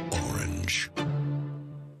 5 Orange.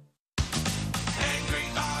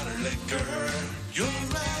 You're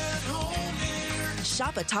at home here.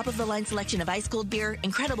 Shop a top-of-the-line selection of ice-cold beer,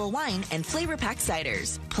 incredible wine, and flavor-packed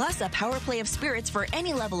ciders. Plus, a power play of spirits for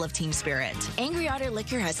any level of team spirit. Angry Otter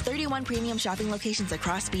Liquor has 31 premium shopping locations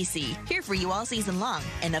across BC. Here for you all season long.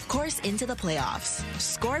 And, of course, into the playoffs.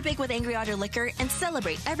 Score big with Angry Otter Liquor and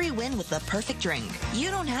celebrate every win with the perfect drink. You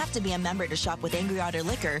don't have to be a member to shop with Angry Otter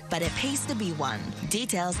Liquor, but it pays to be one.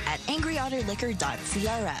 Details at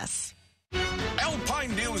angryotterliquor.crs.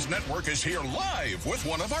 Alpine News Network is here live with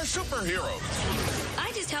one of our superheroes. I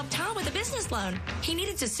just helped Tom with a business loan. He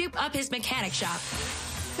needed to soup up his mechanic shop.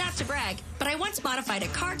 Not to brag, but I once modified a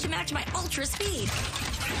car to match my ultra speed.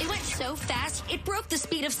 It went so fast, it broke the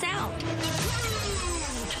speed of sound.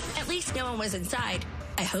 At least no one was inside.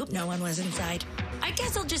 I hope no one was inside. I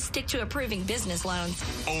guess I'll just stick to approving business loans.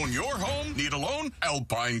 Own your home? Need a loan?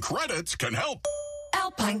 Alpine Credits can help.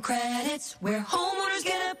 Alpine Credits, where homeowners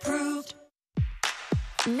get approved.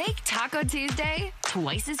 Make Taco Tuesday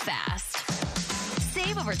twice as fast.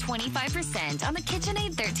 Save over 25% on the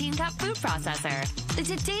KitchenAid 13-cup food processor. The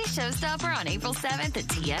Today Showstopper on April 7th at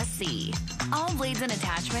TSC. All blades and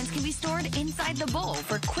attachments can be stored inside the bowl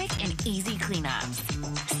for quick and easy cleanups.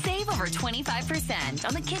 Save over 25%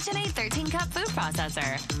 on the KitchenAid 13-cup food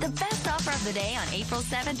processor. The best offer of the day on April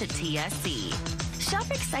 7th at TSC. Shop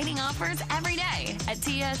exciting offers every day at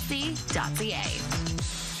tsc.ca.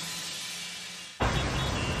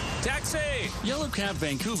 Taxi! Yellow Cab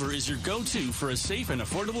Vancouver is your go-to for a safe and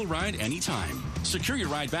affordable ride anytime. Secure your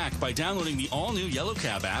ride back by downloading the all-new Yellow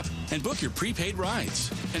Cab app and book your prepaid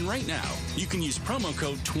rides. And right now, you can use promo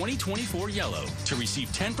code 2024YELLOW to receive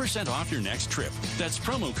 10% off your next trip. That's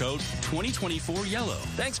promo code 2024YELLOW.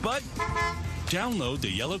 Thanks, bud. Download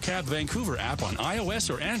the Yellow Cab Vancouver app on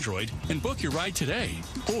iOS or Android and book your ride today.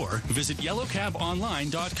 Or visit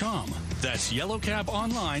yellowcabonline.com. That's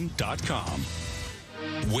yellowcabonline.com.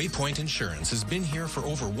 Waypoint Insurance has been here for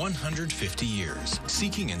over 150 years,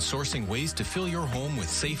 seeking and sourcing ways to fill your home with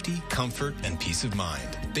safety, comfort, and peace of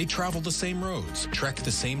mind. They travel the same roads, trek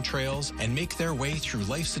the same trails, and make their way through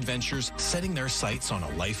life's adventures, setting their sights on a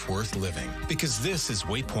life worth living. Because this is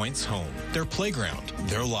Waypoint's home, their playground,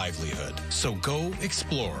 their livelihood. So go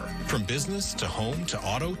explore. From business to home to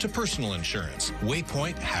auto to personal insurance,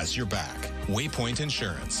 Waypoint has your back. Waypoint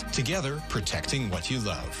Insurance. Together, protecting what you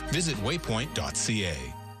love. Visit waypoint.ca.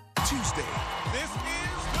 Tuesday. This is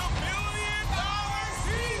the $1 million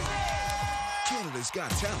season. Canada's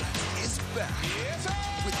Got Talent is back.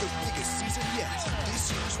 With the biggest season yet,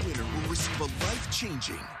 this year's winner will receive a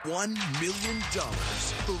life-changing $1 million.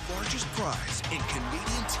 The largest prize in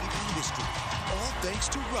Canadian TV history. All thanks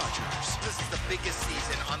to Rogers. This is the biggest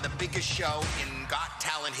season on the biggest show in Got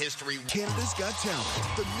Talent history. Canada's Got Talent,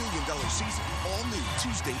 the $1 million season. All new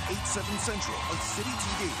Tuesday, 8/7 Central on City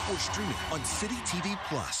TV or streaming on City TV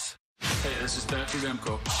Plus. Hey, this is Patrick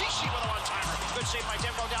Demko. Shishi with a one-timer. Good save by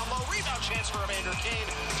Demko down low. Rebound chance for Evander Kane.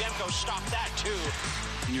 Demko stopped that too.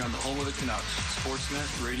 And you're on the home of the Canucks,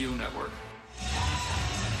 Sportsnet Radio Network.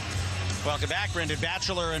 Welcome back. Brendan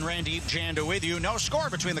Batchelor and Randeep Janda with you. No score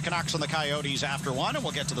between the Canucks and the Coyotes after one, and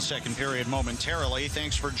we'll get to the second period momentarily.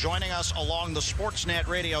 Thanks for joining us along the Sportsnet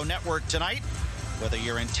Radio Network tonight. Whether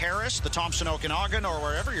you're in Terrace, the Thompson Okanagan, or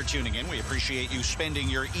wherever you're tuning in, we appreciate you spending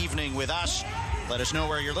your evening with us. Let us know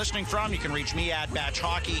where you're listening from. You can reach me at Batch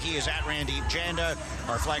Hockey. He is at Randeep Janda.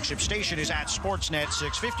 Our flagship station is at Sportsnet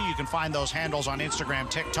 650. You can find those handles on Instagram,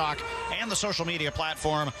 TikTok, and the social media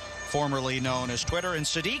platform formerly known as Twitter. And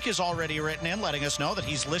Sadiq has already written in letting us know that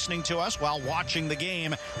he's listening to us while watching the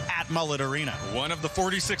game at Mullet Arena. One of the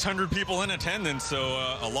 4,600 people in attendance,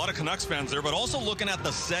 so a lot of Canucks fans there. But also looking at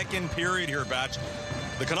the second period here, Batch.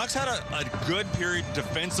 The Canucks had a good period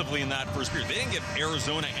defensively in that first period. They didn't give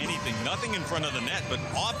Arizona anything, nothing in front of the net, but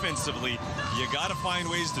offensively, you got to find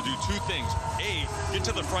ways to do two things. A, get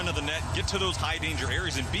to the front of the net, get to those high-danger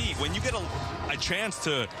areas, and B, when you get a chance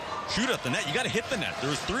to shoot at the net, you got to hit the net. There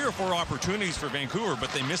was 3 or 4 opportunities for Vancouver,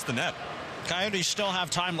 but they missed the net. Coyotes still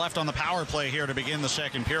have time left on the power play here to begin the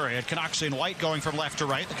second period. Canucks in white going from left to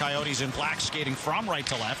right. The Coyotes in black skating from right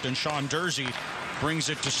to left, and Sean Dursey brings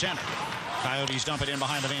it to center. Coyotes dump it in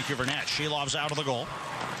behind the Vancouver net. Shilov's out of the goal.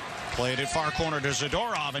 Played it far corner to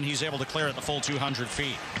Zadorov, and he's able to clear it the full 200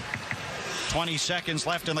 feet. 20 seconds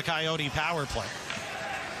left in the Coyote power play.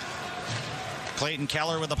 Clayton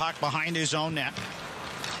Keller with the puck behind his own net.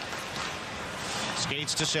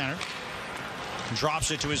 Skates to center.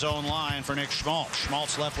 Drops it to his own line for Nick Schmaltz.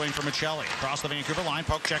 Schmaltz left wing for Michelli. Across the Vancouver line.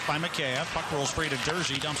 Poke check by Mikheyev. Puck rolls free to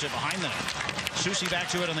Dursey. Dumps it behind the net. Susie back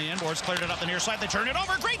to it on the inboards. Cleared it up the near side. They turn it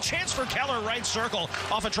over. Great chance for Keller. Right circle.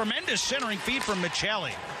 Off a tremendous centering feed from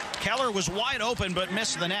Michelli. Keller was wide open but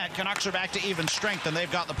missed the net. Canucks are back to even strength, and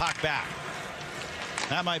they've got the puck back.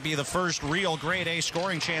 That might be the first real grade A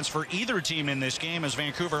scoring chance for either team in this game as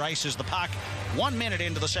Vancouver ices the puck. 1 minute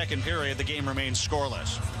into the second period, the game remains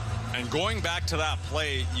scoreless. And going back to that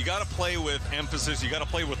play, you got to play with emphasis. You got to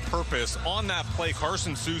play with purpose. On that play,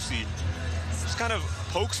 Carson Soucy just kind of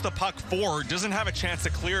pokes the puck forward, doesn't have a chance to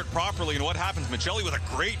clear it properly. And what happens? Michelli with a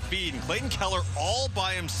great feed, and Clayton Keller all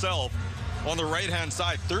by himself on the right-hand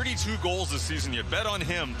side. 32 goals this season. You bet on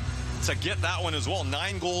him to get that one as well.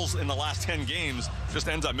 9 goals in the last 10 games. Just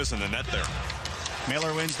ends up missing the net there.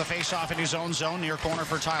 Miller wins the faceoff in his own zone, near corner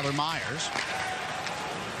for Tyler Myers.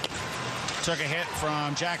 Took a hit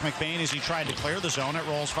from Jack McBain as he tried to clear the zone. It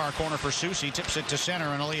rolls far corner for Soucy, tips it to center,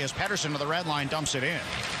 and Elias Pettersson to the red line dumps it in.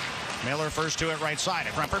 Miller first to it right side.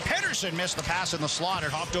 In front for Pettersson, missed the pass in the slot. It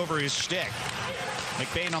hopped over his stick.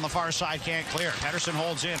 McBain on the far side can't clear. Pettersson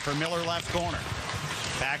holds in for Miller left corner.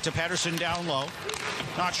 Back to Pettersson down low.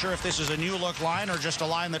 Not sure if this is a new look line or just a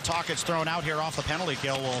line that Tockett's thrown out here off the penalty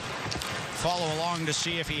kill. We'll follow along to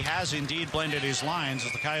see if he has indeed blended his lines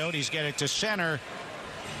as the Coyotes get it to center.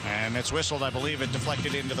 And it's whistled. I believe it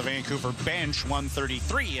deflected into the Vancouver bench.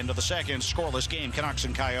 1:33 into the second. Scoreless game, Canucks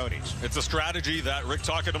and Coyotes. It's a strategy that Rick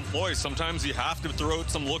Tocchet employs. Sometimes you have to throw out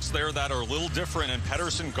some looks there that are a little different. And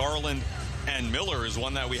Pettersson, Garland, and Miller is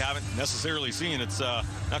one that we haven't necessarily seen. It's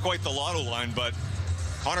not quite the lotto line, but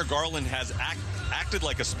Connor Garland has acted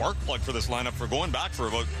like a spark plug for this lineup for going back for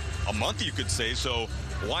about a month, you could say. So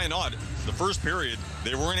why not? The first period,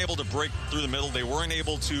 they weren't able to break through the middle. They weren't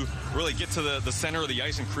able to really get to the center of the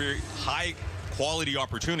ice and create high-quality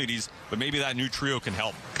opportunities, but maybe that new trio can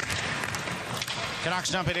help.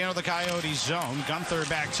 Canucks dump it into the Coyotes zone. Gunther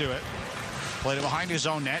back to it. Played it behind his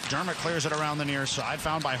own net. Dermott clears it around the near side.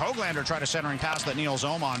 Found by Höglander. Tried a centering pass that Niels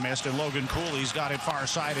Oman missed, and Logan Cooley's got it far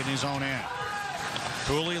side in his own end.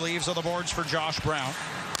 Cooley leaves on the boards for Josh Brown.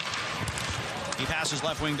 He passes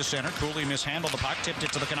left wing to center. Cooley mishandled the puck, tipped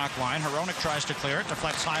it to the Canuck line. Hronek tries to clear it,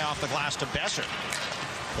 deflects high off the glass to Besser.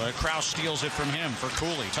 But Krause steals it from him for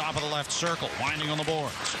Cooley. Top of the left circle, winding on the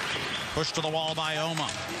boards. Pushed to the wall by Oman.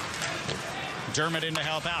 Dermott in to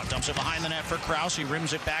help out. Dumps it behind the net for Krause. He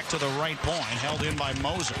rims it back to the right point. Held in by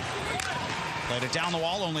Moser. Played it down the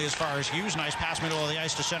wall only as far as Hughes. Nice pass middle of the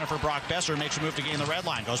ice to center for Brock Besser. Makes a move to gain the red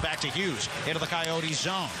line. Goes back to Hughes. Into the Coyotes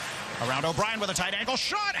zone. Around O'Brien with a tight angle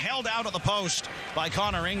shot. Held out of the post by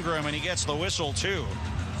Connor Ingram, and he gets the whistle too.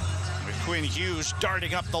 With Quinn Hughes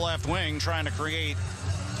darting up the left wing, trying to create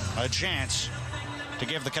a chance to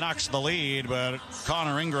give the Canucks the lead, but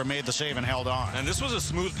Connor Ingram made the save and held on. And this was a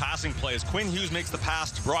smooth passing play as Quinn Hughes makes the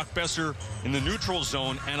pass to Brock Besser in the neutral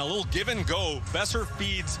zone, and a little give and go. Besser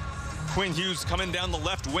feeds Quinn Hughes coming down the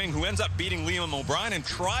left wing, who ends up beating Liam O'Brien and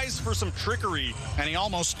tries for some trickery. And he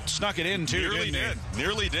almost snuck it in, too.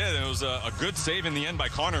 Nearly did. It was a good save in the end by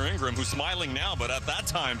Connor Ingram, who's smiling now, but at that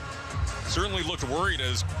time certainly looked worried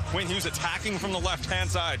as Quinn Hughes attacking from the left-hand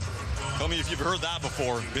side. Tell me if you've heard that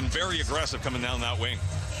before. Been very aggressive coming down that wing.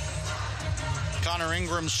 Connor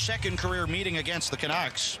Ingram's second career meeting against the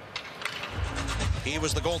Canucks. He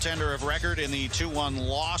was the goaltender of record in the 2-1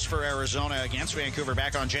 loss for Arizona against Vancouver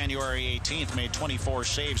back on January 18th. Made 24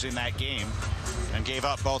 saves in that game and gave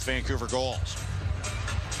up both Vancouver goals.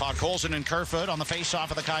 Podkolzin and Kerfoot on the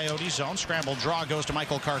face-off of the Coyotes zone. Scrambled draw goes to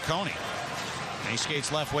Michael Carcone. He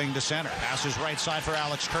skates left wing to center. Passes right side for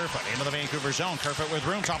Alex Kerfoot. Into the Vancouver zone. Kerfoot with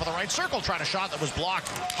room. Top of the right circle. Tried a shot that was blocked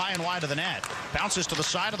high and wide of the net. Bounces to the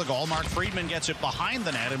side of the goal. Mark Friedman gets it behind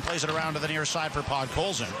the net and plays it around to the near side for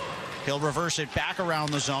Podkolzin. He'll reverse it back around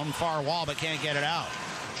the zone. Far wall, but can't get it out.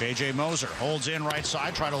 J.J. Moser holds in right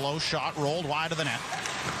side. Tried a low shot. Rolled wide of the net.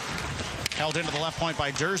 Held into the left point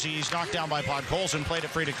by Dursey. He's knocked down by Podkolzin. Played it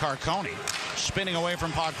free to Carcone. Spinning away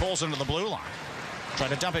from Podkolzin to the blue line. Try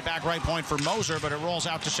to dump it back right point for Moser, but it rolls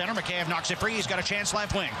out to center. Mikheyev knocks it free. He's got a chance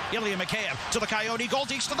left wing. Ilya Mikheyev to the Coyote goal.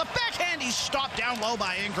 Deeks to the backhand. He's stopped down low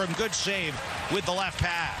by Ingram. Good save with the left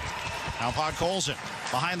pad. Now Podkolzin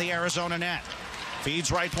behind the Arizona net.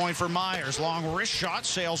 Feeds right point for Myers. Long wrist shot.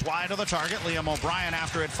 Sails wide of the target. Liam O'Brien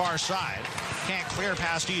after it far side. Can't clear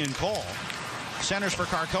past Ian Cole. Centers for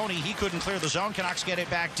Carcone. He couldn't clear the zone. Canucks get it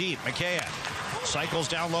back deep. Mikheyev cycles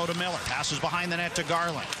down low to Miller. Passes behind the net to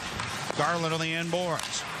Garland. Garland on the end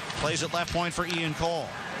boards. Plays it left point for Ian Cole.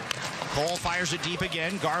 Cole fires it deep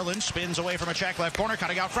again. Garland spins away from a check left corner.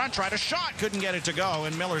 Cutting out front. Tried a shot. Couldn't get it to go.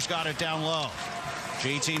 And Miller's got it down low.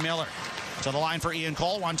 JT Miller to the line for Ian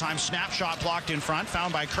Cole. One-time snapshot blocked in front.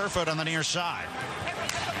 Found by Kerfoot on the near side.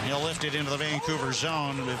 And he'll lift it into the Vancouver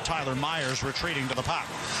zone with Tyler Myers retreating to the puck.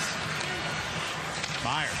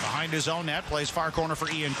 Myers behind his own net. Plays far corner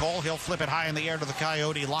for Ian Cole. He'll flip it high in the air to the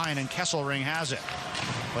Coyote line. And Kesselring has it.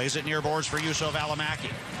 Plays it near boards for Juuso Valimaki.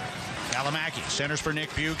 Valimaki centers for Nick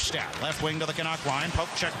Bjugstad. Left wing to the Canuck line. Poke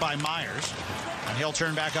check by Myers. And he'll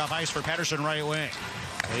turn back off ice for Pettersson right wing.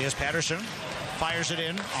 Elias Pettersson fires it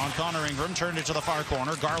in on Connor Ingram. Turned it to the far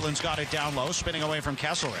corner. Garland's got it down low. Spinning away from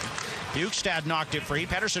Kesselring. Bjugstad knocked it free.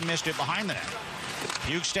 Pettersson missed it behind the net.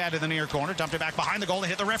 Bjugstad in the near corner. Dumped it back behind the goal to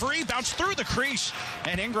hit the referee. Bounced through the crease.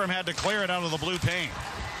 And Ingram had to clear it out of the blue paint.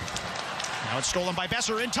 Now it's stolen by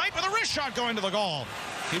Besser in tight with a wrist shot going to the goal.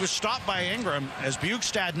 He was stopped by Ingram as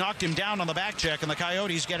Bjugstad knocked him down on the back check, and the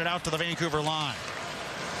Coyotes get it out to the Vancouver line.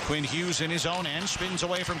 Quinn Hughes in his own end spins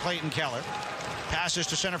away from Clayton Keller. Passes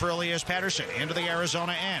to center for Elias Pettersson into the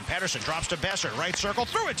Arizona end. Pettersson drops to Besser. Right circle.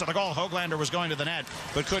 Threw it to the goal. Höglander was going to the net,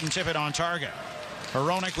 but couldn't tip it on target.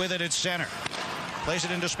 Hronek with it at center. Plays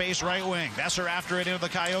it into space right wing. Besser after it into the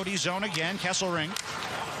Coyote zone again. Kesselring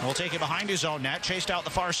will take it behind his own net. Chased out the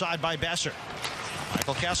far side by Besser.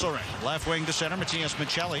 Michael Kesselring, left wing to center. Matias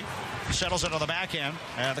Michelli settles it on the backhand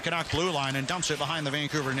at the Canuck blue line and dumps it behind the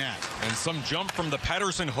Vancouver net. And some jump from the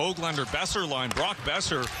Pettersson, Höglander, Besser line. Brock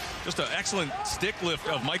Besser, just an excellent stick lift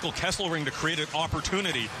of Michael Kesselring to create an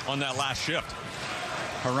opportunity on that last shift.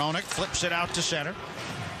 Hronek flips it out to center.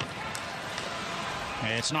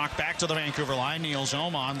 It's knocked back to the Vancouver line. Niels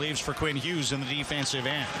Oman leaves for Quinn Hughes in the defensive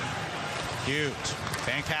end. Hughes,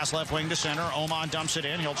 bank pass left wing to center. Oman dumps it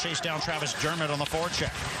in. He'll chase down Travis Dermott on the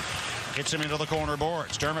forecheck. Hits him into the corner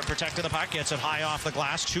boards. Dermott protected the puck, gets it high off the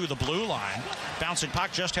glass to the blue line. Bouncing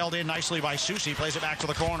puck just held in nicely by Soucy. Plays it back to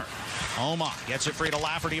the corner. Oma gets it free to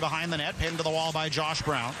Lafferty behind the net. Pinned to the wall by Josh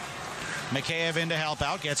Brown. Mikheyev in to help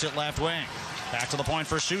out. Gets it left wing. Back to the point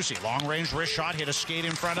for Soucy. Long-range wrist shot. Hit a skate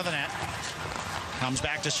in front of the net. Comes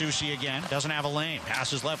back to Soucy again. Doesn't have a lane.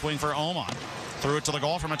 Passes left wing for Oma. Threw it to the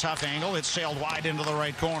goal from a tough angle. It sailed wide into the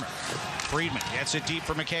right corner. Friedman gets it deep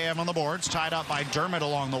for Mikheyev on the boards. Tied up by Dermott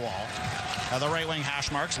along the wall. The right wing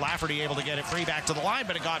hash marks. Lafferty able to get it free back to the line,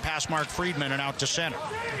 but it got past Mark Friedman and out to center.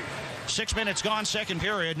 6 minutes gone, second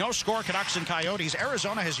period. No score, Canucks and Coyotes.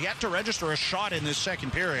 Arizona has yet to register a shot in this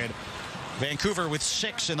second period. Vancouver with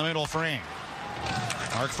 6 in the middle frame.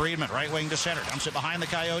 Mark Friedman, right wing to center. Dumps it behind the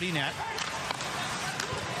Coyote net.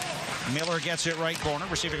 Miller gets it right corner.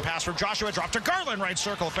 Receiving a pass from Joshua. Drop to Garland. Right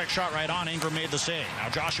circle. Quick shot right on. Ingram made the save. Now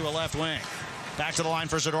Joshua left wing. Back to the line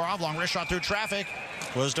for Zadorov. Long wrist shot through traffic.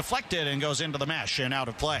 Was deflected and goes into the mesh and out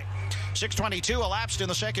of play. 6:22 elapsed in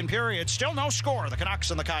the second period. Still no score. The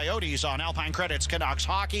Canucks and the Coyotes on Alpine Credits Canucks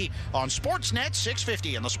Hockey on Sportsnet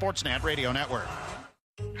 650 and the Sportsnet Radio Network.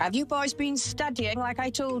 Have you boys been studying like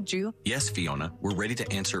I told you? Yes, Fiona. We're ready to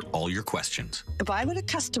answer all your questions. If I were a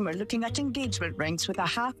customer looking at engagement rings with a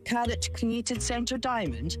half-carat created center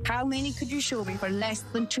diamond, how many could you show me for less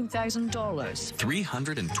than $2,000?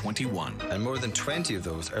 321. And more than 20 of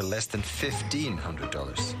those are less than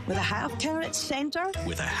 $1,500. With a half-carat center?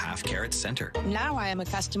 With a half-carat center. Now I am a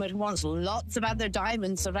customer who wants lots of other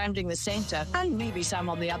diamonds surrounding the center and maybe some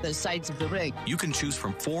on the other sides of the ring. You can choose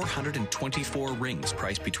from 424 rings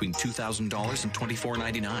priced between $2,000 and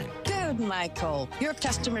 $24.99. Good, Michael. Your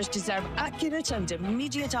customers deserve accurate and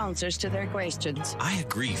immediate answers to their questions. I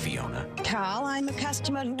agree, Fiona. Cal, I'm a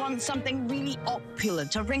customer who wants something really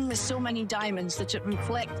opulent, a ring with so many diamonds that it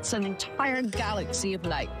reflects an entire galaxy of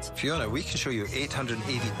light. Fiona, we can show you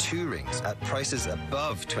 882 rings at prices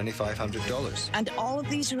above $2,500. And all of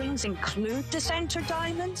these rings include the center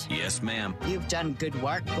diamond? Yes, ma'am. You've done good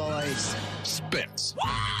work, boys. Spitz.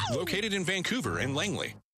 Located in Vancouver and Langley.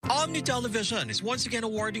 Omni Television is once again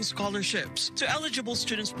awarding scholarships to eligible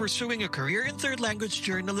students pursuing a career in third language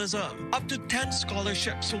journalism. Up to 10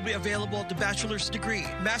 scholarships will be available at the bachelor's degree,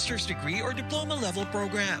 master's degree, or diploma level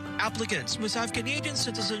program. Applicants must have Canadian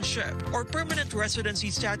citizenship or permanent residency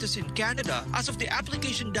status in Canada as of the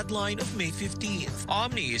application deadline of May 15th.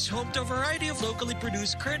 Omni is home to a variety of locally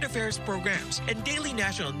produced current affairs programs and daily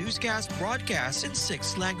national newscast broadcasts in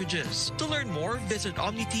 6 languages. To learn more, visit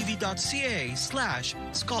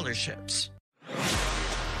omnitv.ca/scholarships. Hey,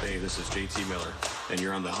 this is JT Miller, and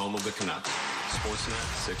you're on the home of the Canucks,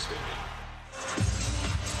 Sportsnet 650.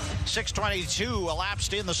 6:22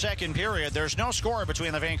 elapsed in the second period. There's no score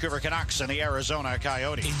between the Vancouver Canucks and the Arizona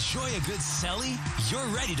Coyotes. Enjoy a good celly? You're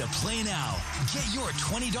ready to play now. Get your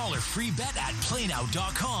 $20 free bet at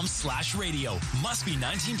playnow.com/radio. Must be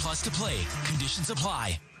 19 plus to play. Conditions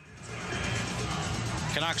apply.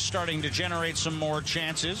 Canucks starting to generate some more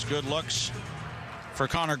chances. Good looks for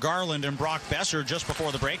Connor Garland and Brock Besser just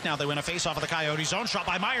before the break. Now they win a face-off of the Coyote zone. Shot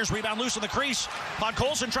by Myers. Rebound loose in the crease.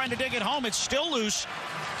 Podkolzin trying to dig it home. It's still loose.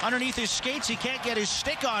 Underneath his skates, he can't get his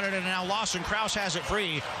stick on it, and now Lawson Krause has it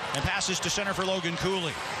free and passes to center for Logan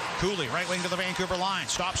Cooley. Cooley, right wing to the Vancouver line.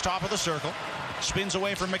 Stops top of the circle. Spins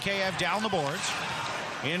away from Mikheyev down the boards.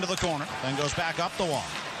 Into the corner. Then goes back up the wall.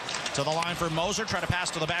 To the line for Moser. Try to pass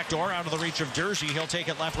to the back door. Out of the reach of Dersey. He'll take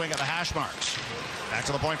it left wing at the hash marks. Back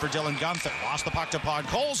to the point for Dylan Gunther. Lost the puck to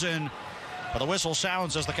Podkolzin. But the whistle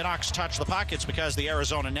sounds as the Canucks touch the puck. It's because the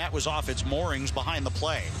Arizona net was off its moorings behind the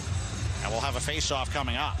play. And we'll have a face-off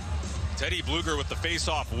coming up. Teddy Bluger with the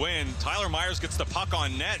face-off win. Tyler Myers gets the puck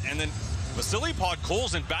on net. And then Vasily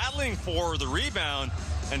Podkolzin battling for the rebound.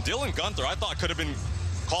 And Dylan Gunther, I thought, could have been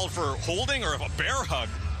called for holding or a bear hug.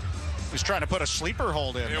 He was trying to put a sleeper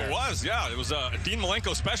hold in there. It was, yeah. It was a Dean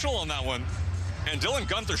Malenko special on that one. And Dylan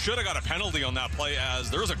Gunther should have got a penalty on that play, as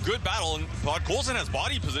there was a good battle, and Podkolzin has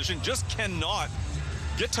body position, just cannot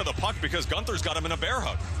get to the puck because Gunther's got him in a bear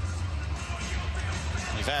hug.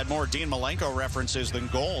 We've had more Dean Malenko references than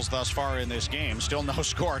goals thus far in this game. Still no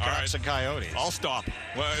score, Canucks and Coyotes. I'll stop.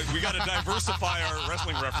 Well, we got to diversify our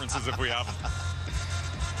wrestling references if we have them.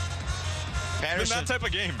 It's been that type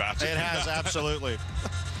of game, Batch. It has, absolutely.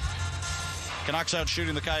 Canucks out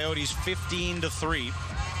shooting the Coyotes 15-3.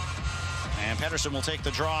 And Pettersson will take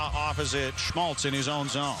the draw opposite Schmaltz in his own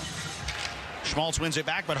zone. Schmaltz wins it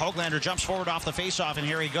back, but Höglander jumps forward off the faceoff, and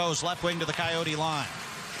here he goes, left wing to the Coyote line.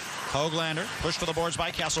 Höglander pushed for the boards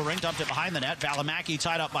by Kesselring, dumped it behind the net. Valimaki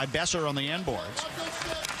tied up by Besser on the end boards.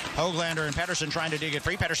 Höglander and Pettersson trying to dig it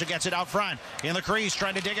free. Pettersson gets it out front in the crease,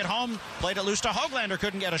 trying to dig it home. Played it loose to Höglander,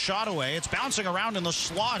 couldn't get a shot away. It's bouncing around in the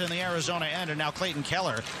slot in the Arizona end, and now Clayton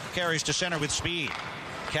Keller carries to center with speed.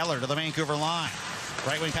 Keller to the Vancouver line.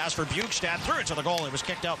 Right wing pass for Bjugstad, threw it to the goal. It was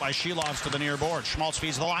kicked out by Shilovs to the near board. Schmaltz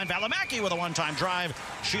feeds the line. Valimaki with a one-time drive.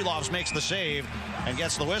 Shilovs makes the save and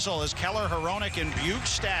gets the whistle as Keller, Hronek, and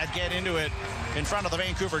Bjugstad get into it in front of the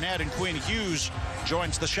Vancouver net, and Quinn Hughes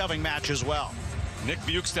joins the shoving match as well. Nick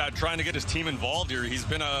Bjugstad trying to get his team involved here. He's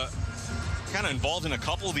been kind of involved in a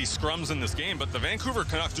couple of these scrums in this game, but the Vancouver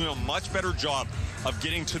Canucks doing a much better job of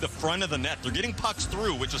getting to the front of the net. They're getting pucks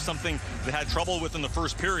through, which is something they had trouble with in the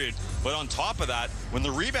first period. But on top of that, when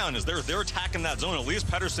the rebound is there, they're attacking that zone. Elias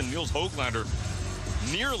Pettersson, Niels Höglander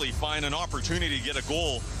nearly find an opportunity to get a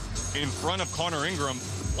goal in front of Connor Ingram.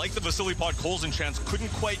 Like the Vasily Podkolzin chance, couldn't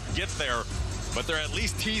quite get there, but they're at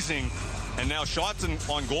least teasing. And now shots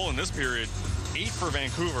on goal in this period, 8 for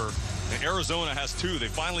Vancouver. And Arizona has 2. They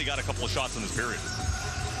finally got a couple of shots in this period.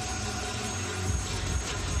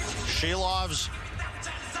 Shilovs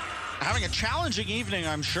having a challenging evening,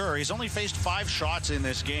 I'm sure. He's only faced 5 shots in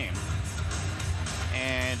this game.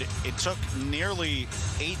 And it took nearly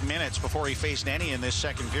 8 minutes before he faced any in this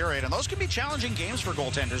second period. And those can be challenging games for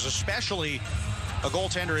goaltenders, especially a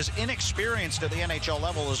goaltender as inexperienced at the NHL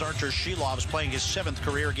level as Artur Shilovs, playing his 7th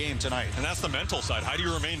career game tonight. And that's the mental side. How do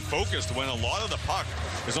you remain focused when a lot of the puck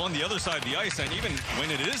is on the other side of the ice? And even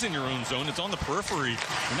when it is in your own zone, it's on the periphery.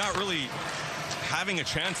 You're not really having a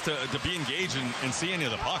chance to be engaged and see any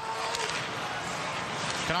of the puck.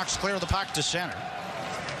 Canucks clear the puck to center.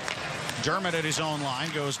 Dermott at his own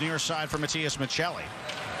line goes near side for Matias Michelli.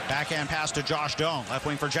 Backhand pass to Josh Doan. Left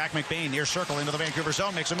wing for Jack McBain. Near circle into the Vancouver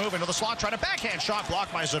zone. Makes a move into the slot. Trying to backhand shot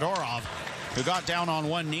blocked by Zadorov, who got down on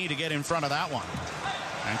one knee to get in front of that one.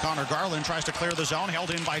 And Connor Garland tries to clear the zone.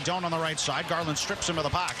 Held in by Doan on the right side. Garland strips him of the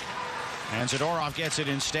puck. And Zadorov gets it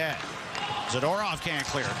instead. Zadorov can't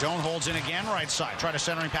clear. Doan holds in again right side. Try to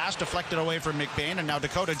centering pass. Deflected away from McBain. And now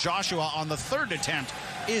Dakota Joshua on the 3rd attempt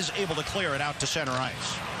is able to clear it out to center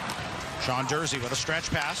ice. Sean Dursey with a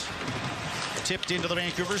stretch pass. Tipped into the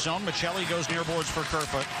Vancouver zone. Michelli goes near boards for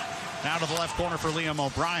Kerfoot. Now to the left corner for Liam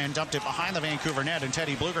O'Brien. Dumped it behind the Vancouver net, and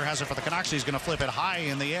Teddy Bluger has it for the Canucks. He's going to flip it high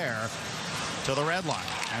in the air to the red line.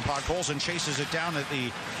 And Podkolzin chases it down at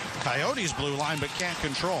the Coyotes' blue line, but can't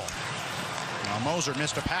control. Now Moser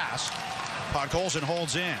missed a pass. Podkolzin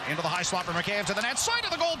holds in. Into the high slot for McCabe to the net. Side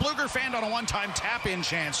of the goal. Bluger fanned on a one-time tap-in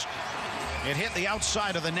chance. It hit the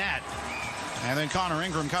outside of the net. And then Connor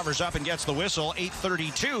Ingram covers up and gets the whistle.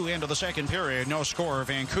 8:32 into the second period. No score.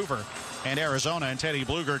 Vancouver and Arizona, and Teddy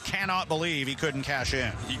Bluger cannot believe he couldn't cash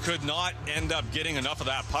in. He could not end up getting enough of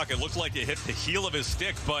that puck. It looked like it hit the heel of his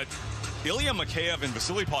stick, but Ilya Mikheyev and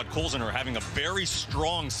Vasily Podkolzin are having a very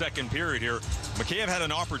strong second period here. Mikheyev had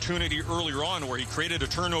an opportunity earlier on where he created a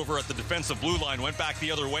turnover at the defensive blue line, went back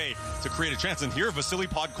the other way to create a chance. And here, Vasily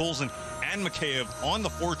Podkolzin and Mikheyev on the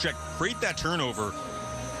forecheck create that turnover.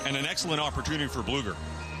 And an excellent opportunity for Bluger.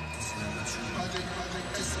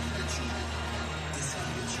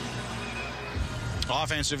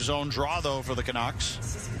 Offensive zone draw, though, for the Canucks.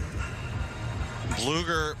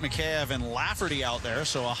 Bluger, Mikheyev, and Lafferty out there,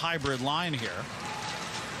 so a hybrid line here.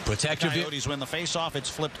 Protect your Coyotes win the faceoff. It's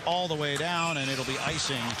flipped all the way down, and it'll be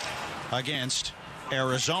icing against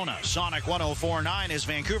Arizona. Sonic 104.9 is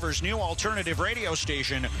Vancouver's new alternative radio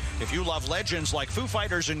station. If you love legends like Foo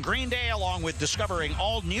Fighters and Green Day, along with discovering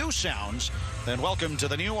all new sounds, then welcome to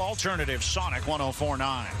the new alternative Sonic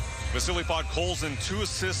 104.9. Vasily Podkolzin, 2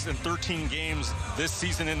 assists in 13 games this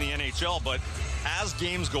season in the NHL, but as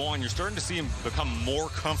games go on, you're starting to see him become more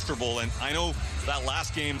comfortable. And I know that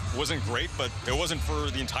last game wasn't great, but it wasn't for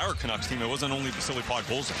the entire Canucks team. It wasn't only Vasily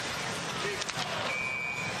Podkolzin.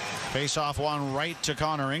 Face-off one right to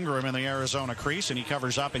Connor Ingram in the Arizona crease, and he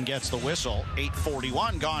covers up and gets the whistle.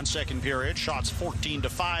 8:41 gone second period. Shots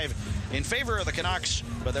 14-5 in favor of the Canucks,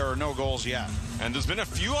 but there are no goals yet. And there's been a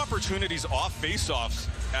few opportunities off face-offs,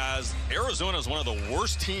 as Arizona is one of the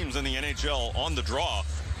worst teams in the NHL on the draw.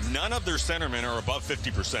 None of their centermen are above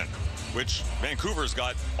 50%, which Vancouver's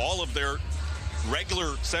got. All of their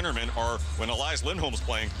regular centermen are, when Elias Lindholm's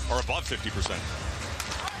playing, are above 50%.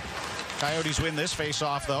 Coyotes win this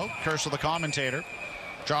face-off, though. Curse of the commentator.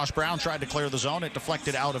 Josh Brown tried to clear the zone. It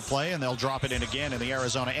deflected out of play, and they'll drop it in again in the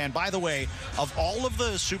Arizona. And by the way, of all of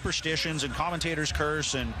the superstitions and commentators'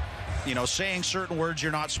 curse and, you know, saying certain words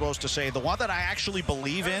you're not supposed to say, the one that I actually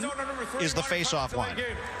believe in is the face-off one.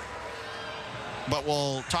 But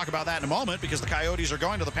we'll talk about that in a moment, because the Coyotes are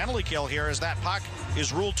going to the penalty kill here, as that puck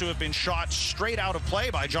is ruled to have been shot straight out of play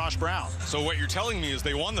by Josh Brown. So what you're telling me is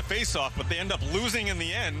they won the faceoff, but they end up losing in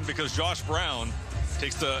the end because Josh Brown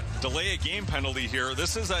takes the delay a game penalty here.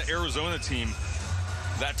 This is an Arizona team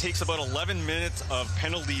that takes about 11 minutes of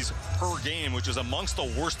penalties per game, which is amongst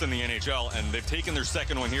the worst in the NHL, and they've taken their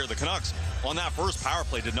second one here. The Canucks, on that first power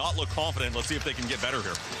play, did not look confident. Let's see if they can get better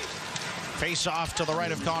here. Face off to the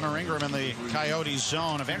right of Connor Ingram in the Coyotes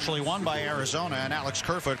zone, eventually won by Arizona, and Alex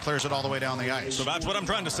Kerfoot clears it all the way down the ice. So that's what I'm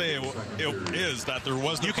trying to say is that there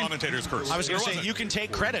was the commentator's curse. I was going to say, you can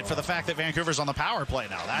take credit for the fact that Vancouver's on the power play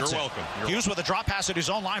now. That's You're welcome. Hughes with a drop pass at his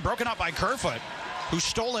own line, broken up by Kerfoot, who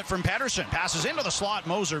stole it from Pettersson. Passes into the slot.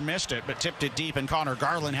 Moser missed it, but tipped it deep, and Connor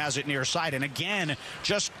Garland has it near side. And again,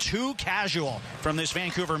 just too casual from this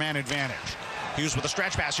Vancouver man advantage. Hughes with a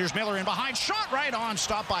stretch pass. Here's Miller in behind. Shot right on.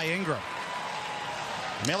 Stopped by Ingram.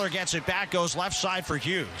 Miller gets it back, goes left side for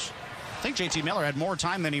Hughes. I think JT Miller had more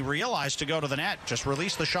time than he realized to go to the net. Just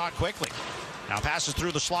released the shot quickly. Now passes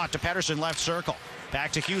through the slot to Pettersson, left circle.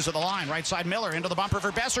 Back to Hughes at the line. Right side Miller into the bumper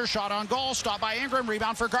for Besser. Shot on goal. Stopped by Ingram.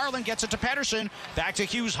 Rebound for Garland. Gets it to Pettersson. Back to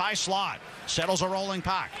Hughes, high slot. Settles a rolling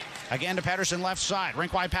puck. Again to Pettersson, left side.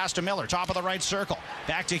 Rink wide pass to Miller. Top of the right circle.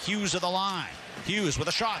 Back to Hughes at the line. Hughes with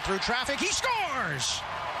a shot through traffic. He scores!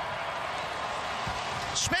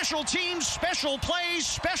 Special teams, special plays,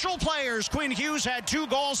 special players. Quinn Hughes had 2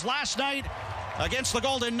 goals last night against the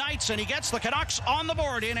Golden Knights, and he gets the Canucks on the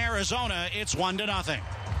board in Arizona. It's 1-0.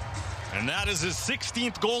 And that is his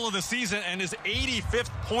 16th goal of the season and his 85th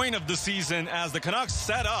point of the season as the Canucks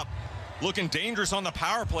set up, looking dangerous on the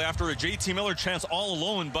power play after a JT Miller chance all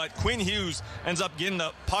alone. But Quinn Hughes ends up getting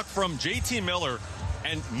the puck from JT Miller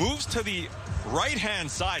and moves to the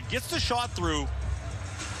right-hand side, gets the shot through.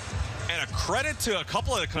 And a credit to a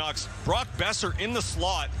couple of the Canucks, Brock Besser in the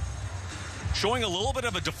slot, showing a little bit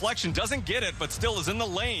of a deflection, doesn't get it, but still is in the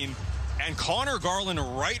lane. And Connor Garland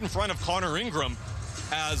right in front of Connor Ingram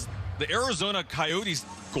as the Arizona Coyotes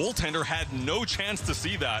goaltender had no chance to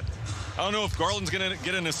see that. I don't know if Garland's going to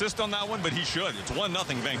get an assist on that one, but he should. It's 1-0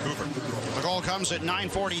 Vancouver. The goal comes at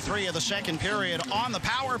 9:43 of the second period on the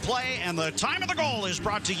power play, and the time of the goal is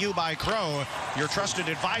brought to you by Crow, your trusted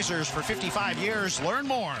advisors for 55 years. Learn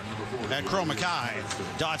more at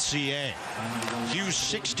crowmackay.ca. Hughes'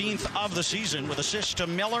 16th of the season with assists to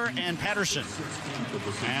Miller and Pettersson.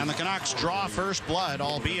 And the Canucks draw first blood,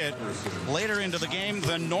 albeit later into the game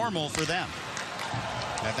than normal for them.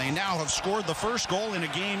 And they now have scored the first goal in a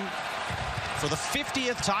game for the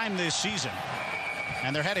 50th time this season.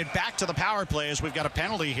 And they're headed back to the power play as we've got a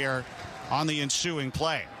penalty here on the ensuing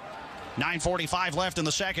play. 9:45 left in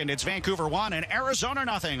the second. It's Vancouver 1 and Arizona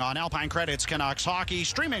 0 on Alpine Credits Canucks Hockey,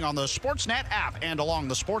 streaming on the Sportsnet app and along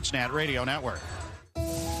the Sportsnet radio network.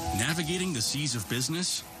 Navigating the seas of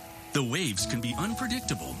business, the waves can be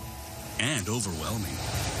unpredictable and overwhelming.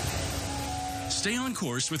 Stay on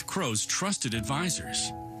course with Crow's trusted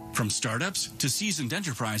advisors. From startups to seasoned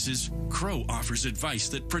enterprises, Crow offers advice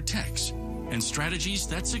that protects and strategies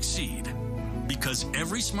that succeed. Because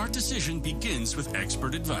every smart decision begins with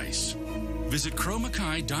expert advice. Visit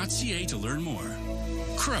crowmackay.ca to learn more.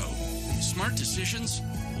 Crow, smart decisions,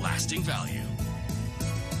 lasting value.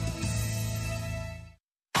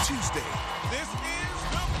 Tuesday. This is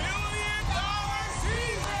the $1 million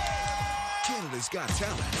season. Canada's Got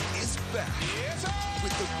Talent is back.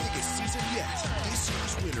 With the biggest season yet, this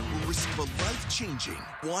year's winner will receive a life-changing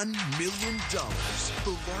 $1 million,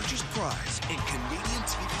 the largest prize in Canadian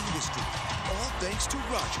TV history. All thanks to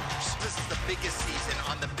Rogers. This is the biggest season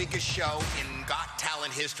on the biggest show in Got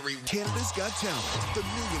Talent history. Canada's Got Talent, the $1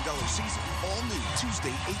 million season. All new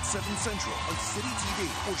Tuesday, 8/7 Central on City TV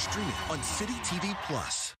or streaming on City TV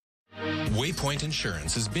Plus. Waypoint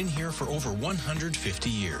Insurance has been here for over 150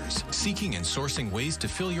 years, seeking and sourcing ways to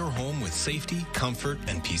fill your home with safety, comfort,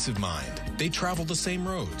 and peace of mind. They travel the same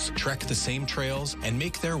roads, trek the same trails, and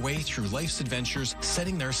make their way through life's adventures,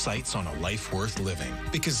 setting their sights on a life worth living.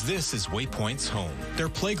 Because this is Waypoint's home, their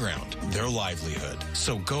playground, their livelihood.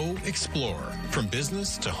 So go explore. From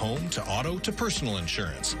business to home to auto to personal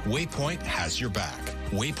insurance, Waypoint has your back.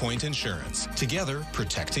 Waypoint Insurance. Together,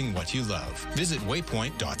 protecting what you love. Visit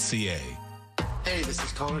waypoint.ca. Hey, this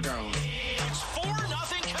is Connor Garland. It's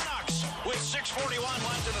 4-0 Canucks with 6:41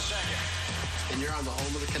 left in the second. And you're on the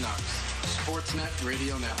home of the Canucks, Sportsnet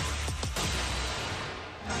Radio Network.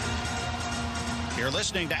 You're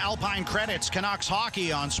listening to Alpine Credits Canucks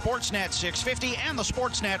Hockey on Sportsnet 650 and the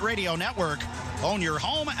Sportsnet Radio Network. Own your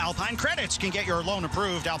home. Alpine Credits can get your loan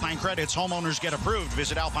approved. Alpine Credits homeowners get approved.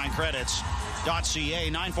 Visit alpinecredits.ca.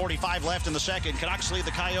 9:45 left in the second. Canucks lead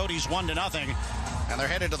the Coyotes 1-0. And they're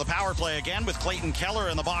headed to the power play again with Clayton Keller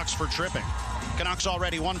in the box for tripping. Canucks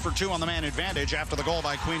already 1 for 2 on the man advantage after the goal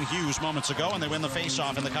by Quinn Hughes moments ago, and they win the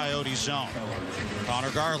faceoff in the Coyotes zone. Connor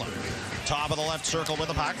Garland, top of the left circle with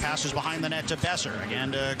the puck, passes behind the net to Besser.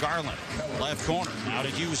 Again to Garland, left corner. Now to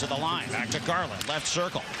Hughes at the line. Back to Garland, left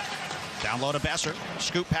circle. Down low to Besser.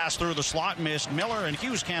 Scoop pass through the slot, missed Miller, and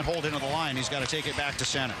Hughes can't hold into the line. He's got to take it back to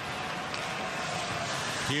center.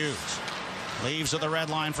 Hughes leaves at the red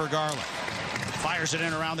line for Garland. Fires it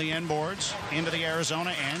in around the end boards into the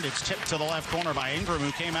Arizona end. It's tipped to the left corner by Ingram,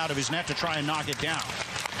 who came out of his net to try and knock it down.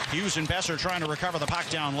 Hughes and Besser trying to recover the puck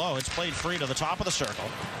down low. It's played free to the top of the circle.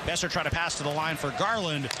 Besser tried to pass to the line for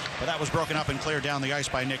Garland, but that was broken up and cleared down the ice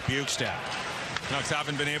by Nick Bjugstad. Canucks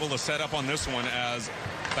haven't been able to set up on this one, as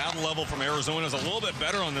battle level from Arizona is a little bit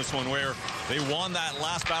better on this one, where they won that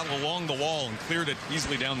last battle along the wall and cleared it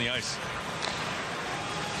easily down the ice.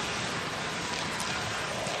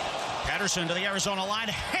 Pedersen to the Arizona line,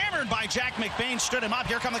 hammered by Jack McBain, stood him up.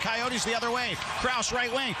 Here come the Coyotes the other way. Krause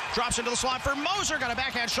right wing, drops into the slot for Moser, got a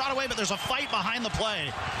backhand shot away, but there's a fight behind the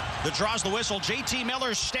play that draws the whistle. JT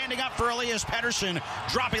Miller standing up for Elias Pettersson,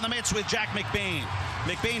 dropping the mitts with Jack McBain.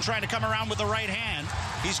 McBain trying to come around with the right hand.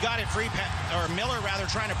 He's got it free, Miller rather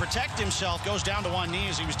trying to protect himself, goes down to one knee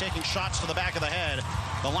as he was taking shots to the back of the head.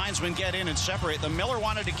 The linesmen get in and separate. The Miller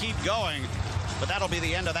wanted to keep going, but that'll be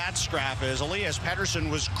the end of that scrap, as Elias Pettersson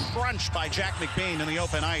was crunched by Jack McBain in the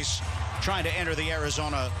open ice trying to enter the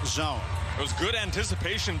Arizona zone. It was good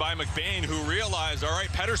anticipation by McBain, who realized, all right,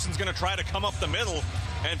 Pettersson's going to try to come up the middle,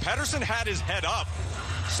 and Pettersson had his head up,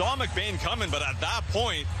 saw McBain coming, but at that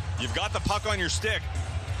point, you've got the puck on your stick,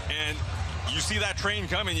 and you see that train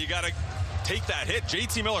coming, you got to take that hit.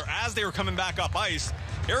 JT Miller, as they were coming back up ice,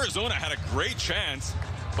 Arizona had a great chance,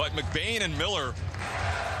 but McBain and Miller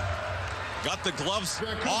got the gloves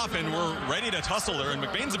off and were ready to tussle there. And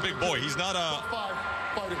McBain's a big boy. He's not a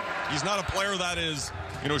player that is,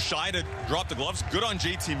 shy to drop the gloves. Good on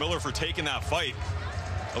JT Miller for taking that fight.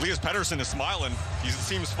 Elias Pettersson is smiling. He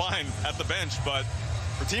seems fine at the bench, but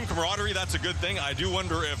for team camaraderie, that's a good thing. I do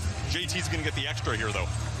wonder if JT's going to get the extra here, though.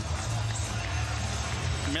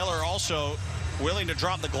 Miller also willing to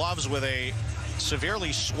drop the gloves with a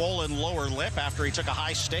severely swollen lower lip after he took a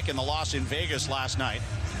high stick in the loss in Vegas last night.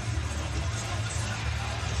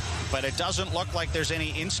 But it doesn't look like there's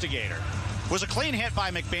any instigator. It was a clean hit by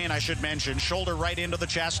McBain, I should mention. Shoulder right into the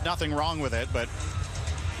chest, nothing wrong with it, but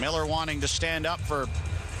Miller wanting to stand up for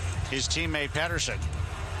his teammate Pettersson.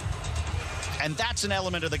 And that's an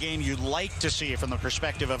element of the game you'd like to see from the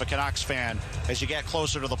perspective of a Canucks fan as you get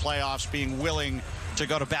closer to the playoffs, being willing to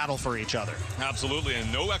go to battle for each other. Absolutely, and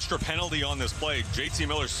no extra penalty on this play. JT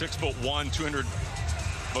Miller, 6'1",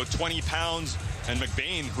 about 20 pounds, and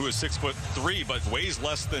McBain, who is 6'3", but weighs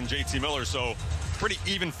less than JT Miller, so pretty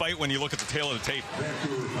even fight when you look at the tail of the tape.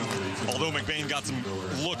 Although McBain got some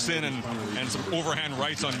looks in and some overhand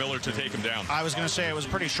rights on Miller to take him down. I was going to say it was a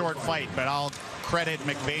pretty short fight, but I'll credit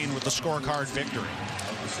McBain with the scorecard victory.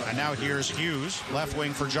 And now here's Hughes, left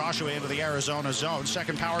wing for Joshua into the Arizona zone.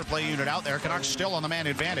 Second power play unit out there. Canucks still on the man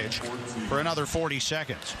advantage for another 40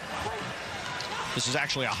 seconds. This is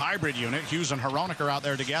actually a hybrid unit. Hughes and Hronek are out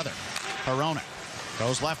there together. Hronek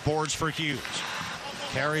goes left boards for Hughes.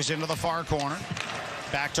 Carries into the far corner.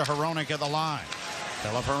 Back to Hronek at the line.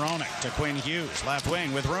 Philip Hronek to Quinn Hughes. Left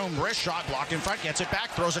wing with room. Wrist shot blocked in front. Gets it back.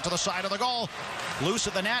 Throws it to the side of the goal. Loose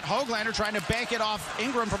at the net. Höglander trying to bank it off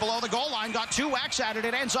Ingram from below the goal line. Got two whacks at it.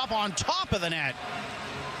 It ends up on top of the net.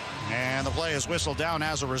 And the play is whistled down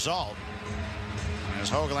as a result, as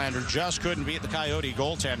Höglander just couldn't beat the Coyote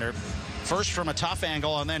goaltender. First from a tough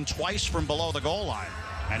angle and then twice from below the goal line.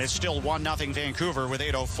 And it's still 1-0 Vancouver with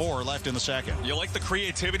 8:04 left in the second. You like the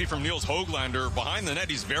creativity from Nils Höglander. Behind the net,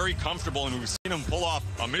 he's very comfortable, and we've seen him pull off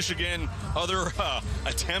a Michigan, other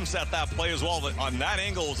attempts at that play as well. But on that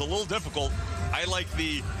angle, it was a little difficult. I like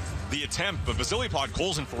the attempt, but Vasily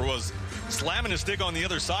Podkolzin was slamming his stick on the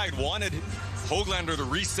other side, wanted Höglander to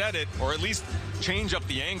reset it, or at least change up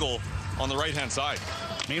the angle on the right-hand side.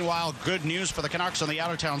 Meanwhile, good news for the Canucks on the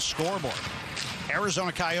out-of-town scoreboard.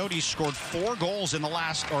 Arizona Coyotes scored 4 goals in the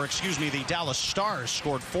last, the Dallas Stars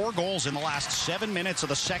scored 4 goals in the last 7 minutes of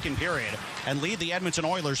the second period and lead the Edmonton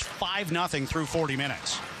Oilers 5-0 through 40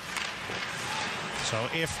 minutes. So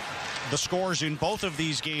if the scores in both of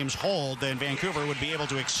these games hold, then Vancouver would be able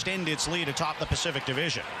to extend its lead atop the Pacific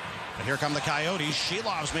Division. But here come the Coyotes.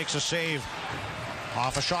 Shelovs makes a save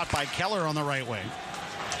off a shot by Keller on the right wing.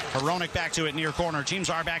 Hronek back to it near corner. Teams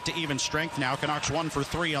are back to even strength now. Canucks 1 for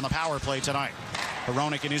 3 on the power play tonight.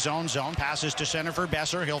 Hronek in his own zone. Passes to center for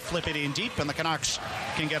Besser. He'll flip it in deep, and the Canucks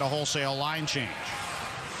can get a wholesale line change.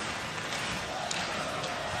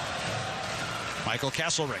 Michael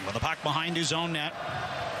Kesselring with the puck behind his own net.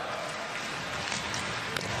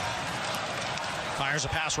 Fires a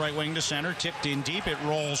pass right wing to center, tipped in deep. It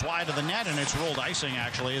rolls wide of the net, and it's ruled icing,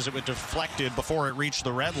 actually, as it was deflected before it reached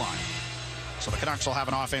the red line. So the Canucks will have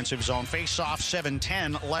an offensive zone face-off.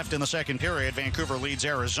 7:10 left in the second period. Vancouver leads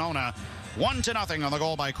Arizona 1-0 on the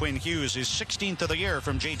goal by Quinn Hughes, his 16th of the year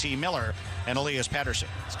from JT Miller and Elias Pettersson.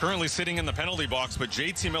 He's currently sitting in the penalty box, but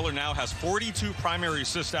JT Miller now has 42 primary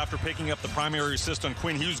assists after picking up the primary assist on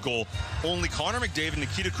Quinn Hughes' goal. Only Connor McDavid,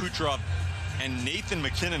 Nikita Kucherov, and Nathan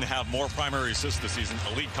McKinnon have more primary assists this season.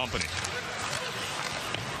 Elite company.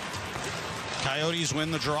 Coyotes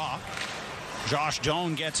win the draw. Josh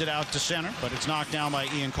Doan gets it out to center, but it's knocked down by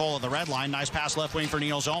Ian Cole at the red line. Nice pass left wing for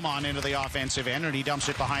Niels Oman into the offensive end, and he dumps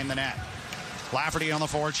it behind the net. Lafferty on the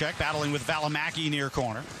forecheck, battling with Valimaki near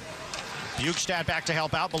corner. Bukestad back to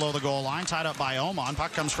help out below the goal line, tied up by Oman.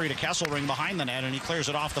 Puck comes free to Kesselring behind the net, and he clears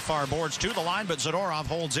it off the far boards to the line, but Zadorov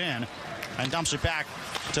holds in and dumps it back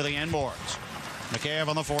to the end boards. Mikheyev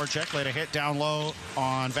on the forecheck, laid a hit down low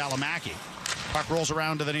on Valimaki. Puck rolls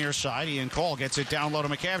around to the near side. Ian Cole gets it down low to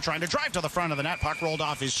Mikheyev, trying to drive to the front of the net. Puck rolled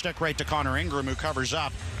off his stick right to Connor Ingram, who covers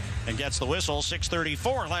up and gets the whistle.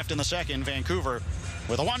 6:34 left in the second. Vancouver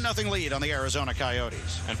with a 1-0 lead on the Arizona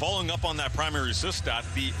Coyotes. And following up on that primary assist stat,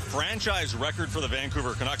 the franchise record for the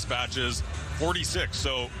Vancouver Canucks batch is 46.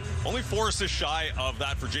 So only 4 assists shy of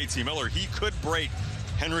that for JT Miller. He could break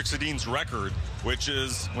Henrik Sedin's record, which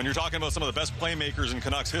is, when you're talking about some of the best playmakers in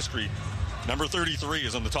Canucks history, number 33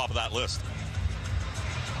 is on the top of that list.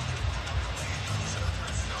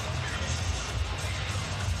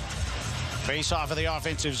 Face off of the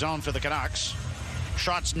offensive zone for the Canucks.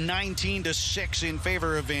 Shots 19-6 in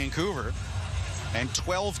favor of Vancouver and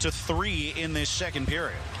 12-3 in this second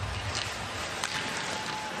period.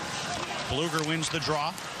 Bluger wins the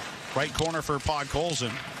draw. Right corner for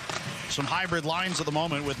Podkolzin. Some hybrid lines at the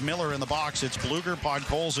moment with Miller in the box. It's Bluger,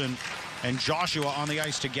 Podkolzin, and Joshua on the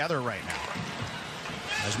ice together right now.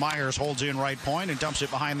 As Myers holds in right point and dumps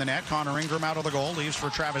it behind the net. Connor Ingram out of the goal. Leaves for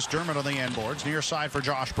Travis Dermott on the end boards. Near side for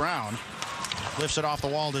Josh Brown. Lifts it off the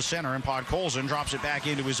wall to center, and Podkolzin drops it back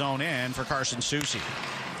into his own end for Carson Soucy.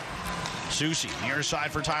 Soucy near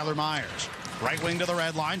side for Tyler Myers. Right wing to the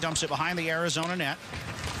red line. Dumps it behind the Arizona net.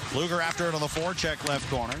 Bluger after it on the forecheck left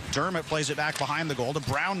corner. Dermott plays it back behind the goal to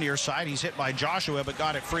Brown near side. He's hit by Joshua, but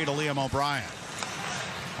got it free to Liam O'Brien.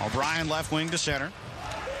 O'Brien left wing to center.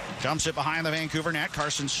 Dumps it behind the Vancouver net.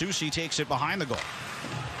 Carson Soucy takes it behind the goal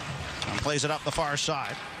and plays it up the far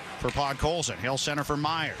side for Podkolzin. He'll center for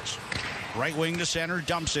Myers. Right wing to center,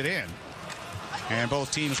 dumps it in. And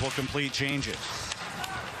both teams will complete changes.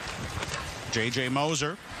 J.J.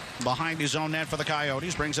 Moser behind his own net for the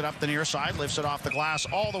Coyotes. Brings it up the near side, lifts it off the glass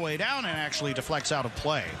all the way down, and actually deflects out of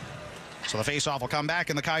play. So the faceoff will come back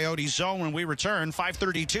in the Coyotes zone when we return.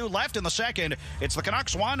 5:32 left in the second. It's the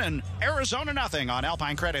Canucks 1 and Arizona 0 on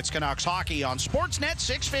Alpine Credits Canucks Hockey on Sportsnet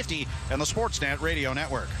 650 and the Sportsnet Radio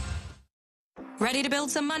Network. Ready to build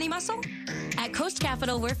some money muscle? At Coast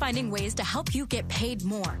Capital, we're finding ways to help you get paid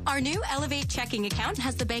more. Our new Elevate checking account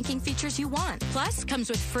has the banking features you want. Plus, comes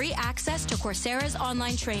with free access to Coursera's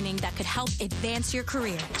online training that could help advance your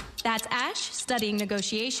career. That's Ash studying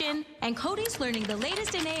negotiation and Cody's learning the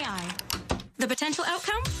latest in AI. The potential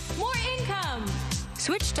outcome? More income!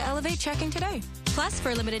 Switch to Elevate checking today. Plus, for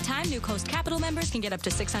a limited time, new Coast Capital members can get up to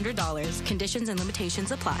 $600. Conditions and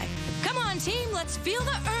limitations apply. Come on, team, let's feel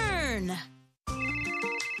the earn!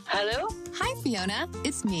 Hello? Hi, Fiona.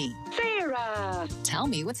 It's me. Sarah! Tell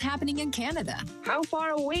me what's happening in Canada. How far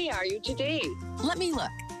away are you today? Let me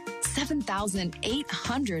look.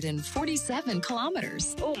 7,847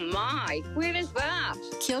 kilometers. Oh my, where is that?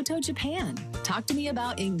 Kyoto, Japan. Talk to me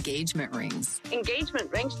about engagement rings. Engagement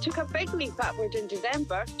rings took a big leap upward in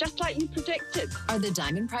December, just like you predicted. Are the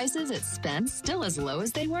diamond prices at Spence still as low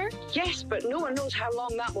as they were? Yes, but no one knows how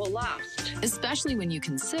long that will last. Especially when you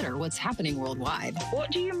consider what's happening worldwide.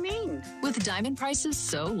 What do you mean? With diamond prices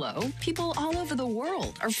so low, people all over the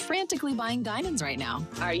world are frantically buying diamonds right now.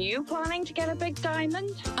 Are you planning to get a big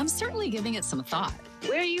diamond? I'm certainly giving it some thought.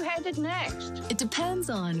 Where are you headed next? It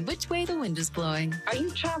depends on which way the wind is blowing. Are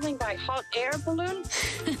you traveling by hot air balloon?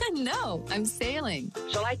 No, I'm sailing.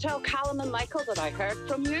 Shall I tell Callum and Michael that I heard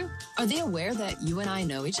from you? Are they aware that you and I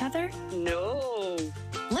know each other? No.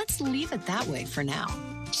 Let's leave it that way for now.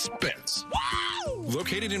 Spence. Wow!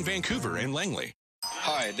 Located in Vancouver and Langley.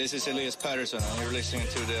 Hi, this is Elias Pettersson, and you're listening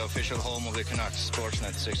to the official home of the Canucks,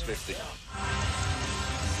 Sportsnet 650.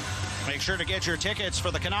 Make sure to get your tickets for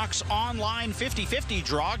the Canucks online 50-50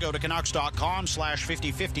 draw. Go to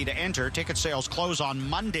Canucks.com/5050 to enter. Ticket sales close on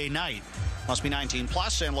Monday night. Must be 19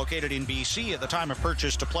 plus and located in BC. At the time of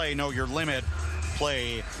purchase to play, know your limit.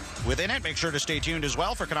 play within it. Make sure to stay tuned as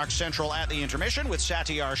well for Canucks Central at the intermission with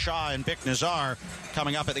Satyar Shah and Bick Nazar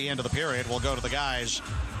coming up at the end of the period. We'll go to the guys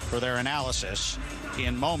for their analysis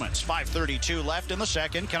in moments. 5:32 left in the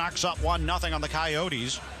second. Canucks up 1-0 on the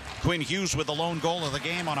Coyotes. Quinn Hughes with the lone goal of the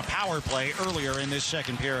game on a power play earlier in this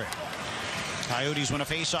second period. Coyotes win a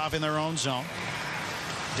face-off in their own zone.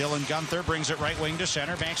 Dylan Guenther brings it right wing to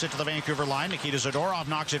center, banks it to the Vancouver line. Nikita Zadorov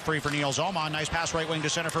knocks it free for Neil Zoman. Nice pass right wing to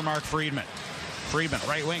center for Mark Friedman. Friedman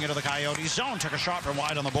right wing into the Coyotes zone, took a shot from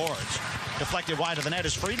wide on the boards. Deflected wide of the net.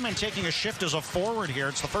 Is Friedman taking a shift as a forward here?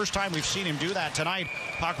 It's the first time we've seen him do that tonight.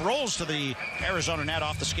 Puck rolls to the Arizona net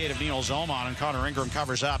off the skate of Neil Zoman, and Connor Ingram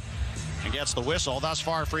covers up and gets the whistle. Thus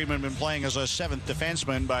far, Friedman been playing as a seventh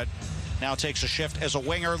defenseman, but now takes a shift as a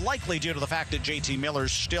winger, likely due to the fact that JT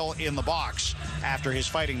Miller's still in the box after his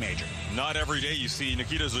fighting major. Not every day you see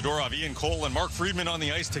Nikita Zadorov, Ian Cole, and Mark Friedman on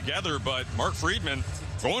the ice together, but Mark Friedman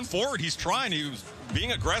going forward, he's trying, he's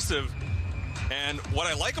being aggressive. And what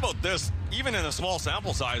I like about this, even in a small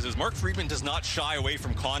sample size, is Mark Friedman does not shy away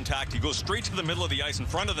from contact. He goes straight to the middle of the ice in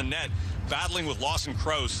front of the net, battling with Lawson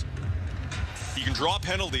Krause. He can draw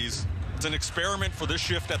penalties. It's an experiment for this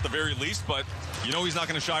shift at the very least, but you know he's not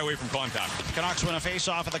going to shy away from contact. Canucks win a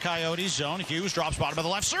face-off at the Coyotes zone. Hughes drops bottom of the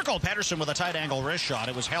left circle. Pettersson with a tight angle wrist shot.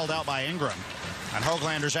 It was held out by Ingram. And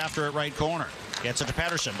Höglander's after it right corner. Gets it to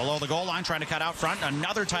Pettersson below the goal line, trying to cut out front.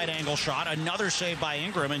 Another tight angle shot. Another save by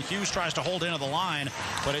Ingram, and Hughes tries to hold into the line,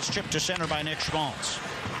 but it's chipped to center by Nick Schmaltz.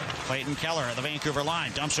 Clayton Keller at the Vancouver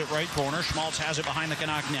line. Dumps it right corner. Schmaltz has it behind the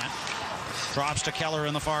Canuck net. Drops to Keller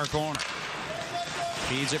in the far corner.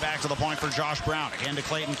 Feeds it back to the point for Josh Brown. Again to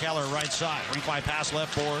Clayton Keller, right side. Rink by pass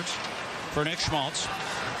left boards for Nick Schmaltz.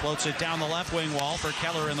 Floats it down the left wing wall for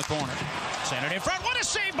Keller in the corner. Centered in front. What a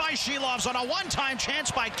save by Shilovs on a one-time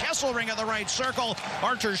chance by Kesselring at the right circle.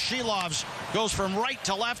 Artur Shilovs goes from right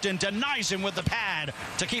to left and denies him with the pad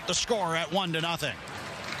to keep the score at 1-0.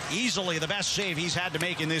 Easily the best save he's had to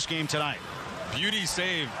make in this game tonight. Beauty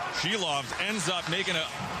save. Shilovs ends up making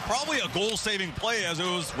probably a goal-saving play, as it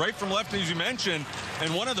was right from left, as you mentioned,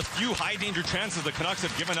 and one of the few high-danger chances the Canucks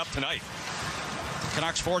have given up tonight.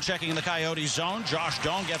 Canucks forechecking in the Coyotes zone. Josh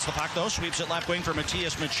Doan gets the puck, though. Sweeps it left wing for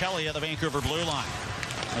Matthias Michelli at the Vancouver blue line.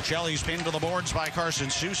 Michelli's pinned to the boards by Carson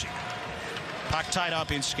Soucy. Puck tied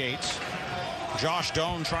up in skates. Josh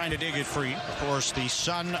Doan trying to dig it free. Of course, the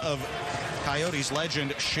son of Coyotes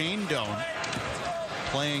legend Shane Doan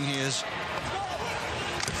playing his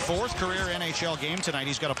fourth career NHL game tonight.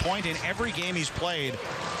 He's got a point in every game he's played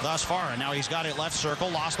thus far, and now he's got it left circle,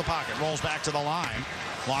 lost the pocket, rolls back to the line.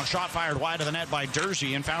 Long shot fired wide of the net by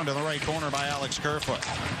Dursey and found in the right corner by Alex Kerfoot.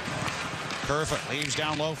 Kerfoot leaves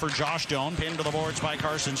down low for Josh Doan, pinned to the boards by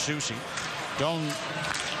Carson Soucy. Doan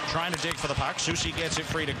trying to dig for the puck. Soucy gets it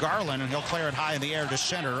free to Garland, and he'll clear it high in the air to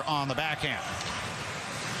center on the backhand.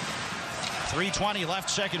 3:20 left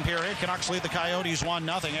second period. Canucks lead the Coyotes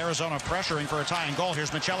 1-0. Arizona pressuring for a tying goal.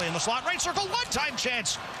 Here's Michelli in the slot. Right circle, one-time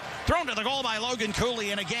chance. Thrown to the goal by Logan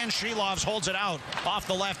Cooley, and again Shilovs holds it out off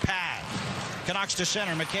the left pad. Canucks to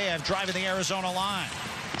center. Mikheyev driving the Arizona line.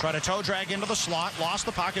 Try to toe drag into the slot. Lost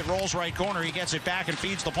the pocket. Rolls right corner. He gets it back and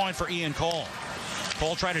feeds the point for Ian Cole.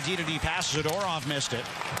 Cole tried a D-to-D pass. Zadorov missed it.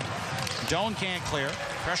 Doan can't clear.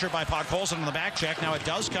 Pressured by Podkolzin on the back check. Now it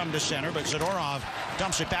does come to center, but Zadorov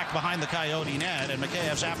dumps it back behind the Coyote net, and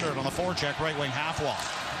Mikheyev's after it on the forecheck right wing half wall.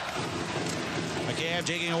 Mikheyev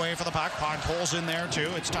digging away for the puck. Podkolzin there too.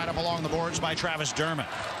 It's tied up along the boards by Travis Dermott.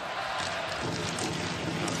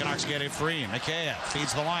 Canucks get it free. Mikheyev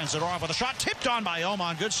feeds the line. Zadorov with a shot tipped on by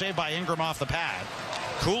Oman. Good save by Ingram off the pad.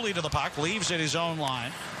 Cooley to the puck. Leaves at his own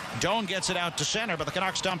line. Doan gets it out to center, but the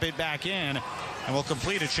Canucks dump it back in and will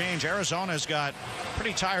complete a change. Arizona's got a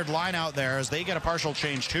pretty tired line out there as they get a partial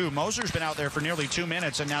change too. Moser's been out there for nearly 2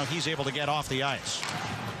 minutes, and now he's able to get off the ice.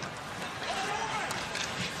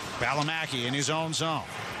 Valimaki in his own zone.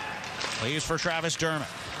 Leaves for Travis Dermott.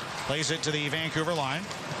 Plays it to the Vancouver line.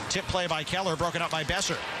 Tip play by Keller, broken up by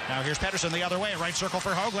Besser. Now here's Pettersson the other way. Right circle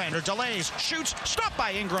for Höglander. Delays, shoots, stopped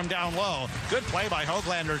by Ingram down low. Good play by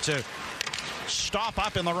Höglander to stop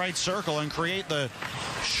up in the right circle and create the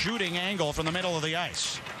shooting angle from the middle of the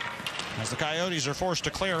ice. As the Coyotes are forced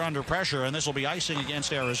to clear under pressure, and this will be icing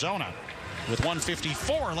against Arizona with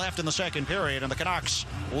 1:54 left in the second period, and the Canucks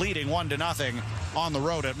leading 1-0 on the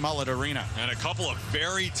road at Mullet Arena. And a couple of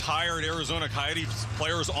very tired Arizona Coyotes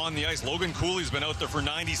players on the ice. Logan Cooley's been out there for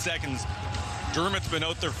 90 seconds. Dermott's been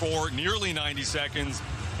out there for nearly 90 seconds.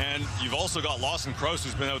 And you've also got Lawson Krause,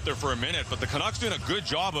 who's been out there for a minute. But the Canucks doing a good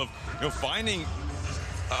job of finding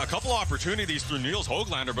a couple opportunities through Niels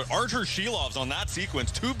Höglander. But Artur Shilovs on that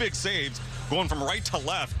sequence, 2 big saves going from right to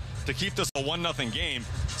left to keep this a 1-0 game.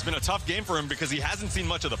 It's been a tough game for him because he hasn't seen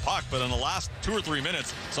much of the puck, but in the last 2 or 3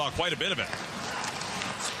 minutes, saw quite a bit of it.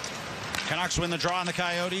 Canucks win the draw in the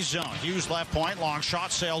Coyotes zone. Hughes left point, long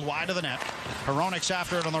shot, sailed wide of the net. Hronek's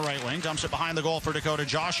after it on the right wing, dumps it behind the goal for Dakota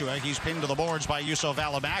Joshua. He's pinned to the boards by Juuso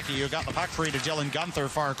Valimaki, who got the puck free to Dylan Guenther,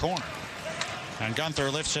 far corner. And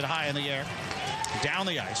Guenther lifts it high in the air, down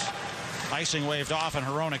the ice. Icing waved off, and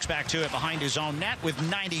Hronek's back to it behind his own net with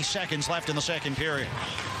 90 seconds left in the second period.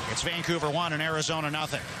 It's Vancouver 1 and Arizona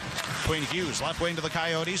nothing. Quinn Hughes, left wing to the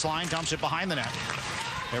Coyotes line, dumps it behind the net.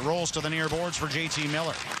 It rolls to the near boards for J.T.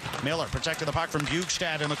 Miller. Miller protected the puck from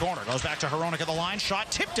Bjugstad in the corner. Goes back to Hronek at the line.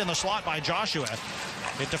 Shot tipped in the slot by Joshua.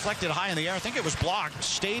 It deflected high in the air. I think it was blocked.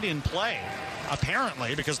 Stayed in play,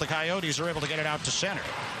 apparently, because the Coyotes are able to get it out to center.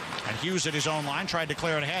 And Hughes at his own line tried to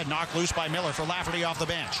clear it ahead. Knocked loose by Miller for Lafferty off the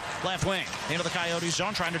bench. Left wing into the Coyotes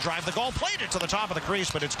zone, trying to drive the goal. Played it to the top of the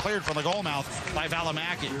crease, but it's cleared from the goal mouth by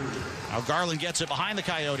Valimaki. Now Garland gets it behind the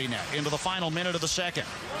Coyote net into the final minute of the second.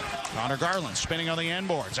 Connor Garland spinning on the end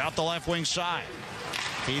boards, out the left wing side.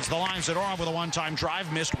 Feeds the line. Zadorov with a one-time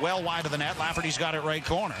drive, missed well wide of the net. Lafferty's got it right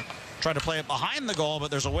corner. Tried to play it behind the goal,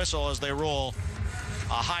 but there's a whistle as they roll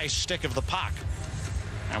a high stick of the puck.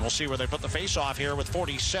 And we'll see where they put the face-off here with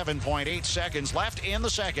 47.8 seconds left in the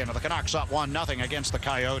second. And the Canucks up 1-0 against the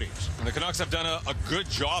Coyotes. And the Canucks have done a good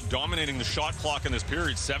job dominating the shot clock in this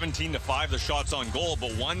period. 17-5 the shots on goal.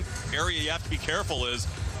 But one area you have to be careful is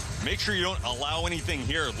make sure you don't allow anything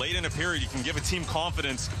here. Late in a period, you can give a team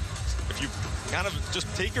confidence if you kind of just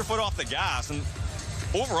take your foot off the gas. And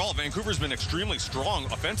overall, Vancouver's been extremely strong.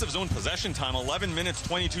 Offensive zone possession time, 11 minutes,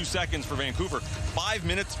 22 seconds for Vancouver. 5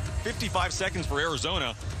 minutes, 55 seconds for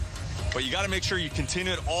Arizona. But you got to make sure you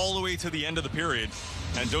continue it all the way to the end of the period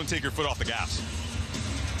and don't take your foot off the gas.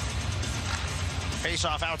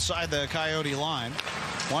 Face-off outside the Coyote line.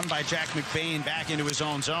 Won by Jack McBain back into his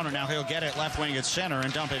own zone, and now he'll get it left wing at center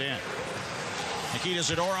and dump it in. Nikita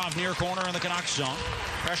Zadorov near corner in the Canucks zone.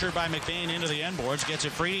 Pressured by McBain into the end boards. Gets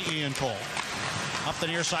it free to Ian Cole. Up the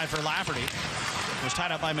near side for Lafferty. Was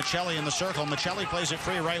tied up by Michelli in the circle. Michelli plays it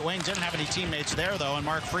free right wing. Didn't have any teammates there, though, and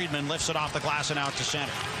Mark Friedman lifts it off the glass and out to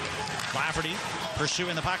center. Lafferty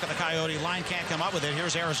pursuing the puck at the Coyote line. Can't come up with it.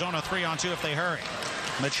 Here's Arizona 3-on-2 if they hurry.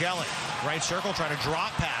 Michelli, right circle, try to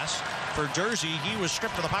drop pass for Dursey. He was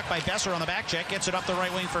stripped of the puck by Besser on the back check. Gets it up the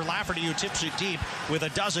right wing for Lafferty, who tips it deep with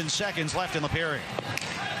 12 seconds left in the period.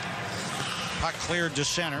 Puck cleared to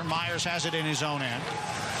center. Myers has it in his own end.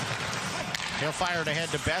 He'll fire it ahead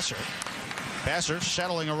to Besser. Besser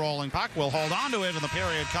settling a rolling puck. Will hold on to it, and the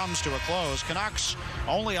period comes to a close. Canucks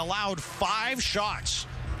only allowed 5 shots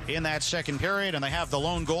in that second period, and they have the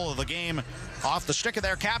lone goal of the game off the stick of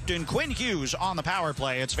their captain, Quinn Hughes, on the power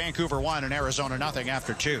play. It's Vancouver 1 and Arizona nothing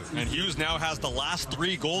after 2. And Hughes now has the last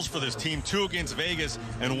 3 goals for this team, 2 against Vegas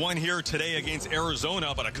and 1 here today against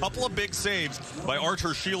Arizona. But a couple of big saves by Artur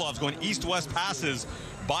Shilovs, going east-west passes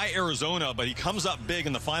by Arizona, but he comes up big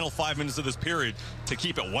in the final 5 minutes of this period to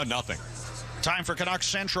keep it 1-0. Time for Canucks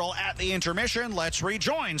Central at the intermission. Let's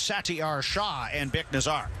rejoin Satyar Shah and Bick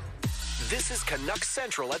Nazar. This is Canucks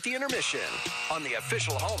Central at the intermission on the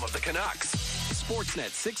official home of the Canucks. Sportsnet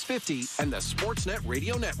 650 and the Sportsnet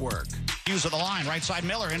Radio Network. Hughes of the line, right side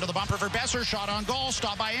Miller into the bumper for Besser. Shot on goal,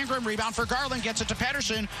 stopped by Ingram. Rebound for Garland, gets it to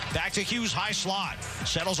Pettersson. Back to Hughes, high slot.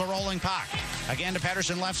 Settles a rolling puck. Again to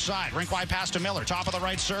Pettersson, left side. Rink wide pass to Miller, top of the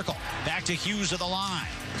right circle. Back to Hughes of the line.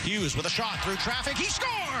 Hughes with a shot through traffic. He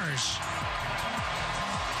scores!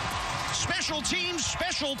 Special teams,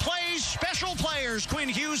 special plays, special players. Quinn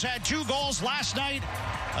Hughes had 2 goals last night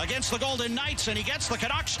against the Golden Knights, and he gets the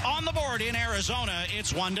Canucks on the board in Arizona.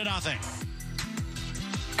 It's 1-0.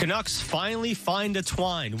 Canucks finally find a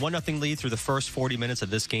twine. 1-0 lead through the first 40 minutes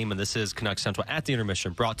of this game, and this is Canucks Central at the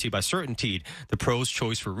intermission, brought to you by CertainTeed, the pros'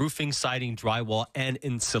 choice for roofing, siding, drywall, and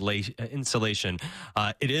insulation.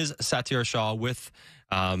 It is Satyar Shah with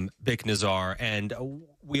Bick Nazar, and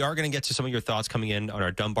we are going to get to some of your thoughts coming in on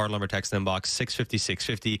our Dunbar Lumber text inbox,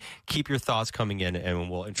 650-650. Keep your thoughts coming in,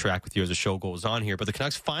 and we'll interact with you as the show goes on here. But the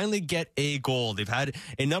Canucks finally get a goal. They've had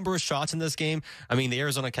a number of shots in this game. I mean, the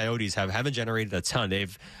Arizona Coyotes haven't generated a ton.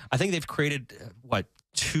 I think they've created,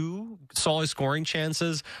 2 solid scoring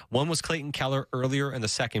chances. One was Clayton Keller earlier in the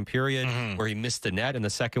second period where he missed the net, and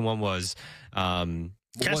the second one was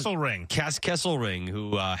Kesselring,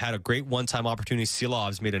 who had a great one-time opportunity.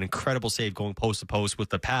 Silovs made an incredible save going post-to-post with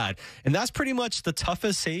the pad. And that's pretty much the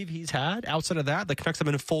toughest save he's had. Outside of that, the Canucks have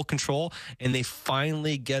been in full control, and they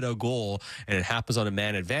finally get a goal, and it happens on a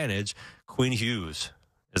man advantage. Quinn Hughes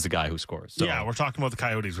is the guy who scores. So, yeah, we're talking about the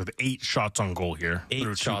Coyotes with 8 shots on goal here.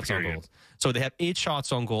 8 shots on goal. So they have 8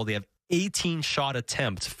 shots on goal. They have 18 shot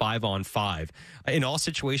attempts, 5-on-5. In all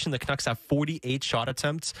situations, the Canucks have 48 shot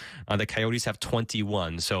attempts. The Coyotes have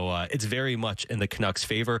 21. So it's very much in the Canucks'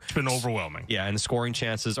 favor. It's been overwhelming. Yeah, and the scoring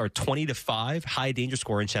chances are 20-5. High danger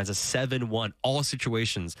scoring chances 7-1. All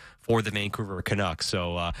situations for the Vancouver Canucks.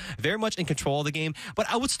 So very much in control of the game.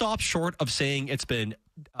 But I would stop short of saying it's been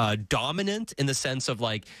dominant in the sense of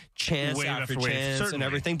like chance after chance and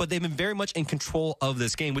everything, but they've been very much in control of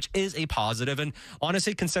this game, which is a positive. And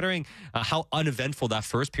honestly, considering how uneventful that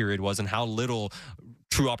first period was and how little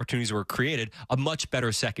true opportunities were created, a much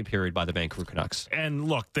better second period by the Vancouver Canucks. And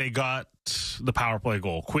look, they got the power play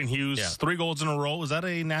goal. Quinn Hughes, 3 goals in a row. Is that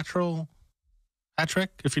a natural hat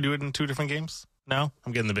trick if you do it in 2 different games? No?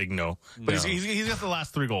 I'm getting the big no. But he's got the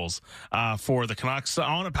last 3 goals for the Canucks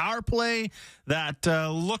on a power play that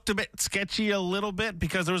looked a bit sketchy a little bit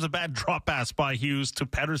because there was a bad drop pass by Hughes to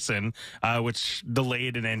Pettersson, which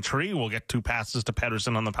delayed an entry. We'll get 2 passes to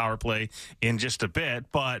Pettersson on the power play in just a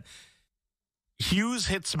bit. But Hughes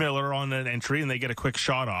hits Miller on an entry, and they get a quick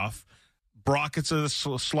shot off. Brock gets a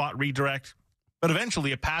slot redirect. But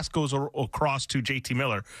eventually a pass goes across to JT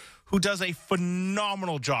Miller, who does a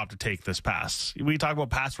phenomenal job to take this pass. We talk about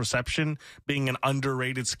pass reception being an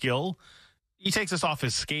underrated skill. He takes this off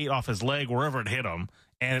his skate, off his leg, wherever it hit him,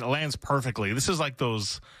 and it lands perfectly. This is like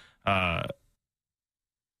those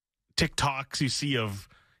TikToks you see of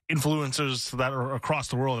influencers that are across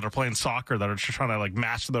the world that are playing soccer that are just trying to like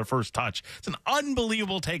master their first touch. It's an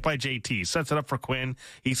unbelievable take by JT. Sets it up for Quinn.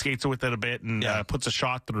 He skates with it a bit and puts a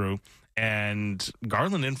shot through. And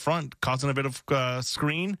Garland in front causing a bit of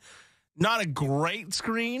screen. Not a great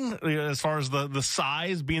screen as far as the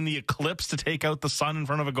size being the eclipse to take out the sun in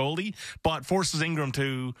front of a goalie, but forces Ingram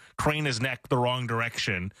to crane his neck the wrong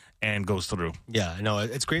direction and goes through. Yeah, no,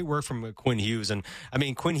 it's great work from Quinn Hughes. And I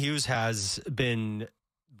mean, Quinn Hughes has been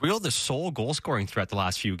the sole goal scoring threat the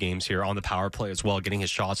last few games here on the power play as well, getting his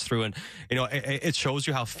shots through. And, you know, it shows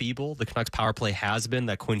you how feeble the Canucks power play has been,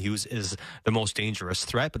 that Quinn Hughes is the most dangerous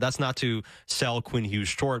threat. But that's not to sell Quinn Hughes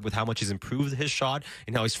short with how much he's improved his shot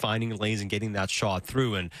and how he's finding lanes and getting that shot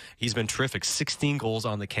through. And he's been terrific. 16 goals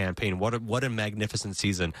on the campaign. What a magnificent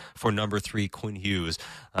season for number 3 Quinn Hughes,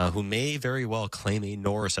 who may very well claim a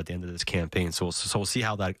Norris at the end of this campaign. So we'll see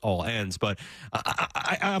how that all ends. But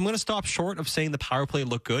I'm going to stop short of saying the power play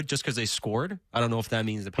looked good just because they scored. I don't know if that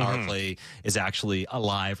means the power play is actually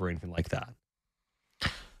alive or anything like that.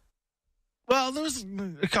 Well, there's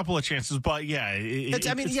a couple of chances, but yeah, it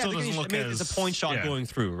still doesn't look as... It's a point shot going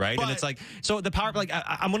through, right? But, and it's like, so the power play,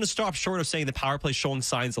 I'm going to stop short of saying the power play showing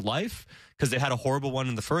signs of life, because they had a horrible one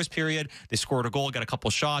in the first period. They scored a goal, got a couple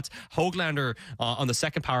shots. Höglander on the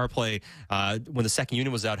second power play, when the second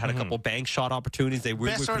unit was out, had a couple bank shot opportunities. They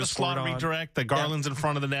really could have scored on. Redirect, the Garland's in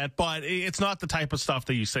front of the net, but it's not the type of stuff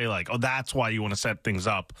that you say like, oh, that's why you want to set things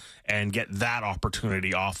up and get that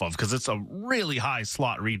opportunity off of, because it's a really high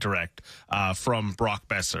slot redirect from Brock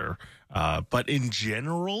Besser. But in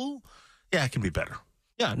general, yeah, it can be better.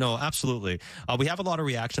 Yeah, no, absolutely. We have a lot of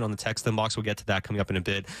reaction on the text inbox. We'll get to that coming up in a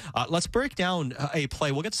bit. Let's break down a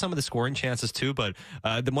play. We'll get to some of the scoring chances too, but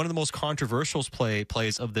one of the most controversial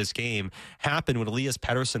plays of this game happened when Elias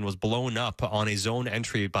Pettersson was blown up on a zone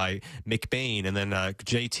entry by McBain, and then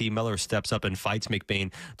JT Miller steps up and fights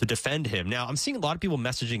McBain to defend him. Now, I'm seeing a lot of people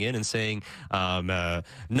messaging in and saying,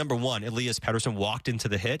 number one, Elias Pettersson walked into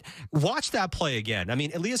the hit. Watch that play again. I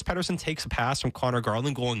mean, Elias Pettersson takes a pass from Connor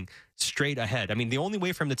Garland going straight ahead. I mean, the only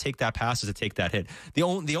way for him to take that pass is to take that hit. The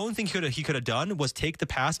only thing he could have done was take the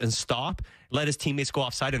pass and stop, let his teammates go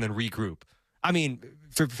offside, and then regroup. I mean,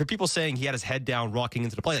 for people saying he had his head down walking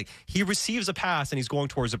into the play, like, he receives a pass and he's going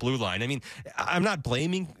towards the blue line. I mean, I'm not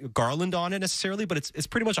blaming Garland on it necessarily, but it's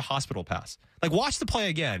pretty much a hospital pass. Like, watch the play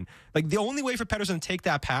again. Like, the only way for Pettersson to take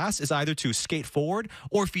that pass is either to skate forward,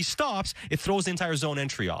 or if he stops, it throws the entire zone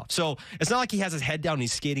entry off. So it's not like he has his head down and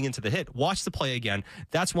he's skating into the hit. Watch the play again.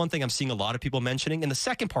 That's one thing I'm seeing a lot of people mentioning. And the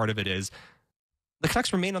second part of it is the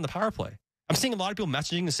Canucks remain on the power play. I'm seeing a lot of people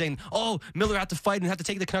messaging and saying, oh, Miller had to fight and had to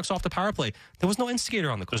take the Canucks off the power play. There was no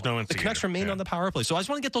instigator on the call. There's no instigator. The Canucks remained on the power play. So I just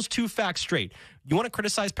want to get those two facts straight. You want to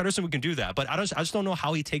criticize Pettersson, we can do that. But I just don't know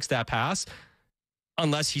how he takes that pass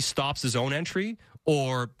unless he stops his own entry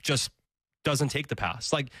or just doesn't take the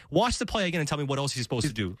pass. Like, watch the play again and tell me what else he's supposed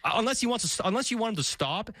to do. Unless you want him to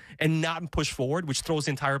stop and not push forward, which throws the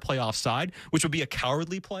entire play offside, which would be a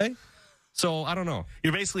cowardly play. So I don't know.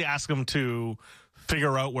 You're basically asking him to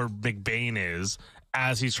figure out where McBain is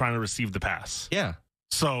as he's trying to receive the pass. Yeah.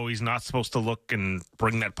 So he's not supposed to look and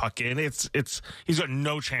bring that puck in. He's got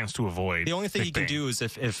no chance to avoid. The only thing he can do is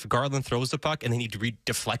if Garland throws the puck and then he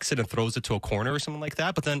deflects it and throws it to a corner or something like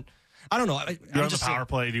that. But then, I don't know. You're on the power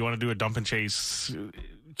play. Do you want to do a dump and chase?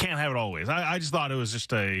 can't have it always. I just thought it was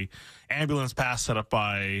just a ambulance pass set up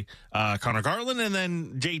by Connor Garland, and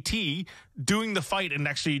then JT doing the fight and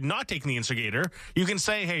actually not taking the instigator. You can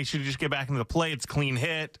say, hey, should you just get back into the play? It's a clean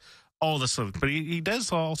hit, all this stuff. But he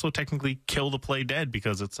does also technically kill the play dead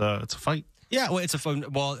because it's a fight. Yeah, well, it's a fun.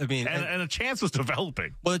 Well, I mean, and a chance was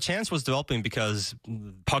developing. Well, the chance was developing because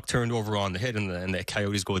puck turned over on the hit, and the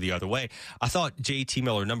Coyotes go the other way. I thought JT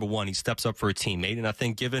Miller, number one, he steps up for a teammate, and I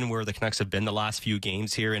think given where the Canucks have been the last few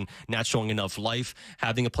games here and not showing enough life,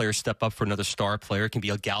 having a player step up for another star player can be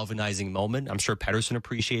a galvanizing moment. I'm sure Pettersson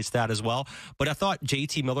appreciates that as well. But I thought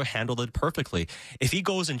JT Miller handled it perfectly. If he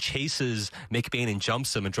goes and chases McBain and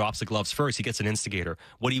jumps him and drops the gloves first, he gets an instigator.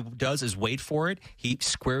 What he does is wait for it. He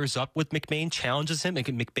squares up with McBain, challenges him, and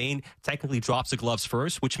McBain technically drops the gloves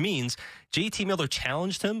first, which means JT Miller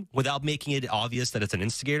challenged him without making it obvious that it's an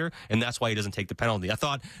instigator, and that's why he doesn't take the penalty. I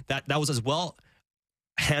thought that was as well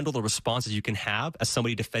handle the response as you can have as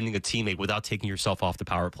somebody defending a teammate without taking yourself off the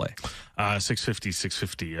power play.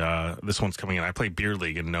 650. This one's coming in. I play beer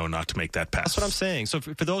league and know not to make that pass. That's what I'm saying. So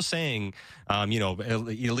for those saying,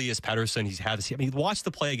 Elias Pettersson, he's had this. I mean, watch the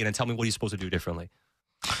play again and tell me what he's supposed to do differently.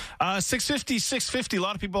 650. A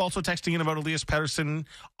lot of people also texting in about Elias Pettersson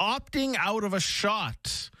opting out of a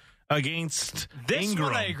shot against this Ingram.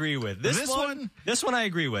 One I agree with. This one I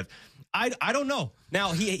agree with. I don't know.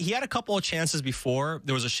 Now, he had a couple of chances before.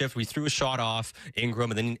 There was a shift where he threw a shot off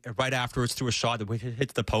Ingram, and then right afterwards threw a shot that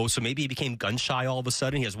hit the post. So maybe he became gun shy all of a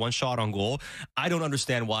sudden. He has one shot on goal. I don't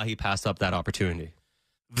understand why he passed up that opportunity.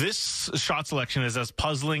 This shot selection is as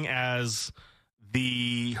puzzling as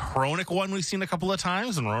the Hronek one we've seen a couple of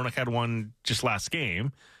times, and Hronek had one just last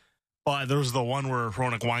game. But there was the one where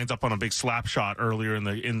Hronek winds up on a big slap shot earlier in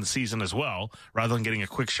the season as well, rather than getting a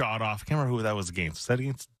quick shot off. I can't remember who that was against. Was that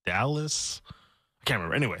against Dallas? I can't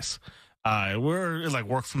remember. Anyways, we're like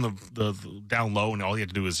work from the down low, and all you have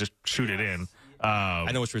to do is just shoot it in.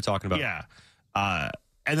 I know what you're talking about. Yeah.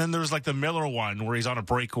 And then there's like the Miller one where he's on a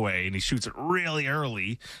breakaway and he shoots it really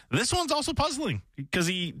early. This one's also puzzling because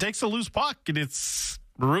he takes a loose puck and it's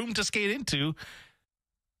room to skate into,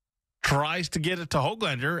 tries to get it to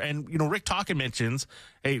Höglander. And, Rick Tocchet mentions,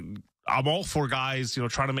 hey, I'm all for guys,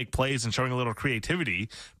 trying to make plays and showing a little creativity,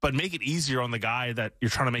 but make it easier on the guy that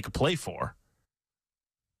you're trying to make a play for.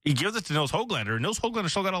 He gives it to Nils Höglander, and Nils Höglander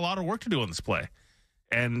still got a lot of work to do on this play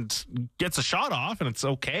and gets a shot off, and it's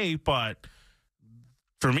okay, but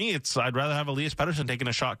for me, I'd rather have Elias Pettersson taking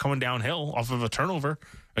a shot coming downhill off of a turnover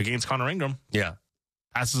against Connor Ingram. Yeah.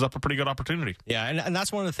 Passes up a pretty good opportunity. Yeah, and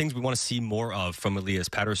that's one of the things we want to see more of from Elias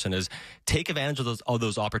Pettersson is take advantage of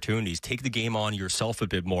those opportunities. Take the game on yourself a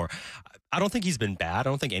bit more. I don't think he's been bad. I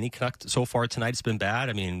don't think any Canuck so far tonight has been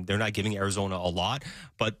bad. I mean, they're not giving Arizona a lot,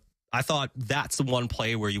 but I thought that's the one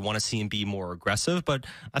play where you want to see him be more aggressive, but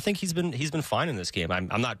I think he's been fine in this game.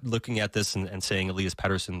 I'm not looking at this and saying Elias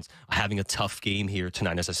Pettersson's having a tough game here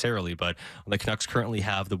tonight necessarily, but the Canucks currently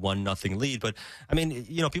have the 1-0 lead. But I mean,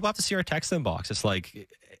 people have to see our text inbox. It's like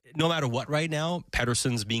no matter what right now,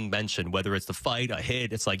 Pettersson's being mentioned, whether it's the fight, a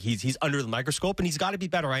hit, it's like he's under the microscope and he's got to be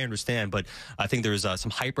better. I understand, but I think there's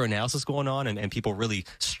some hyper analysis going on and people really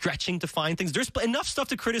stretching to find things. There's enough stuff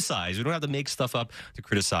to criticize. We don't have to make stuff up to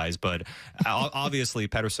criticize. But obviously,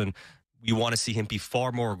 Pettersson, you want to see him be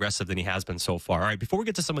far more aggressive than he has been so far. All right, before we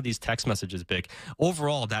get to some of these text messages, Bick,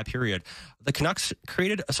 overall, that period, the Canucks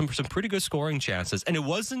created some pretty good scoring chances, and it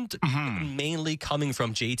wasn't mainly coming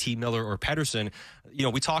from JT Miller or Pettersson.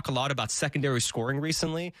 We talk a lot about secondary scoring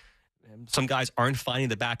recently. Some guys aren't finding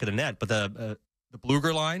the back of the net, but the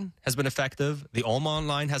Bluger line has been effective. The Ullman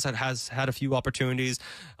line has had a few opportunities.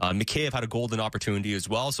 Mikheyev had a golden opportunity as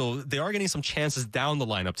well. So they are getting some chances down the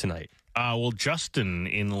lineup tonight. Justin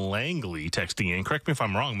in Langley texting in. Correct me if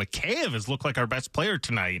I'm wrong. Mikheyev has looked like our best player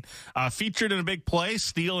tonight. Featured in a big play,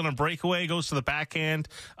 steal in a breakaway, goes to the backhand,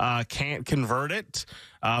 can't convert it.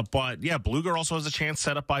 But yeah, Bluger also has a chance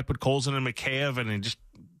set up by Podkolzin and Mikheyev, and it just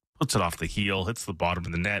puts it off the heel, hits the bottom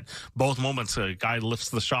of the net. Both moments, a guy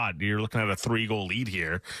lifts the shot. You're looking at a 3-goal lead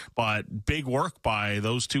here. But big work by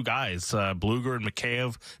those two guys, Bluger and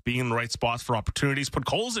Mikheyev, being in the right spots for opportunities.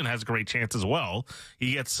 Podkolzin has a great chance as well.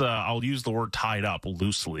 He gets, I'll use the word tied up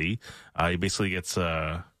loosely. He basically gets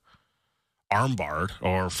armbarred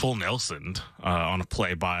or full Nelsoned on a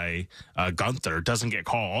play by Gunther. Doesn't get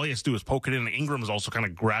called. All he has to do is poke it in. Ingram is also kind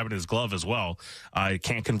of grabbing his glove as well. He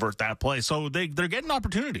can't convert that play. So they're getting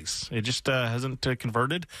opportunities. It just hasn't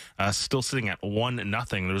converted. Still sitting at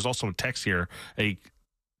 1-0. There's also a text here.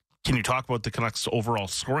 Can you talk about the Canucks' overall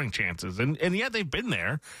scoring chances? And yeah, they've been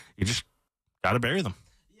there. You just got to bury them.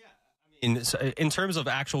 In terms of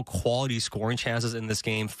actual quality scoring chances in this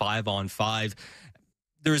game, 5-on-5,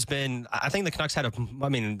 there's been, I think the Canucks had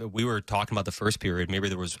we were talking about the first period. Maybe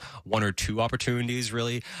there was one or two opportunities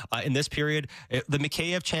really in this period. The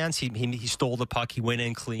Mikheyev chance, he stole the puck. He went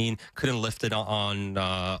in clean, couldn't lift it on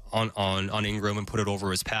Ingram and put it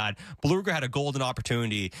over his pad. Beluga had a golden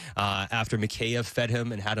opportunity after Mikheyev fed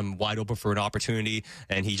him and had him wide open for an opportunity,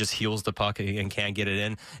 and he just heels the puck and can't get it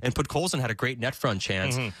in. And Podkolzin had a great net front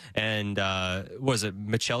chance, and was it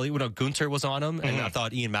Michelli? No, Gunter was on him, and I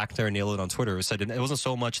thought Ian McIntyre nailed it on Twitter. He said it wasn't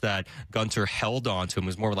so much that Gunter held on to him; it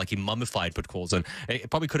was more like he mummified Podkolzin. It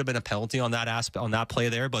probably could have been a penalty on that play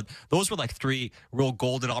there, but those were like three real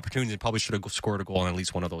golden opportunities. Probably should have scored a goal on at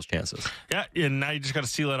least one of those chances. Yeah, and now you just got to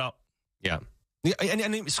seal it up. Yeah. Yeah,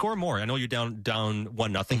 and score more. I know you're down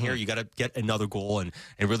 1-0 here. You got to get another goal and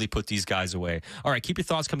really put these guys away. All right, keep your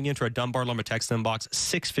thoughts coming into our Dunbar Lumber text inbox,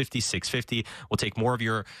 650-650. We'll take more of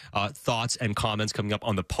your thoughts and comments coming up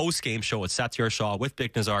on the post-game show with Satyar Shah with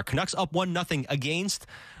Big Nazar. Canucks up 1-0 against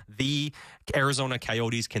the Arizona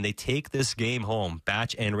Coyotes. Can they take this game home?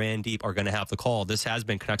 Batch and Randeep are going to have the call. This has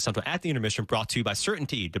been Canucks Central at the intermission, brought to you by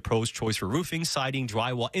Certainty, the pro's choice for roofing, siding,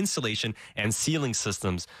 drywall, insulation, and ceiling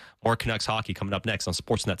systems. More Canucks hockey coming up next on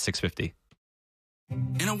Sportsnet 650.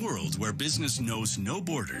 In a world where business knows no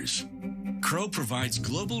borders, Crow provides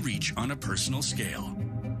global reach on a personal scale.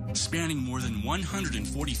 Spanning more than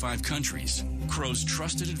 145 countries, Crow's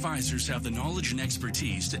trusted advisors have the knowledge and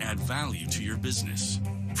expertise to add value to your business.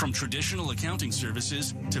 From traditional accounting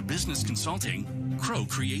services to business consulting, Crow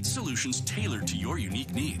creates solutions tailored to your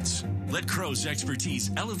unique needs. Let Crow's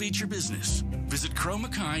expertise elevate your business. Visit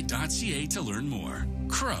crowmackay.ca to learn more.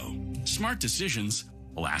 Crow. Smart decisions,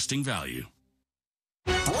 lasting value.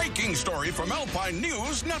 Breaking story from Alpine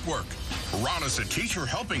News Network. Ron is a teacher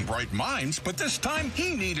helping bright minds, but this time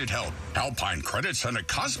he needed help. Alpine Credit sent a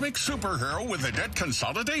cosmic superhero with a debt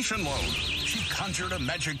consolidation loan. She conjured a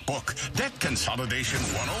magic book, Debt Consolidation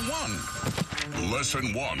 101.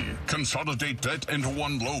 Lesson 1, consolidate debt into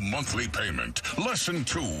one low monthly payment. Lesson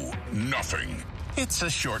 2, nothing. It's a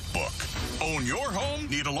short book. Own your home?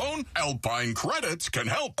 Need a loan? Alpine Credits can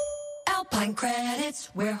help. Alpine Credits,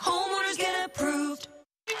 where homeowners get approved.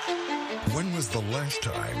 When was the last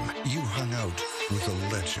time you hung out with a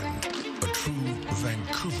legend? A true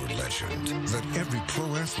Vancouver legend that every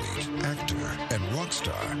pro athlete, actor, and rock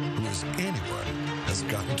star who is anyone has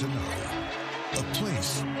gotten to know. A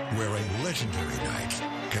place where a legendary night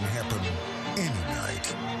can happen any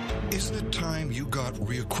night. Isn't it time you got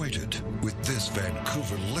reacquainted with this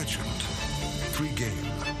Vancouver legend? Pre-game,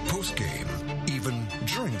 post-game, even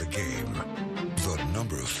during the game. The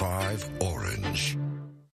number 5 Orange.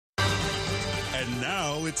 And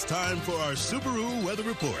now it's time for our Subaru weather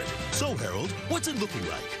report. So, Harold, what's it looking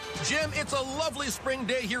like? Jim, it's a lovely spring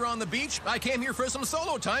day here on the beach. I came here for some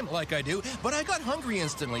solo time, like I do, but I got hungry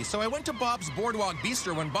instantly, so I went to Bob's Boardwalk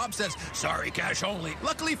Bistro when Bob says, sorry, cash only.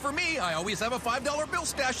 Luckily for me, I always have a $5 bill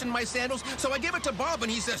stashed in my sandals, so I give it to Bob,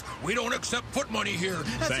 and he says, we don't accept foot money here.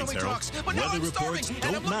 That's Thanks, how he Harold. talks. But now weather I'm reports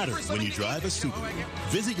starving, don't matter when you drive a Subaru.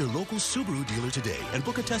 Visit your local Subaru dealer today and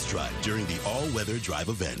book a test drive during the all-weather drive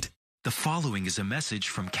event. The following is a message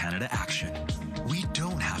from Canada Action. We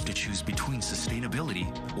don't have to choose between sustainability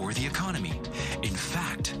or the economy. In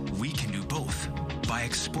fact, we can do both by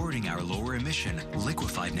exporting our lower emission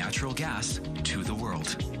liquefied natural gas to the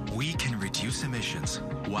world. We can reduce emissions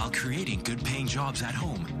while creating good paying jobs at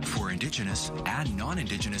home for Indigenous and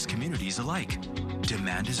non-Indigenous communities alike.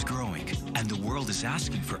 Demand is growing and the world is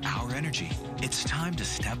asking for our energy. It's time to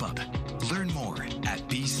step up. Learn more at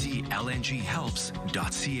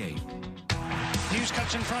bclnghelps.ca. Hughes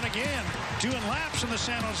cuts in front again, doing laps in the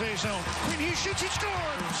San Jose zone. Quinn Hughes shoots, he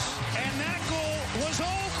scores! And that goal was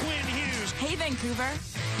all Quinn Hughes. Hey, Vancouver.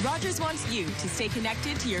 Rogers wants you to stay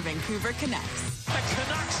connected to your Vancouver Canucks. The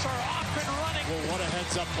Canucks are off and running. Well, what a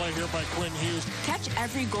heads-up play here by Quinn Hughes. Catch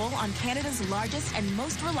every goal on Canada's largest and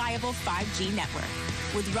most reliable 5G network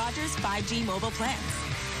with Rogers 5G mobile plans.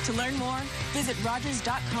 To learn more, visit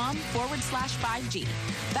rogers.com/5G.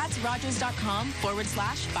 That's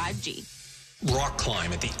rogers.com/5G. Rock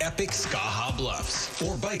climb at the epic Skaha Bluffs,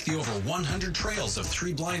 or bike the over 100 trails of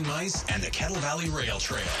Three Blind Mice and the Kettle Valley Rail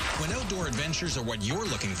Trail. When outdoor adventures are what you're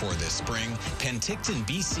looking for this spring, Penticton,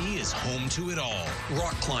 BC is home to it all.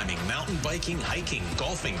 Rock climbing, mountain biking, hiking,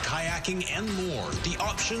 golfing, kayaking, and more. The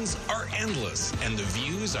options are endless, and the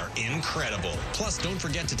views are incredible. Plus, don't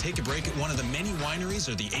forget to take a break at one of the many wineries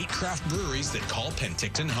or the 8 craft breweries that call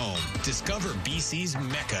Penticton home. Discover BC's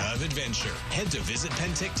mecca of adventure. Head to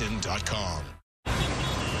visitpenticton.com.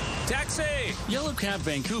 Taxi! Yellow Cab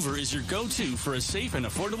Vancouver is your go-to for a safe and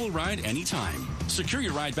affordable ride anytime. Secure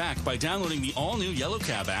your ride back by downloading the all-new Yellow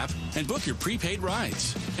Cab app and book your prepaid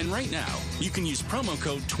rides. And right now, you can use promo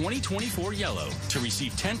code 2024YELLOW to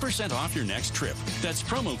receive 10% off your next trip. That's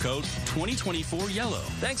promo code 2024YELLOW.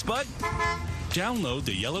 Thanks, bud. Download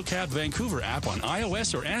the Yellow Cab Vancouver app on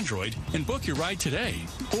iOS or Android and book your ride today.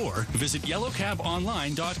 Or visit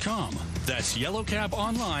yellowcabonline.com. That's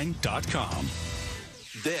yellowcabonline.com.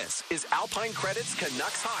 This is Alpine Credit's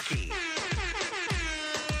Canucks Hockey.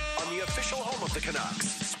 On the official home of the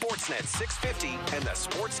Canucks, Sportsnet 650 and the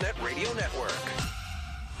Sportsnet Radio Network.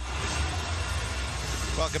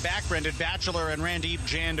 Welcome back. Brendan Batchelor and Randeep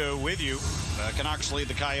Jando with you. Canucks lead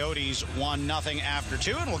the Coyotes 1-0 after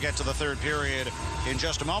 2, and we'll get to the third period in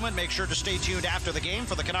just a moment. Make sure to stay tuned after the game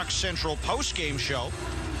for the Canucks Central post-game show.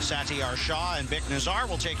 Satyar Shah and Bick Nazar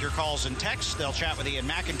will take your calls and texts. They'll chat with Ian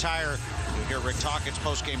McIntyre. You'll hear Rick Tockett's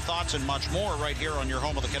post-game thoughts and much more right here on your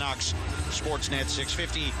home of the Canucks, Sportsnet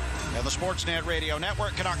 650 and the Sportsnet Radio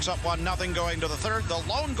Network. Canucks up 1-0 going to the third. The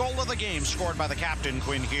lone goal of the game scored by the captain,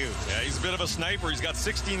 Quinn Hughes. Yeah, he's a bit of a sniper. He's got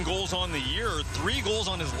 16 goals on the year, 3 goals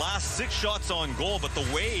on his last 6 shots on goal. But the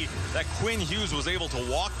way that Quinn Hughes was able to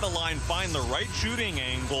walk the line, find the right shooting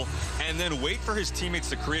angle, and then wait for his teammates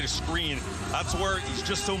to create a screen, that's where he's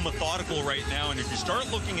just so methodical right now. And if you start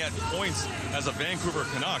looking at points as a Vancouver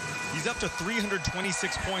Canuck, he's up to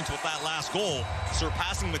 326 points with that last goal,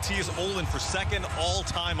 surpassing Matthias Olin for second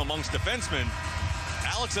all-time amongst defensemen.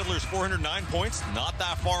 Alex Edler's 409 points, not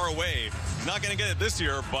that far away. He's not going to get it this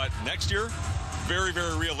year, but next year, very,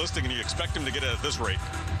 very realistic, and you expect him to get it at this rate.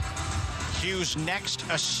 Hughes' next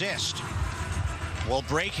assist will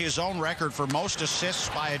break his own record for most assists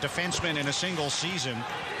by a defenseman in a single season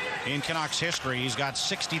in Canucks history. He's got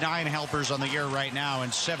 69 helpers on the year right now,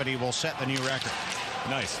 and 70 will set the new record.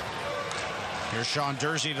 Nice. Here's Sean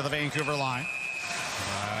Durzi to the Vancouver line.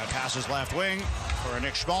 Passes left wing for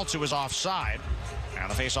Nick Schmaltz, who is offside. And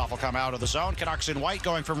the faceoff will come out of the zone. Canucks in white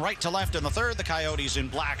going from right to left in the third. The Coyotes in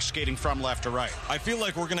black skating from left to right. I feel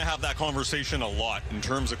like we're going to have that conversation a lot in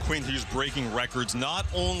terms of Quinn Hughes breaking records, not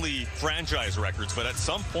only franchise records, but at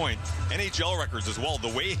some point NHL records as well. The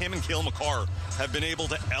way him and Cale Makar have been able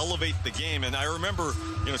to elevate the game. And I remember,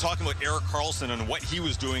 talking about Erik Karlsson and what he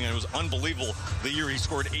was doing, and it was unbelievable the year he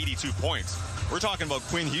scored 82 points. We're talking about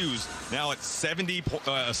Quinn Hughes now at 70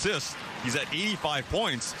 assists. He's at 85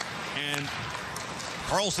 points. And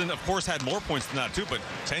Karlsson, of course, had more points than that, too, but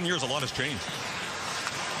 10 years, a lot has changed.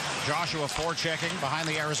 Joshua forechecking behind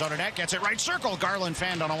the Arizona net. Gets it right circle. Garland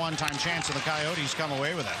fanned on a one-time chance, and the Coyotes come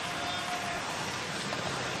away with it.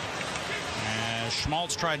 As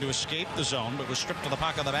Schmaltz tried to escape the zone, but was stripped to the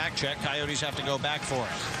puck on the back check. Coyotes have to go back for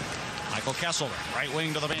it. Michael Kesselman, right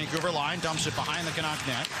wing to the Vancouver line, dumps it behind the Canuck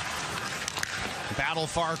net. Battle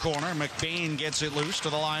far corner. McBain gets it loose to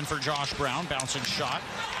the line for Josh Brown. Bouncing shot.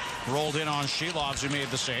 Rolled in on Shelovs, who made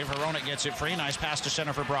the save. Hronek gets it free. Nice pass to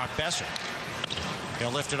center for Brock Besser.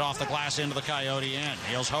 He'll lift it off the glass into the Coyote end.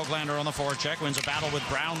 Niels Höglander on the forecheck. Wins a battle with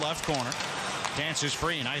Brown left corner. Dances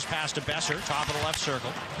free. Nice pass to Besser. Top of the left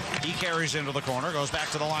circle. He carries into the corner. Goes back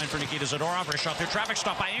to the line for Nikita Zadorov. For a shot through traffic.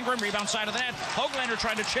 Stopped by Ingram. Rebound side of the net. Höglander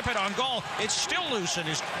trying to chip it on goal. It's still loose and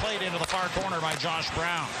is played into the far corner by Josh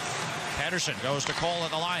Brown. Pedersen goes to Cole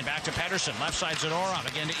at the line. Back to Pedersen. Left side Zadorov.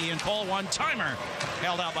 Again to Ian Cole. One-timer.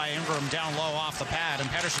 Held out by Ingram down low off the pad. And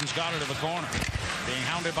Pedersen's got it to the corner. Being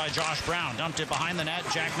hounded by Josh Brown. Dumped it behind the net.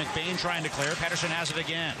 Jack McBain trying to clear. Pedersen has it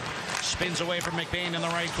again. Spins away from McBain in the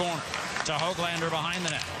right corner. To Höglander behind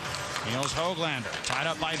the net. Niels Höglander. Tied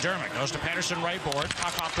up by Dermott. Goes to Pedersen right board.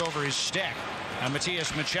 Puck hopped over his stick. And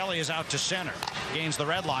Matthias Michelli is out to center. Gains the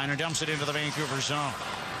red line and dumps it into the Vancouver zone.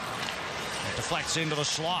 It deflects into the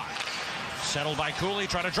slot. Settled by Cooley,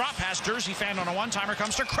 try to drop past Durzi, fanned on a one-timer,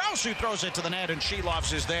 comes to Krause, who throws it to the net, and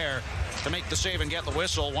Shelovs is there to make the save and get the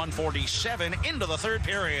whistle. 1:47 into the third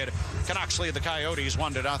period. Canucks lead the Coyotes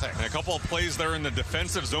 1-0. And a couple of plays there in the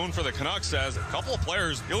defensive zone for the Canucks as a couple of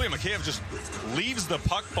players, Ilya Mikheyev just leaves the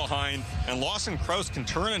puck behind, and Lawson Krause can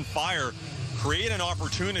turn and fire, create an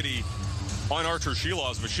opportunity on Archer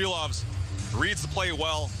Shelovs, but Shelovs reads the play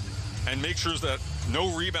well and makes sure that no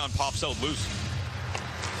rebound pops out loose.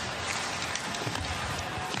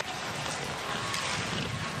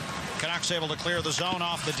 Canucks able to clear the zone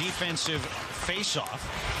off the defensive faceoff.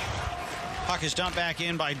 Puck is dumped back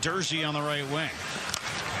in by Durzi on the right wing.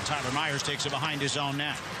 And Tyler Myers takes it behind his own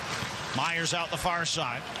net. Myers out the far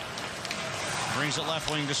side. Brings it left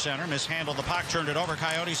wing to center. Mishandled the puck, turned it over.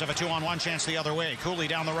 Coyotes have a 2-on-1 chance the other way. Cooley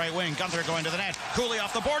down the right wing. Gunther going to the net. Cooley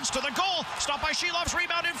off the boards to the goal. Stopped by Shelovs.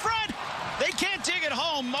 Rebound in front. They can't dig it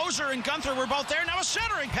home. Moser and Gunther were both there. Now a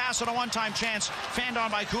centering pass and a one-time chance. Fanned on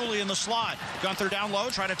by Cooley in the slot. Gunther down low,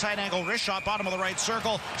 tried a tight angle wrist shot, bottom of the right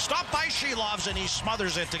circle. Stopped by Shilovs, and he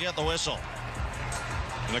smothers it to get the whistle.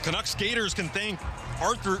 And the Canucks skaters can thank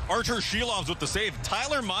Archer Shilovs with the save.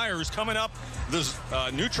 Tyler Myers coming up this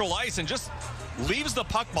neutral ice and just leaves the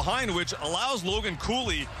puck behind, which allows Logan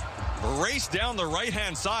Cooley race down the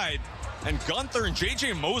right-hand side. And Gunther and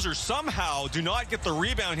J.J. Moser somehow do not get the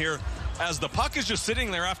rebound here, as the puck is just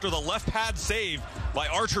sitting there after the left pad save by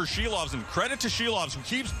Archer Shilovs. And credit to Shilovs, who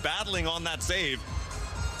keeps battling on that save.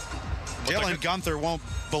 Dylan Gunther won't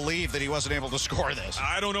believe that he wasn't able to score this.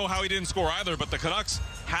 I don't know how he didn't score either, but the Canucks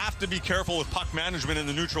have to be careful with puck management in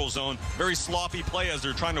the neutral zone. Very sloppy play as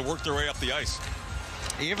they're trying to work their way up the ice.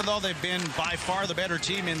 Even though they've been by far the better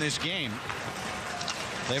team in this game,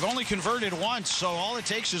 they've only converted once, so all it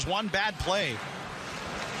takes is one bad play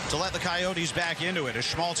to let the Coyotes back into it. As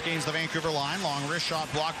Schmaltz gains the Vancouver line, long wrist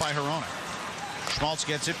shot blocked by Hirona. Schmaltz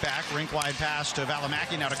gets it back, rink wide pass to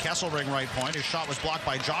Valimaki, now to Kesselring right point. His shot was blocked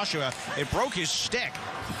by Joshua. It broke his stick,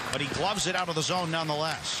 but he gloves it out of the zone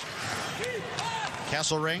nonetheless.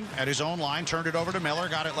 Kesselring at his own line, turned it over to Miller,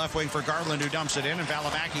 got it left wing for Garland, who dumps it in, and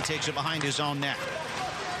Valimaki takes it behind his own net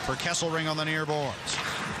for Kesselring on the near boards.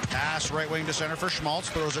 Pass right wing to center for Schmaltz,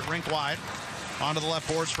 throws it rink wide onto the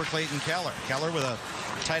left boards for Clayton Keller. Keller with a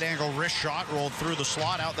tight angle wrist shot, rolled through the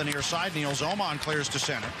slot out the near side. Niels Oman clears to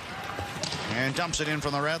center and dumps it in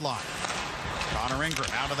from the red line. Connor Ingram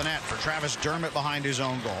out of the net for Travis Dermott behind his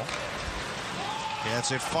own goal.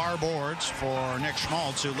 Gets it far boards for Nick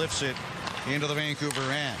Schmaltz, who lifts it into the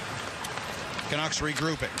Vancouver end. Canucks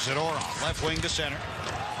regrouping. Zadorov left wing to center.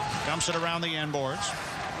 Dumps it around the end boards.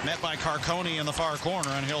 Met by Carcone in the far corner,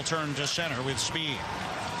 and he'll turn to center with speed.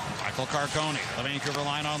 Michael Carcone, the Vancouver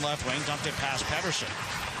line on left wing, dumped it past Pedersen.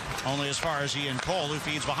 Only as far as Ian Cole, who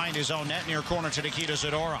feeds behind his own net near corner to Nikita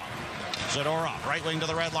Zadorov. Zadorov, right wing to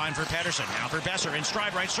the red line for Pedersen. Now for Besser, in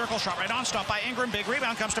stride right circle, shot right on, stopped by Ingram. Big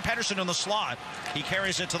rebound comes to Pedersen in the slot. He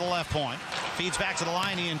carries it to the left point. Feeds back to the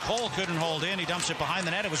line. Ian Cole couldn't hold in. He dumps it behind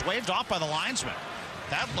the net. It was waved off by the linesman.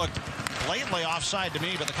 That looked blatantly offside to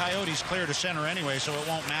me, but the Coyotes clear to center anyway, so it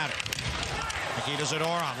won't matter. Nikita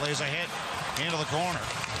Zadorov lays a hit into the corner.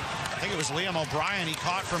 I think it was Liam O'Brien he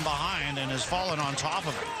caught from behind and has fallen on top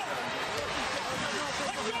of it.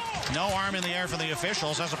 No arm in the air for the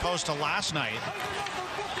officials, as opposed to last night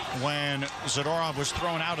when Zadorov was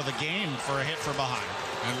thrown out of the game for a hit from behind.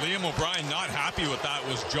 And Liam O'Brien not happy with that,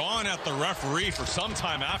 was jawing at the referee for some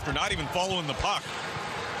time after, not even following the puck.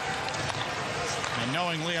 And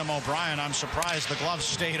knowing Liam O'Brien, I'm surprised the gloves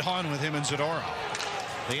stayed on with him and Zadorov,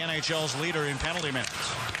 the NHL's leader in penalty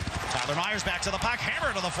minutes. Tyler Myers back to the puck,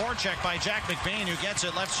 hammered to the forecheck by Jack McBain, who gets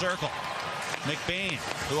it left circle. McBain,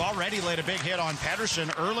 who already laid a big hit on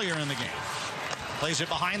Pedersen earlier in the game, plays it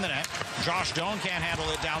behind the net. Josh Doan can't handle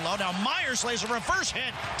it down low. Now Myers lays a reverse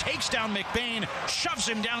hit, takes down McBain, shoves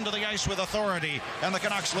him down to the ice with authority, and the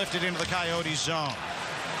Canucks lift it into the Coyotes zone.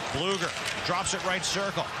 Bluger drops it right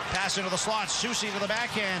circle, pass into the slot, Soucy to the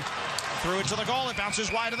backhand, threw it to the goal. It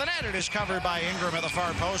bounces wide of the net. It is covered by Ingram at the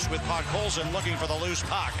far post, with Podkolzin looking for the loose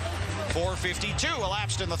puck. 4:52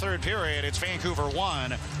 elapsed in the third period. It's Vancouver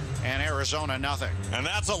 1 and Arizona 0. And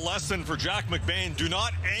that's a lesson for Jack McBain. Do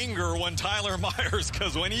not anger when Tyler Myers,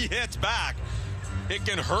 because when he hits back, it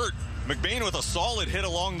can hurt. McBain with a solid hit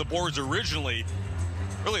along the boards originally,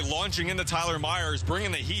 really launching into Tyler Myers,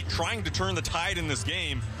 bringing the heat, trying to turn the tide in this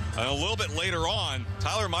game. And a little bit later on,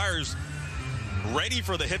 Tyler Myers ready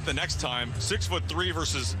for the hit the next time. 6'3"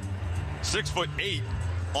 versus 6'8"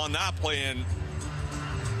 on that play, and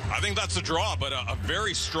I think that's a draw, but a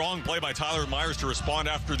very strong play by Tyler Myers to respond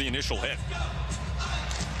after the initial hit.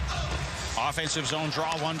 Offensive zone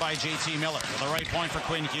draw won by JT Miller. To the right point for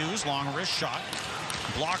Quinn Hughes. Long wrist shot.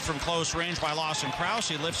 Blocked from close range by Lawson Krause.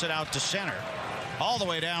 He lifts it out to center. All the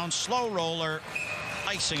way down. Slow roller.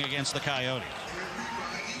 Icing against the Coyotes.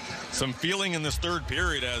 Some feeling in this third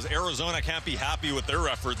period as Arizona can't be happy with their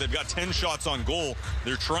effort. They've got 10 shots on goal.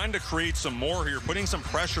 They're trying to create some more here, putting some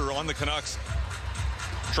pressure on the Canucks,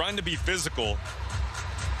 trying to be physical.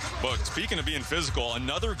 But speaking of being physical,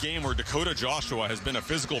 another game where Dakota Joshua has been a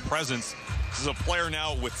physical presence. This is a player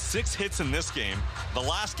now with 6 hits in this game. The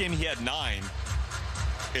last game he had 9.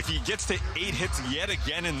 If he gets to 8 hits yet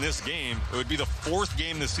again in this game, it would be the 4th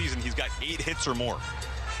game this season he's got 8 hits or more.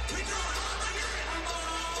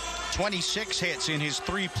 26 hits in his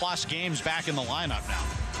 3+ games back in the lineup now.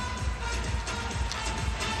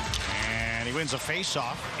 And he wins a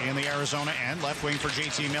face-off in the Arizona end. Left wing for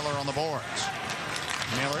JT Miller on the boards.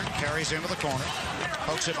 Miller carries into the corner.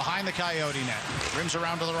 Pokes it behind the Coyote net. Rims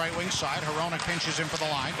around to the right wing side. Hronek pinches him for the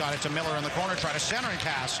line. Got it to Miller in the corner. Try to centering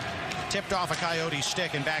pass. Tipped off a Coyote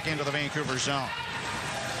stick and back into the Vancouver zone.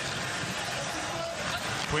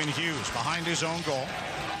 Quinn Hughes behind his own goal.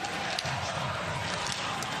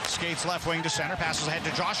 Skates left wing to center. Passes ahead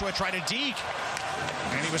to Joshua. Try to deke.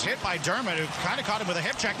 And he was hit by Dermott, who kind of caught him with a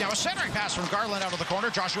hip check. Now a centering pass from Garland out of the corner.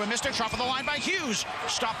 Joshua missed it. Shot of the line by Hughes.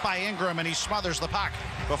 Stopped by Ingram, and he smothers the puck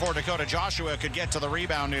before Dakota Joshua could get to the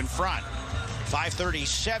rebound in front.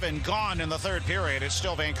 5:37 gone in the third period. It's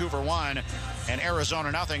still Vancouver 1 and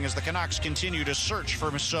Arizona nothing as the Canucks continue to search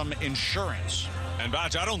for some insurance. And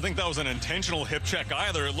Batch, I don't think that was an intentional hip check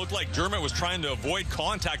either. It looked like Dermott was trying to avoid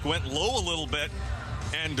contact, went low a little bit,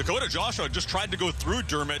 and Dakota Joshua just tried to go through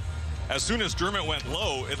Dermott. As soon as Dermott went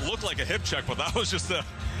low, it looked like a hip check, but that was just a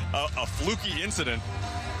fluky incident.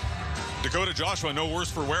 Dakota Joshua, no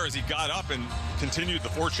worse for wear as he got up and continued the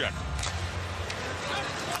forecheck.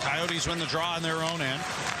 Coyotes win the draw in their own end.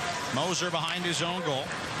 Moser behind his own goal.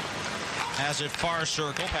 Has it far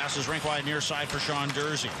circle. Passes rink wide near side for Sean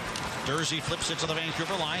Durzi. Durzi flips it to the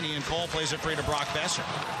Vancouver line. Ian Cole plays it free to Brock Besser.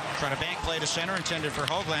 Trying to bank play to center, intended for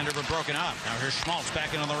Höglander, but broken up. Now here's Schmaltz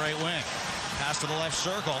back in on the right wing. Pass to the left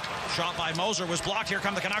circle. Shot by Moser was blocked. Here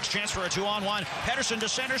come the Canucks. Chance for a 2-on-1. Pedersen to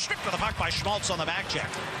center. Stripped to the puck by Schmaltz on the back check.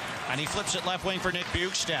 And he flips it left wing for Nick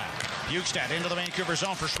Bjugstad. Bjugstad into the Vancouver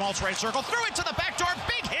zone for Schmaltz right circle. Threw it to the back door.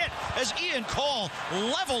 Big hit as Ian Cole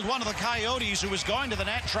leveled one of the Coyotes who was going to the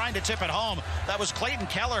net trying to tip it home. That was Clayton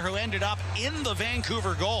Keller who ended up in the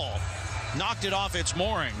Vancouver goal. Knocked it off its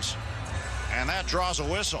moorings. And that draws a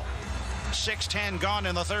whistle. 6:10 gone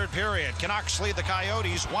in the third period. Canucks lead the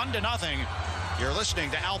Coyotes 1-0. You're listening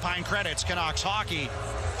to Alpine Credits Canucks Hockey,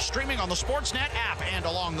 streaming on the Sportsnet app and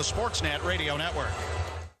along the Sportsnet radio network.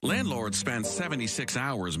 Landlords spend 76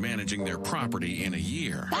 hours managing their property in a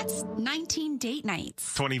year. That's 19 date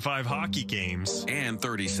nights. 25 hockey games. And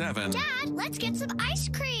 37 Dad, let's get some ice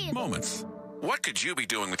cream. moments. What could you be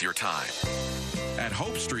doing with your time? At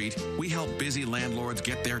Hope Street, we help busy landlords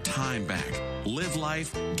get their time back. Live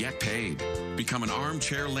life, get paid. Become an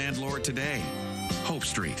armchair landlord today. Hope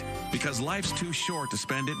Street, because life's too short to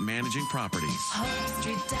spend it managing properties.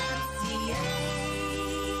 HopeStreet.ca.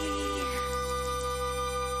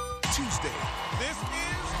 Tuesday. This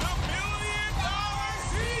is the $1 million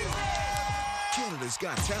season. Canada's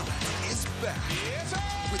Got Talent is back. Yes,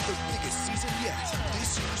 with the biggest season yet.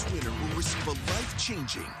 This year's winner will receive a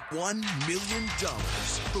life-changing $1 million,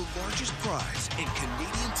 the largest prize in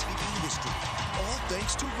Canadian TV history. All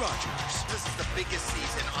thanks to Rogers. This is the biggest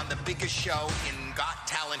season on the biggest show in Got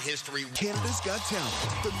Talent history. Canada's Got Talent,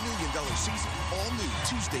 the $1 million season. All new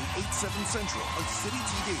Tuesday, 8/7 Central on City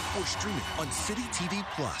TV or streaming on City TV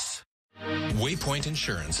Plus. Waypoint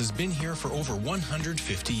Insurance has been here for over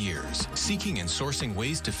 150 years, seeking and sourcing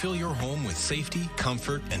ways to fill your home with safety,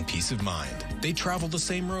 comfort, and peace of mind. They travel the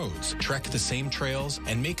same roads, trek the same trails,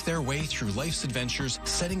 and make their way through life's adventures,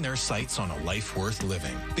 setting their sights on a life worth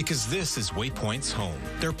living. Because this is Waypoint's home,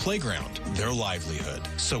 their playground, their livelihood.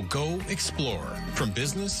 So go explore. From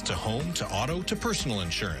business to home to auto to personal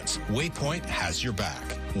insurance, Waypoint has your back.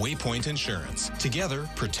 Waypoint Insurance. Together,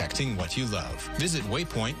 protecting what you love. Visit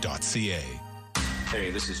waypoint.ca. Hey,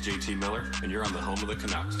 this is JT Miller, and you're on the home of the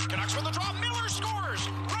Canucks. Canucks win the draw. Miller scores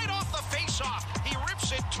right off the face-off. He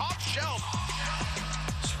rips it top shelf.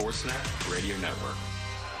 Sportsnet Radio Network.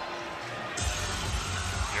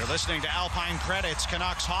 You're listening to Alpine Credits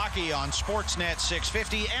Canucks Hockey on Sportsnet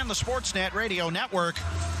 650 and the Sportsnet Radio Network.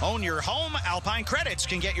 Own your home. Alpine Credits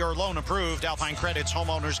can get your loan approved. Alpine Credits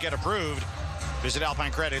homeowners get approved. Visit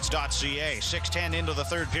alpinecredits.ca. 6:10 into the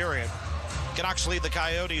third period. Canucks lead the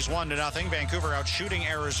Coyotes 1-0. Vancouver out shooting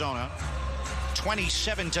Arizona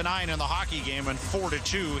 27-9 in the hockey game and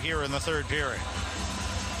 4-2 here in the third period.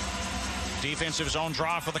 Defensive zone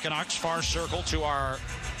draw for the Canucks. Far circle to our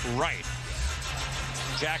right.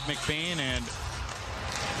 Jack McBain and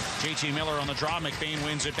JT Miller on the draw. McBain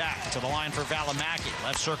wins it back to the line for Valimaki.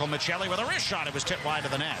 Left circle Michelli with a wrist shot. It was tipped wide to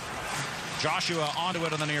the net. Joshua onto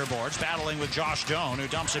it on the near boards, battling with Josh Doan, who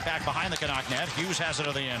dumps it back behind the Canuck net. Hughes has it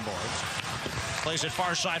on the end boards. Plays it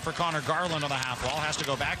far side for Connor Garland on the half wall. Has to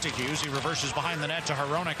go back to Hughes. He reverses behind the net to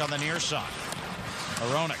Hronek on the near side.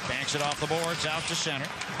 Hronek banks it off the boards, out to center.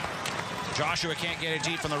 Joshua can't get it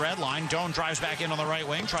deep from the red line. Doan drives back in on the right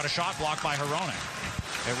wing. Try to shot blocked by Hronek.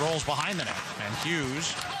 It rolls behind the net, and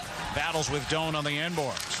Hughes battles with Doan on the end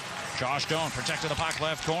boards. Josh Doan protected the puck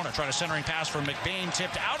left corner. Try to centering pass from McBain.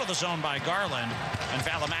 Tipped out of the zone by Garland. And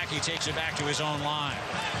Valimaki takes it back to his own line.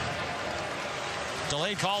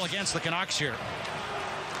 Delayed call against the Canucks here.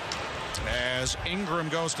 as Ingram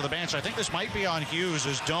goes to the bench. I think this might be on Hughes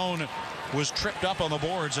as Doan was tripped up on the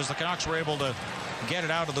boards as the Canucks were able to get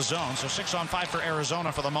it out of the zone. So 6-on-5 for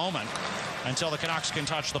Arizona for the moment until the Canucks can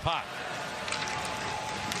touch the puck.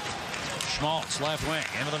 Schmaltz, left wing,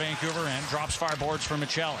 into the Vancouver end, drops far boards for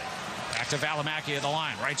Michelli. Back to Valimaki at the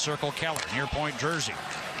line, right circle Keller, near point Jersey.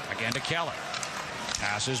 Again to Keller.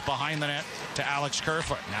 Passes behind the net to Alex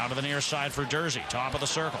Kerfoot. Now to the near side for Jersey. Top of the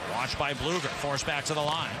circle. Watched by Bluger. Forced back to the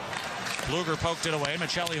line. Bluger poked it away.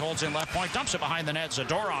 Michelli holds in left point. Dumps it behind the net.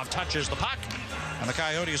 Zadorov touches the puck. And the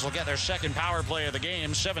Coyotes will get their second power play of the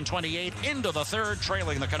game. 7:28 into the third,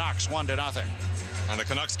 trailing the Canucks 1-0. And the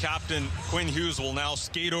Canucks captain, Quinn Hughes, will now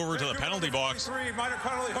skate over to the penalty box. Minor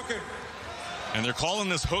penalty hooking. And they're calling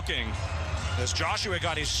this hooking. As Joshua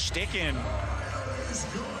got his stick in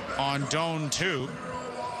on Doan, too.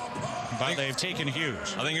 But they've taken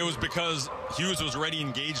Hughes. I think it was because Hughes was already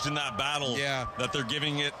engaged in that battle that they're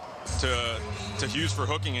giving it to Hughes for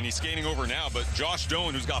hooking, and he's skating over now. But Josh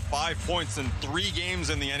Doan, who's got 5 points in 3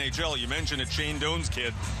 games in the NHL, you mentioned it, Shane Doan's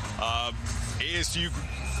kid, ASU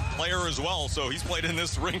player as well, so he's played in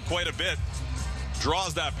this rink quite a bit,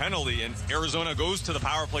 draws that penalty, and Arizona goes to the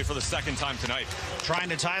power play for the second time tonight. Trying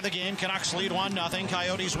to tie the game. Canucks lead 1-0.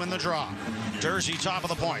 Coyotes win the draw. Jersey top of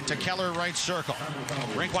the point to Keller, right circle.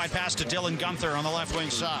 Rink wide pass to Dylan Guenther on the left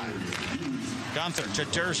wing side. Guenther to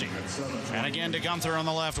Jersey. And again to Guenther on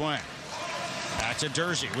the left wing. Back to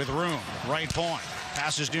Jersey with room. Right point.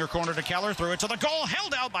 Passes near corner to Keller. Threw it to the goal.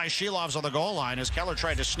 Held out by Shilovs on the goal line as Keller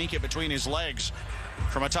tried to sneak it between his legs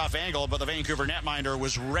from a tough angle, but the Vancouver netminder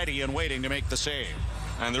was ready and waiting to make the save.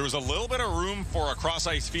 And there was a little bit of room for a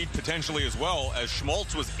cross-ice feed potentially as well, as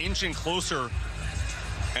Schmaltz was inching closer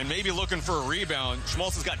and maybe looking for a rebound.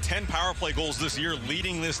 Schmaltz has got 10 power play goals this year,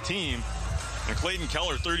 leading this team. And Clayton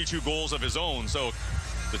Keller, 32 goals of his own. So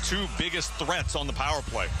the 2 biggest threats on the power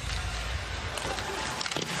play.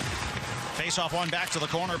 Face-off one back to the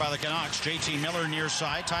corner by the Canucks. JT Miller near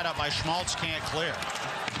side, tied up by Schmaltz, can't clear.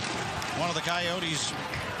 One of the Coyotes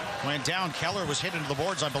went down. Keller was hit into the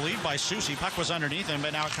boards, I believe, by Soucy. Puck was underneath him,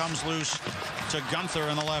 but now it comes loose to Guenther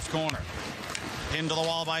in the left corner. Pinned to the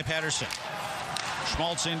wall by Pedersen.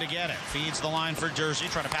 Schmaltz in to get it. Feeds the line for Jersey.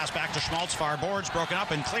 Trying to pass back to Schmaltz. Far boards broken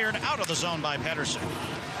up and cleared out of the zone by Pedersen.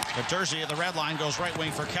 But Jersey at the red line goes right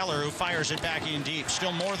wing for Keller, who fires it back in deep.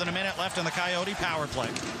 Still more than a minute left in the Coyote power play.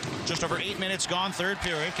 Just over 8 minutes gone, third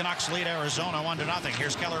period. Canucks lead Arizona 1-0.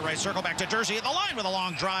 Here's Keller, right circle, back to Jersey at the line with a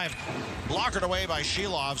long drive. Blockered away by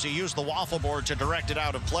Shilovs. He used the waffle board to direct it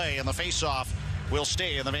out of play, and the face-off will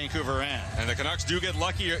stay in the Vancouver end. And the Canucks do get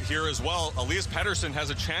lucky here as well. Elias Pettersson has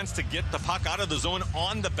a chance to get the puck out of the zone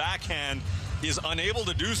on the backhand. He is unable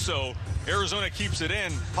to do so. Arizona keeps it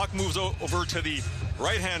in. Puck moves over to the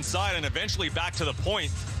right-hand side and eventually back to the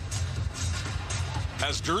point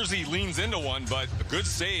as Jersey leans into one, but a good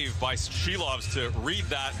save by Shilovs to read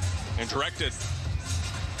that and direct it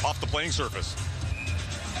off the playing surface.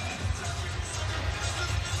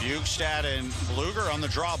 Bjugstad and Bluger on the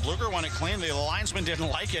draw. Bluger won it cleanly. The linesman didn't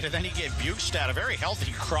like it, and then he gave Bjugstad a very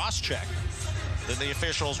healthy cross-check that the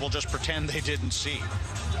officials will just pretend they didn't see.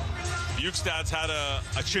 Bjugstad's had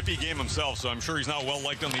a chippy game himself, so I'm sure he's not well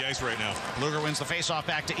liked on the ice right now. Bluger wins the faceoff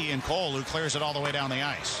back to Ian Cole, who clears it all the way down the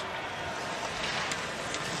ice.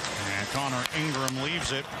 And Connor Ingram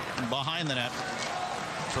leaves it behind the net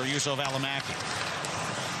for Juuso Valimaki.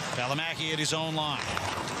 Valimaki at his own line.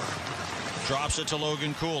 Drops it to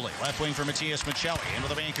Logan Cooley. Left wing for Matias Michelli. Into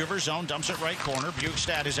the Vancouver zone. Dumps it right corner.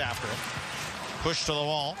 Bjugstad is after it. Pushed to the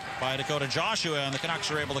wall by Dakota Joshua, and the Canucks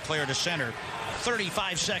are able to clear to center.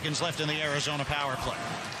 35 seconds left in the Arizona power play.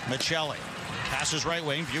 Michelli passes right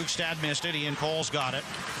wing. Bjugstad missed it. Ian Cole's got it.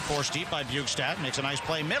 Forced deep by Bjugstad. Makes a nice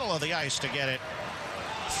play. Middle of the ice to get it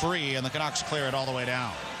free, and the Canucks clear it all the way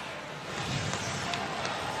down.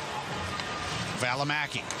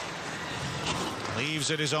 Valimaki leaves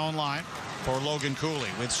at his own line for Logan Cooley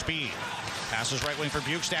with speed. Passes right wing for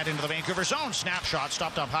Bjugstad into the Vancouver zone. Snapshot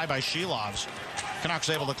stopped up high by Shilovs. Canucks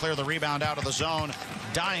able to clear the rebound out of the zone.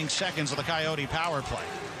 Dying seconds of the Coyote power play.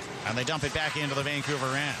 And they dump it back into the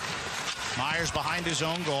Vancouver end. Myers behind his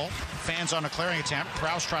own goal. Fans on a clearing attempt.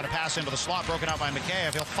 Krause trying to pass into the slot. Broken out by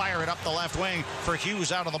Mikheyev. He'll fire it up the left wing for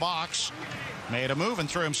Hughes out of the box. Made a move and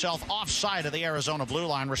threw himself offside of the Arizona blue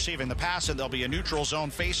line, receiving the pass, and there'll be a neutral zone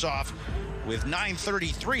face-off with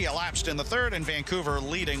 9:33 elapsed in the third, and Vancouver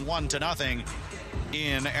leading 1-0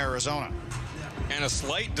 in Arizona. And a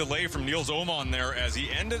slight delay from Niels Åman there as he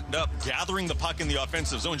ended up gathering the puck in the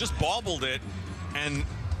offensive zone, just bobbled it, and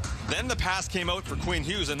then the pass came out for Quinn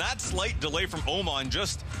Hughes, and that slight delay from Åman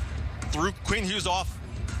just threw Quinn Hughes off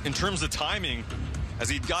in terms of timing, as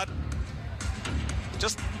he got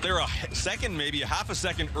just They're a second, maybe a half a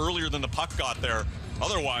second earlier than the puck got there.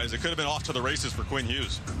 Otherwise, it could have been off to the races for Quinn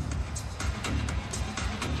Hughes.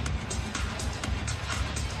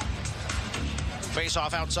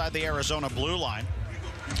 Face-off outside the Arizona blue line.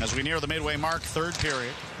 As we near the midway mark, third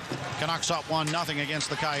period. Canucks up 1-0 against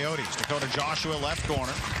the Coyotes. Dakota Joshua left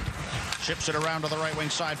corner. Chips it around to the right wing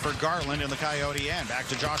side for Garland in the Coyote end. Back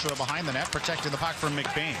to Joshua behind the net, protecting the puck from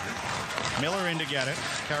McBain. Miller in to get it.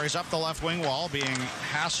 Carries up the left wing wall, being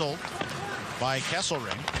hassled by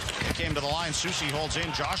Kesselring. It came to the line. Soucy holds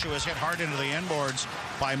in. Joshua is hit hard into the end boards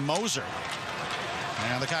by Moser.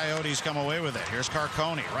 And the Coyotes come away with it. Here's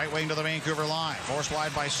Carcone, right wing to the Vancouver line. Forced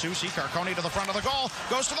wide by Soucy. Carcone to the front of the goal.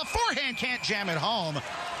 Goes to the forehand, can't jam it home.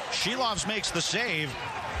 Shilovs makes the save,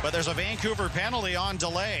 but there's a Vancouver penalty on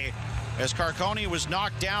delay as Carcone was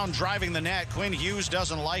knocked down driving the net. Quinn Hughes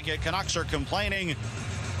doesn't like it. Canucks are complaining,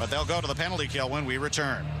 but they'll go to the penalty kill when we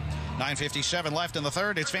return. 9:57 left in the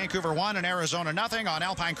third. It's Vancouver 1 and Arizona 0 on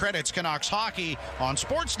Alpine Credits Canucks Hockey on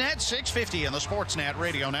Sportsnet 650 and the Sportsnet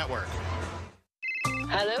Radio Network.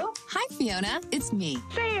 Hello? Hi, Fiona. It's me.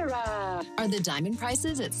 Sarah! Are the diamond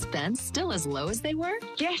prices at Spence still as low as they were?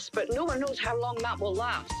 Yes, but no one knows how long that will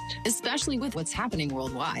last. Especially with what's happening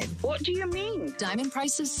worldwide. What do you mean? Diamond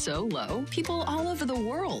prices so low, people all over the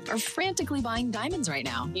world are frantically buying diamonds right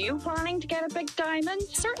now. You planning to get a big diamond?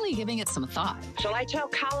 Certainly giving it some thought. Shall I tell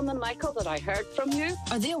Callum and Michael that I heard from you?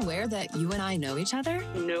 Are they aware that you and I know each other?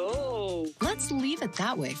 No. Let's leave it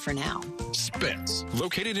that way for now. Spence,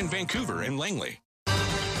 located in Vancouver and Langley.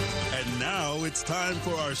 And now it's time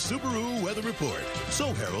for our Subaru weather report.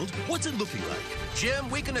 So, Harold, what's it looking like? Jim,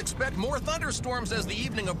 we can expect more thunderstorms as the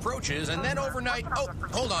evening approaches, and then overnight... Oh,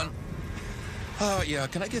 hold on. Yeah,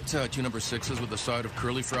 can I get 2 number 6s with a side of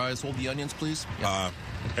curly fries? Hold the onions, please. Yeah.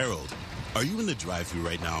 Harold, are you in the drive-thru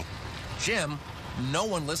right now? Jim, no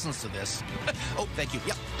one listens to this. Oh, thank you.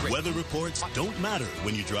 Yep. Great. Weather reports don't matter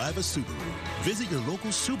when you drive a Subaru. Visit your local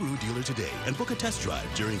Subaru dealer today and book a test drive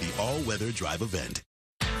during the all-weather drive event.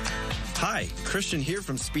 Hi, Christian here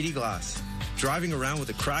from Speedy Glass. Driving around with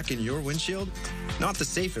a crack in your windshield? Not the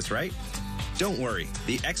safest, right? Don't worry,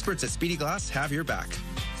 the experts at Speedy Glass have your back.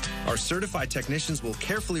 Our certified technicians will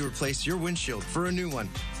carefully replace your windshield for a new one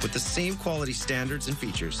with the same quality standards and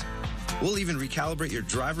features. We'll even recalibrate your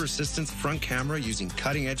driver assistance front camera using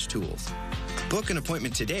cutting-edge tools. Book an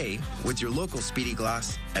appointment today with your local Speedy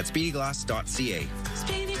Glass at speedyglass.ca.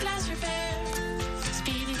 Speedy Glass Repair.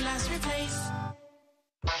 Speedy Glass Replace.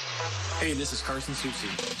 Hey, this is Carson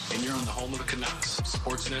Soucy, and you're on the home of the Canucks,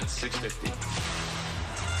 Sportsnet 650.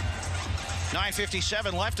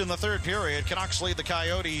 9:57 left in the third period. Canucks lead the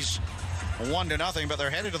Coyotes 1-0, but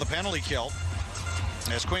they're headed to the penalty kill.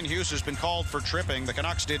 As Quinn Hughes has been called for tripping, the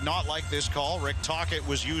Canucks did not like this call. Rick Tocchet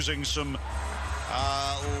was using some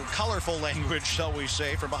colorful language, shall we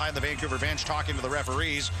say, from behind the Vancouver bench talking to the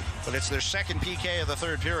referees. But it's their second PK of the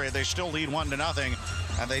third period. They still lead 1-0,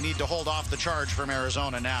 and they need to hold off the charge from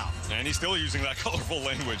Arizona now. And he's still using that colorful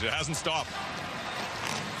language. It hasn't stopped.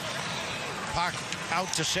 Puck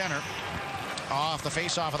out to center off the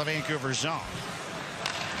face-off of the Vancouver zone.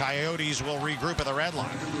 Coyotes will regroup at the red line,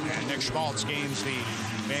 and Nick Schmaltz gains the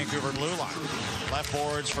Vancouver blue line. Left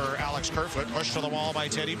boards for Alex Kerfoot, pushed to the wall by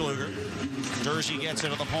Teddy Bluger. Jersey gets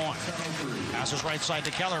it at the point. Passes right side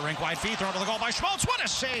to Keller, rink wide feet thrown to the goal by Schmaltz. What a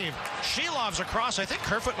save! Shilov's across. I think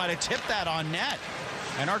Kerfoot might have tipped that on net.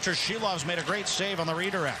 And Archer Shilov's made a great save on the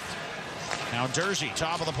redirect. Now Jersey,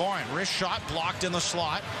 top of the point. Wrist shot blocked in the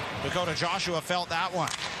slot. Dakota Joshua felt that one.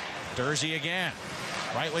 Jersey again.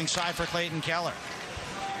 Right wing side for Clayton Keller.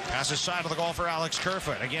 Passes side of the goal for Alex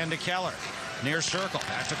Kerfoot. Again to Keller. Near circle.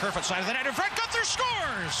 Back to Kerfoot, side of the net. In front, Gunther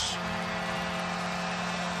scores!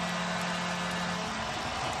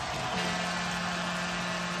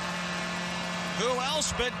 Who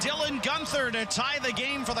else but Dylan Gunther to tie the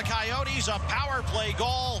game for the Coyotes? A power play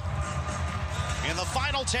goal in the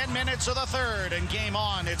final 10 minutes of the third. And game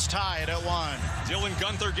on, it's tied at 1. Dylan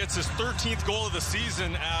Gunther gets his 13th goal of the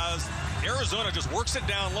season as Arizona just works it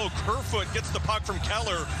down low. Kerfoot gets the puck from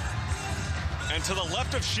Keller. And to the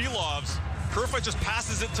left of Shilovs, Kerfoot just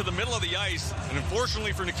passes it to the middle of the ice. And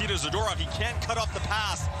unfortunately for Nikita Zadorov, he can't cut off the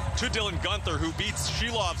pass to Dylan Gunther, who beats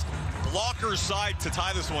Shilovs' blocker side to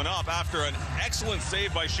tie this one up after an excellent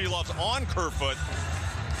save by Shilovs on Kerfoot.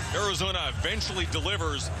 Arizona eventually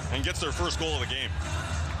delivers and gets their first goal of the game.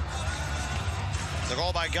 The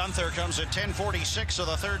goal by Gunther comes at 10:46 of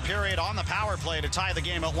the third period on the power play to tie the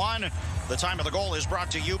game at 1. The time of the goal is brought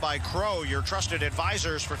to you by Crow, your trusted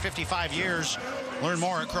advisors for 55 years. Learn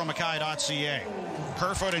more at crowmackay.ca.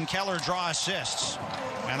 Kerfoot and Keller draw assists.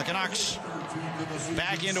 And the Canucks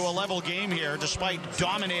back into a level game here despite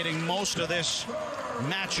dominating most of this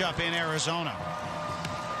matchup in Arizona.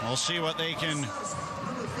 We'll see what they can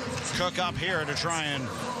cook up here to try and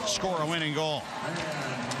score a winning goal.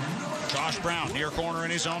 Josh Brown, near corner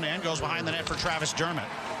in his own end, goes behind the net for Travis Dermott.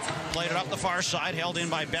 Played it up the far side, held in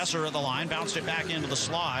by Besser at the line, bounced it back into the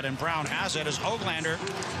slot, and Brown has it as Höglander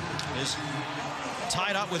is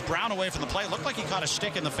tied up with Brown away from the play. Looked like he caught a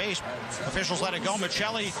stick in the face. Officials let it go.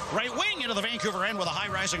 Michelli, right wing into the Vancouver end with a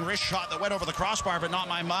high-rising wrist shot that went over the crossbar, but not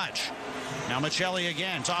by much. Now Michelli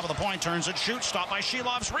again, top of the point, turns it, shoots, stopped by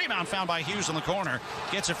Shelov's rebound, found by Hughes in the corner.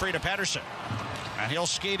 Gets it free to Pettersson. And he'll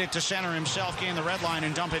skate it to center himself, gain the red line,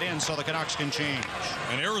 and dump it in so the Canucks can change.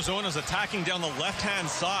 And Arizona's attacking down the left-hand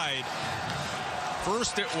side.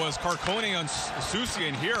 First it was Carcone on Soucy,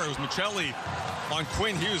 and here it was Michelli on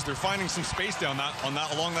Quinn Hughes. They're finding some space down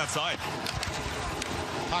along that side.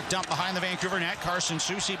 Puck dump behind the Vancouver net. Carson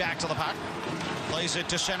Soucy back to the puck. Plays it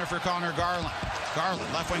to center for Connor Garland.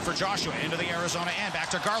 Garland, left wing for Joshua, into the Arizona end. Back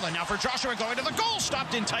to Garland, now for Joshua, going to the goal.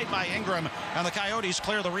 Stopped in tight by Ingram, and the Coyotes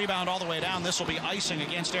clear the rebound all the way down. This will be icing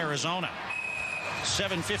against Arizona.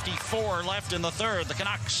 7:54 left in the third. The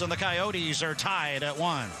Canucks and the Coyotes are tied at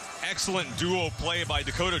 1. Excellent duo play by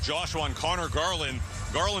Dakota Joshua and Connor Garland.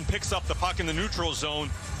 Garland picks up the puck in the neutral zone,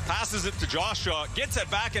 passes it to Joshua, gets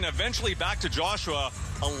it back, and eventually back to Joshua.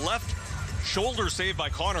 A left shoulder save by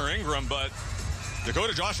Connor Ingram, but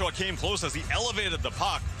Dakota Joshua came close as he elevated the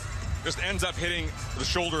puck. Just ends up hitting the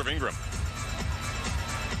shoulder of Ingram.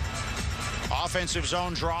 Offensive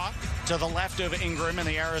zone draw to the left of Ingram in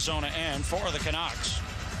the Arizona end for the Canucks.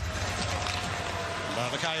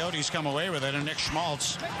 The Coyotes come away with it, and Nick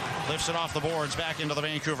Schmaltz lifts it off the boards back into the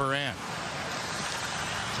Vancouver end.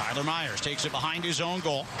 Tyler Myers takes it behind his own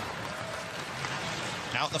goal.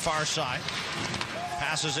 Out the far side.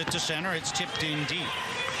 Passes it to center. It's tipped in deep.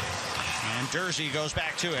 And Dursey goes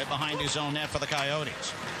back to it behind his own net for the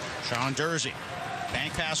Coyotes. Sean Dursey.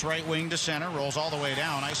 Bank pass right wing to center. Rolls all the way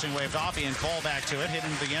down. Icing waved off. Ian Cole back to it. Hit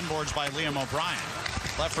into the end boards by Liam O'Brien.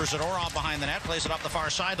 Left for Zadorov behind the net. Plays it up the far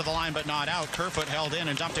side to the line, but not out. Kerfoot held in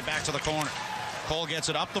and dumped it back to the corner. Cole gets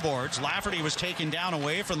it up the boards. Lafferty was taken down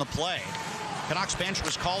away from the play. Canucks bench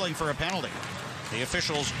was calling for a penalty. The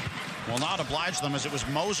officials will not oblige them, as it was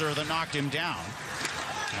Moser that knocked him down.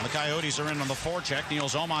 Now the Coyotes are in on the forecheck.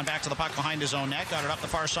 Niels Oman back to the puck behind his own net. Got it up the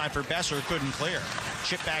far side for Besser. Couldn't clear.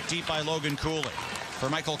 Chip back deep by Logan Cooley. For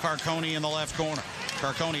Michael Carcone in the left corner.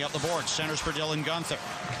 Carcone up the board. Centers for Dylan Gunther.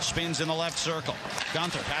 Spins in the left circle.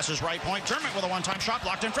 Gunther passes right point. Dermott with a one-time shot.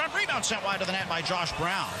 Blocked in front. Rebound sent wide to the net by Josh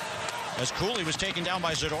Brown. As Cooley was taken down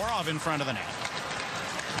by Zadorov in front of the net.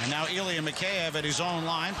 And now Ilya Mikheyev at his own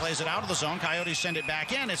line. Plays it out of the zone. Coyotes send it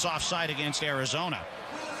back in. It's offside against Arizona.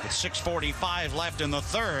 With 6:45 left in the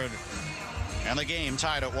third, and the game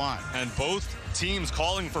tied at 1. And both teams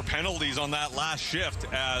calling for penalties on that last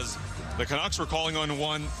shift, as the Canucks were calling on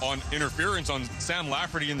one on interference on Sam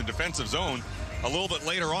Lafferty in the defensive zone. A little bit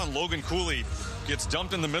later on, Logan Cooley gets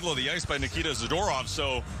dumped in the middle of the ice by Nikita Zadorov.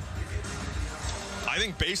 So I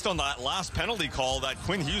think based on that last penalty call that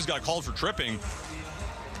Quinn Hughes got called for tripping,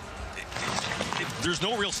 there's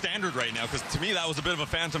no real standard right now, because to me that was a bit of a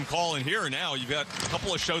phantom call. And here now you've got a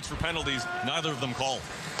couple of shouts for penalties, neither of them called.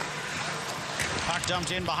 Puck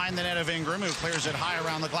dumped in behind the net of Ingram, who clears it high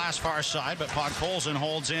around the glass far side, but Podkolzin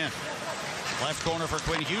holds in. Left corner for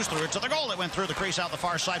Quinn Hughes, threw it to the goal. It went through the crease out the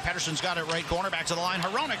far side. Pettersson's got it right corner, back to the line.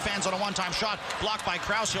 Hronek fans on a one-time shot, blocked by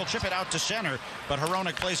Krause. He'll chip it out to center, but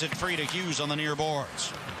Hronek plays it free to Hughes on the near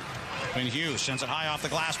boards. Quinn Hughes sends it high off the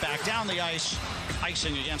glass, back down the ice,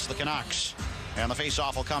 icing against the Canucks. And the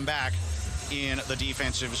face-off will come back in the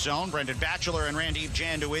defensive zone. Brendan Batchelor and Randeep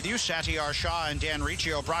Janda with you. Satyar Shah and Dan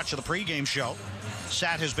Riccio brought you the pregame show.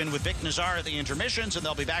 Sat has been with Vic Nazar at the intermissions, and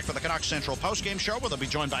they'll be back for the Canucks Central postgame show, where they'll be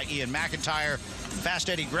joined by Ian McIntyre. Fast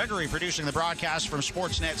Eddie Gregory producing the broadcast from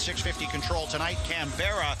Sportsnet 650 Control tonight.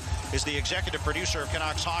 Canberra is the executive producer of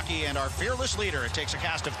Canucks hockey and our fearless leader. It takes a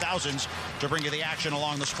cast of thousands to bring you the action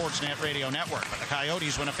along the Sportsnet radio network. But the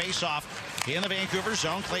Coyotes win a face-off in the Vancouver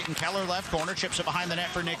zone. Clayton Keller left corner, chips it behind the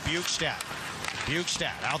net for Nick Bukestad.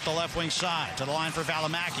 Bukestad out the left wing side to the line for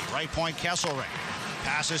Valimaki. Right point Kesselring.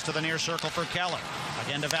 Passes to the near circle for Keller.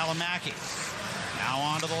 Again to Valimaki. Now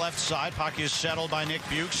on to the left side. Puck is settled by Nick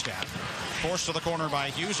Bukestad. Forced to the corner by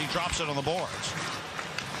Hughes. He drops it on the boards.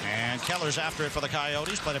 And Keller's after it for the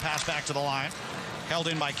Coyotes. Played a pass back to the line. Held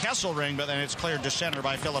in by Kesselring, but then it's cleared to center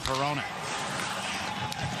by Filip Hronek.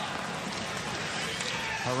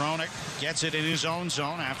 Hronek gets it in his own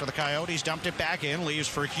zone after the Coyotes dumped it back in. Leaves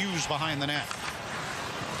for Hughes behind the net.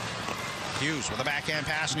 Hughes with a backhand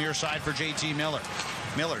pass near side for JT Miller.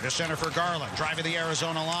 Miller to center for Garland, driving the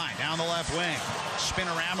Arizona line, down the left wing.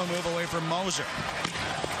 Spinorama move away from Moser.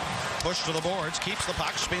 Push to the boards, keeps the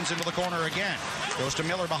puck, spins into the corner again. Goes to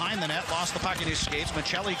Miller behind the net, lost the puck in his skates.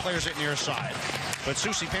 Michelli clears it near side. But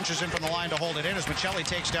Soucy pinches in from the line to hold it in as Michelli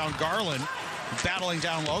takes down Garland. Battling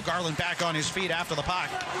down low. Garland back on his feet after the puck.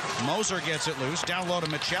 Moser gets it loose. Down low to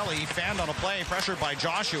Michelli. Fanned on a play, pressured by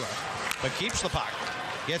Joshua. But keeps the puck.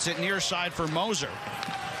 Gets it near side for Moser.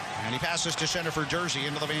 And he passes to center for Jersey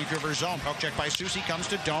into the Vancouver zone. Poke check by Soucy, comes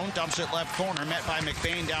to Doan, dumps it left corner, met by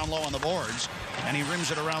McBain down low on the boards. And he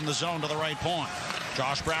rims it around the zone to the right point.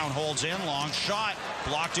 Josh Brown holds in, long shot,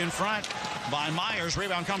 blocked in front by Myers.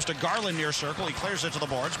 Rebound comes to Garland near circle. He clears it to the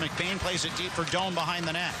boards. McBain plays it deep for Doan behind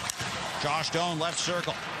the net. Josh Doan left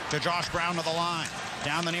circle to Josh Brown to the line.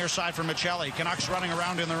 Down the near side for Michelli. Canucks running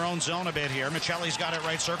around in their own zone a bit here. Michelli's got it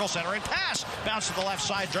right circle, centering pass. Bounce to the left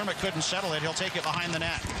side. Dermott couldn't settle it. He'll take it behind the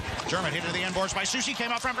net. Dermott hit to the end boards by Soucy.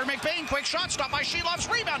 Came out front for McBain. Quick shot stopped by Shelov's.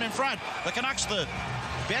 Rebound in front. The Canucks, the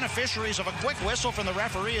beneficiaries of a quick whistle from the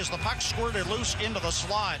referee as the puck squirted loose into the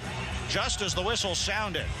slot just as the whistle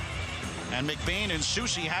sounded. And McBain and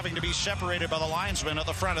Soucy having to be separated by the linesman at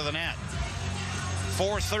the front of the net.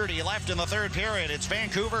 4:30 left in the third period. It's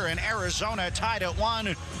Vancouver and Arizona tied at 1.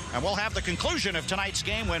 And we'll have the conclusion of tonight's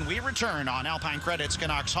game when we return on Alpine Credits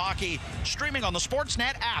Canucks Hockey, streaming on the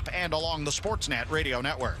Sportsnet app and along the Sportsnet radio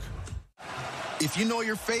network. If you know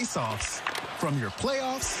your face-offs from your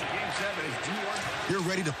playoffs, you're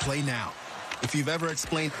ready to play now. If you've ever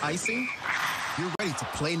explained icing, you're ready to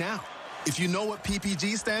play now. If you know what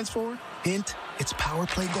PPG stands for, hint, it's power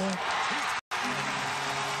play goal.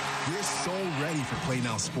 You're so ready for Play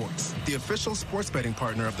Now Sports, the official sports betting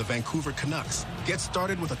partner of the Vancouver Canucks. Get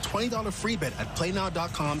started with a $20 free bet at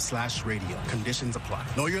playnow.com/radio. Conditions apply.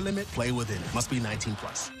 Know your limit, play within. Must be 18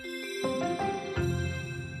 plus.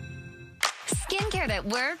 Skincare that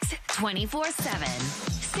works 24/7.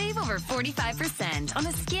 Save over 45% on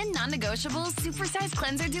the Skin Non-Negotiable Supersize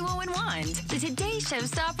Cleanser Duo in Wand. The Today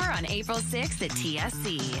Showstopper on April 6th at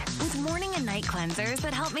TSC. With morning and night cleansers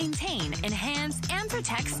that help maintain, enhance, and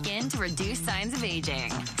protect skin to reduce signs of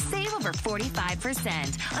aging. Save over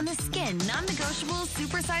 45% on the Skin Non-Negotiable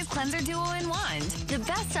Supersize Cleanser Duo in Wand. The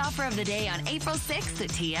best offer of the day on April 6th at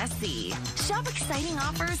TSC. Shop exciting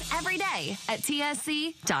offers every day at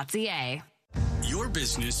tsc.ca. Your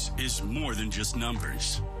business is more than just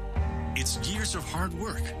numbers. It's years of hard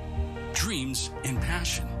work, dreams, and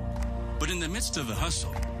passion. But in the midst of the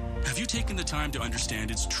hustle, have you taken the time to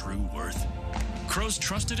understand its true worth? Crow's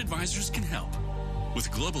trusted advisors can help.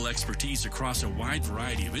 With global expertise across a wide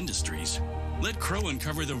variety of industries, let Crow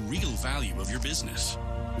uncover the real value of your business.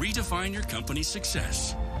 Redefine your company's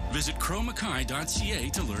success. Visit crowmackay.ca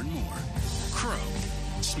to learn more. Crow.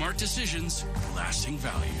 Smart decisions, lasting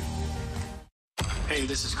value. Hey,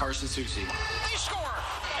 this is Carson Soucy. They score!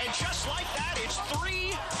 And just like that, it's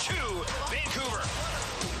 3-2 Vancouver.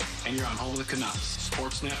 And you're on Home of the Canucks,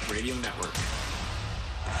 Sportsnet Radio Network.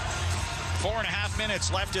 4.5 minutes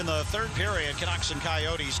left in the third period. Canucks and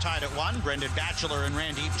Coyotes tied at 1. Brendan Batchelor and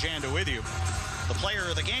Randeep Janda with you. The player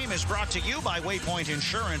of the game is brought to you by Waypoint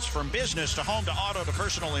Insurance. From business to home to auto to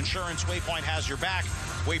personal insurance, Waypoint has your back.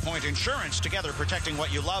 Waypoint Insurance, together protecting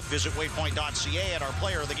what you love. Visit waypoint.ca. And our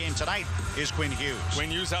player of the game tonight is Quinn Hughes.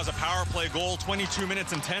 Quinn Hughes has a power play goal, 22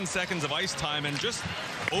 minutes and 10 seconds of ice time, and just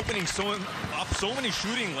opening up so many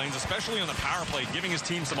shooting lanes, especially on the power play, giving his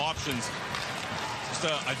team some options. Just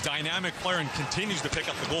a dynamic player and continues to pick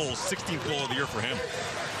up the goals. 16th goal of the year for him.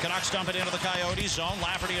 Canucks dump it into the Coyotes zone.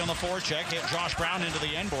 Lafferty on the forecheck. Hit Josh Brown into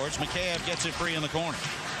the end boards. Mikheyev gets it free in the corner.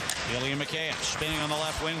 Ilya Mikheyev spinning on the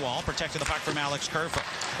left wing wall. Protected the puck from Alex Kerfoot.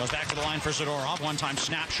 Goes back to the line for Zadorov. One-time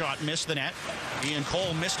snapshot missed the net. Ian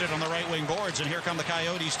Cole missed it on the right wing boards. And here come the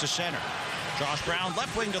Coyotes to center. Josh Brown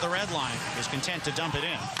left wing to the red line. Is content to dump it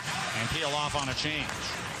in. And peel off on a change.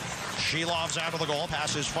 Shelov's out of the goal.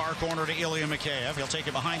 Passes far corner to Ilya Mikheyev. He'll take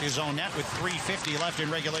it behind his own net with 3:50 left in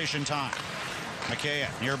regulation time. Mikheyev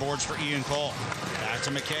near boards for Ian Cole. Back to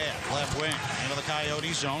Mikheyev, left wing, into the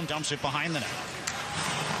Coyote zone, dumps it behind the net.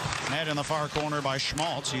 Net in the far corner by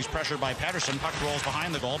Schmaltz. He's pressured by Pettersson. Puck rolls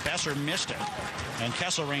behind the goal. Besser missed it. And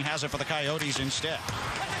Kesselring has it for the Coyotes instead.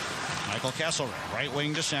 Michael Kesselring, right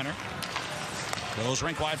wing to center. Goes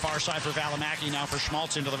rink wide far side for Valimaki. Now for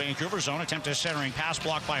Schmaltz into the Vancouver zone. Attempted centering pass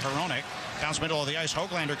blocked by Hronek. Bounce middle of the ice.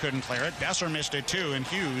 Hoglander couldn't clear it. Besser missed it too. And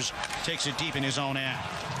Hughes takes it deep in his own end.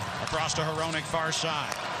 Across to Hronek far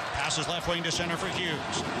side. Passes left wing to center for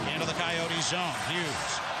Hughes. Into the Coyote zone.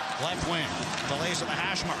 Hughes. Left wing. Delays at the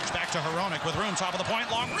hash marks. Back to Hronek with room. Top of the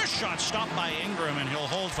point. Long wrist shot stopped by Ingram. And he'll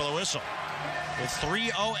hold for the whistle. With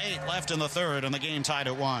 3:08 left in the third and the game tied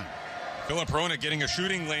at 1. Philip Hronek getting a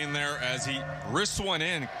shooting lane there as he risks one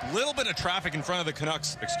in. Little bit of traffic in front of the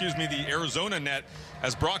Canucks, the Arizona net,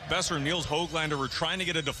 as Brock Besser and Niels Höglander were trying to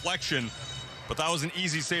get a deflection, but that was an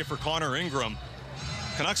easy save for Connor Ingram.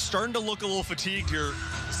 Canucks starting to look a little fatigued here,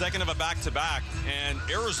 second of a back-to-back, and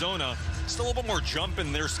Arizona still a little bit more jump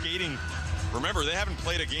in their skating. Remember, they haven't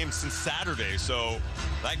played a game since Saturday, so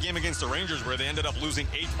that game against the Rangers where they ended up losing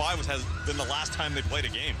 8-5 has been the last time they played a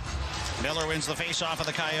game. Miller wins the faceoff of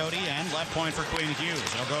the Coyote, and left point for Quinn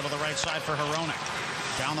Hughes. He'll go to the right side for Hronek.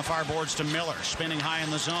 Down the far boards to Miller, spinning high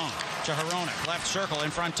in the zone. To Hronek, left circle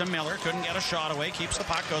in front to Miller. Couldn't get a shot away, keeps the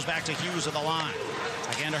puck, goes back to Hughes at the line.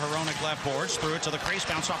 Again to Hronek, left boards, threw it to the crease,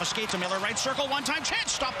 bounced off a skate to Miller, right circle, one-time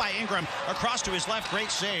chance, stopped by Ingram. Across to his left,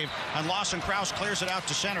 great save, and Lawson Krause clears it out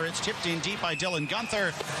to center. It's tipped in deep by Dylan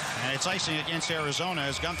Guenther, and it's icing against Arizona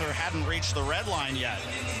as Guenther hadn't reached the red line yet.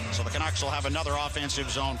 So the Canucks will have another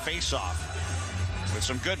offensive zone face-off with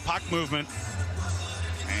some good puck movement.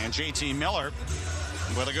 And JT Miller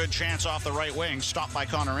with a good chance off the right wing, stopped by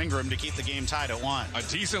Connor Ingram to keep the game tied at 1. A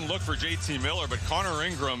decent look for JT Miller, but Connor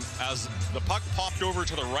Ingram, as the puck popped over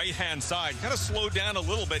to the right-hand side, kind of slowed down a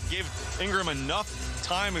little bit, gave Ingram enough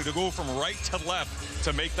time to go from right to left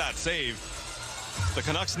to make that save. The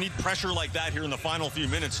Canucks need pressure like that here in the final few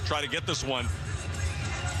minutes to try to get this one.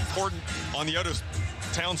 Important on the other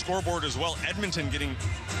town scoreboard as well. Edmonton getting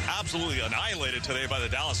absolutely annihilated today by the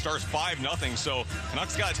Dallas Stars, 5-0, so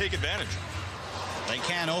Canucks got to take advantage. They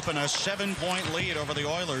can open a 7-point lead over the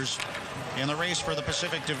Oilers in the race for the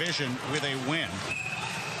Pacific Division with a win.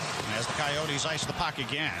 As the Coyotes ice the puck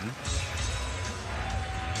again.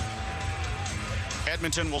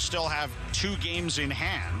 Edmonton will still have 2 games in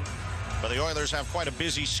hand, but the Oilers have quite a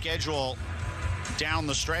busy schedule down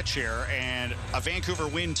the stretch here, and a Vancouver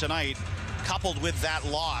win tonight, coupled with that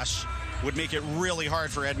loss, would make it really hard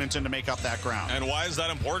for Edmonton to make up that ground. And why is that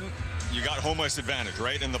important? You got home ice advantage,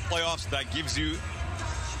 right? In the playoffs, that gives you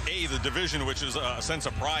the division, which is a sense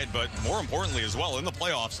of pride, but more importantly as well, in the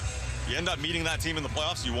playoffs, you end up meeting that team in the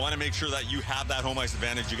playoffs. You want to make sure that you have that home ice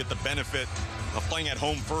advantage. You get the benefit of playing at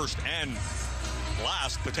home first and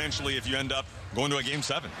last, potentially, if you end up going to a Game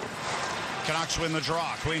 7. Canucks win the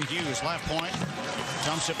draw. Quinn Hughes, left point,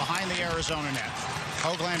 dumps it behind the Arizona net.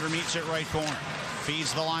 Höglander meets it right corner.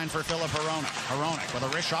 Feeds the line for Philip Hronek. Hronek with a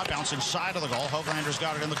wrist shot, bouncing side of the goal. Höglander's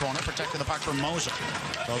got it in the corner, protecting the puck from Moser.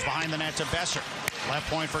 Goes behind the net to Besser. Left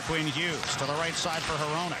point for Quinn Hughes. To the right side for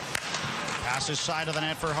Hronek. Passes side of the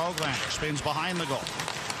net for Höglander. Spins behind the goal.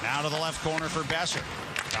 Now to the left corner for Besser.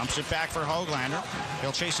 Dumps it back for Höglander.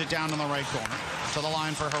 He'll chase it down in the right corner. To the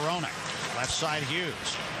line for Hronek. Left side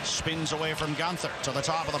Hughes. Spins away from Guenther to the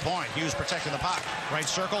top of the point. Hughes protecting the puck. Right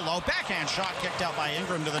circle, low backhand shot kicked out by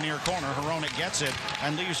Ingram to the near corner. Hronek gets it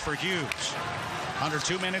and leaves for Hughes. Under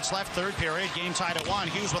 2 minutes left, third period. Game tied at 1.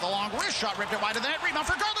 Hughes with a long wrist shot, ripped it wide of the net. Rebound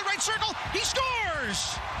for Garland, right circle. He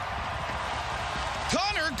scores!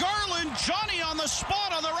 Connor Garland, Johnny on the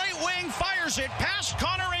spot on the right wing, fires it past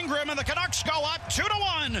Connor Ingram, and the Canucks go up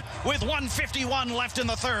 2-1 with 1:51 left in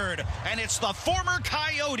the third. And it's the former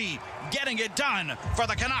Coyote getting it done for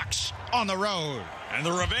the Canucks on the road. And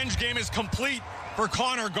the revenge game is complete for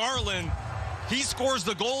Connor Garland. He scores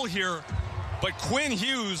the goal here, but Quinn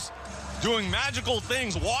Hughes doing magical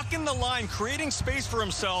things, walking the line, creating space for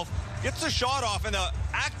himself, gets the shot off, and an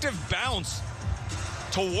active bounce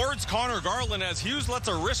towards Connor Garland as Hughes lets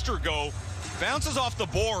a wrister go, bounces off the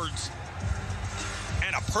boards,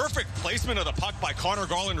 and a perfect placement of the puck by Connor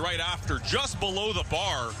Garland right after, just below the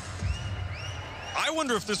bar. I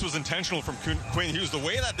wonder if this was intentional from Quinn Hughes. The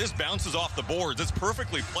way that this bounces off the boards, it's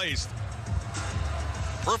perfectly placed.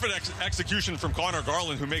 Perfect execution from Connor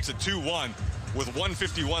Garland, who makes it 2-1 with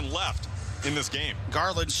 1:51 left in this game.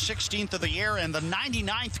 Garland's 16th of the year and the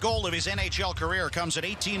 99th goal of his NHL career comes at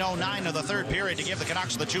 18:09 of the third period to give the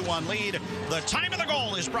Canucks the 2-1 lead. The time of the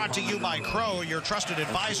goal is brought to you by Crow, your trusted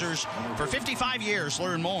advisors for 55 years.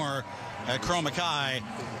 Learn more at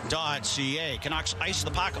crowmackay.ca. Canucks ice the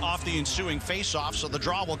puck off the ensuing face-off, so the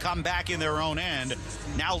draw will come back in their own end.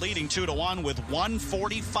 Now leading 2-1 with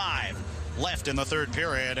 1:45 left in the third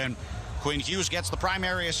period, and Quinn Hughes gets the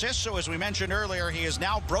primary assist, so as we mentioned earlier, he has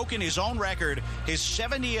now broken his own record, his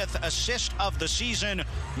 70th assist of the season,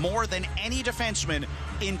 more than any defenseman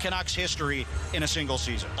in Canucks history in a single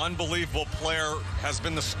season. Unbelievable player, has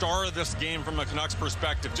been the star of this game from a Canucks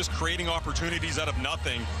perspective, just creating opportunities out of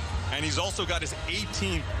nothing, and he's also got his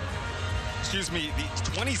the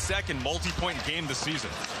 22nd multi-point game this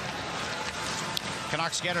season.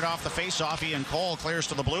 Canucks get it off the face-off. Ian Cole clears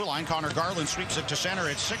to the blue line. Connor Garland sweeps it to center.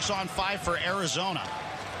 It's 6-on-5 for Arizona.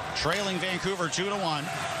 Trailing Vancouver 2-1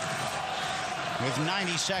 with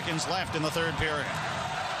 90 seconds left in the third period.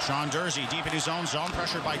 Sean Durzi deep in his own zone,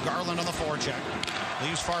 pressured by Garland on the forecheck.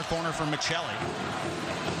 Leaves far corner for Michelli.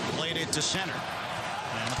 Played it to center.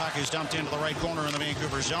 And the puck is dumped into the right corner in the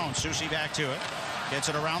Vancouver zone. Soucy back to it. Gets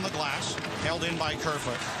it around the glass. Held in by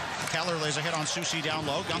Kerfoot. Keller lays a hit on Soucy down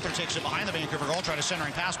low. Gunther takes it behind the Vancouver goal. Try to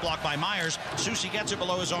centering pass blocked by Myers. Soucy gets it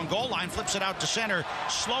below his own goal line. Flips it out to center.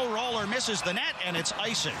 Slow roller misses the net, and it's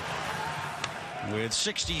icing. With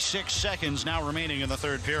 66 seconds now remaining in the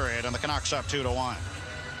third period, and the Canucks up 2-1.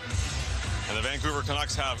 And the Vancouver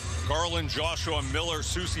Canucks have Garland, Joshua, Miller,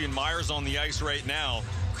 Soucy, and Myers on the ice right now.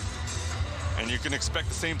 And you can expect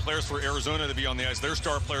the same players for Arizona to be on the ice. Their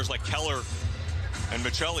star players like Keller and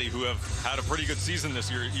Michelli, who have had a pretty good season this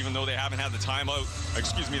year, even though they haven't had the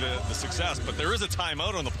the success. But there is a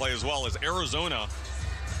timeout on the play as well, as Arizona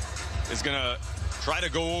is going to try to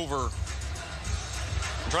go over,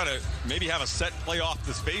 try to maybe have a set play off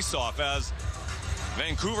this face-off. As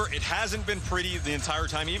Vancouver, it hasn't been pretty the entire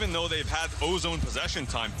time, even though they've had O-zone possession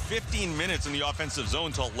time. 15 minutes in the offensive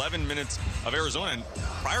zone to 11 minutes of Arizona. And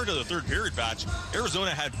prior to the third period batch,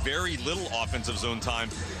 Arizona had very little offensive zone time.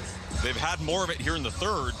 They've had more of it here in the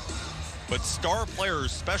third, but star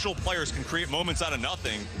players, special players can create moments out of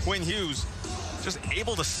nothing. Quinn Hughes just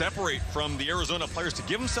able to separate from the Arizona players to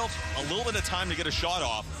give himself a little bit of time to get a shot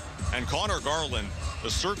off. And Connor Garland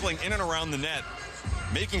was circling in and around the net,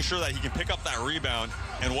 making sure that he can pick up that rebound.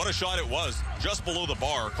 And what a shot it was, just below the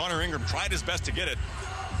bar. Connor Ingram tried his best to get it,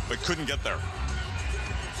 but couldn't get there.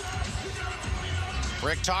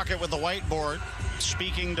 Rick Tocchet with the whiteboard,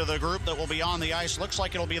 speaking to the group that will be on the ice. Looks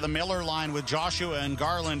like it'll be the Miller line with Joshua and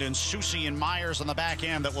Garland and Soucy and Myers on the back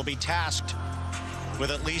end that will be tasked with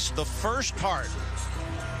at least the first part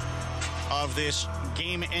of this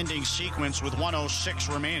game-ending sequence with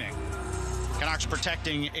 1:06 remaining. Canucks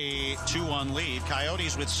protecting a 2-1 lead.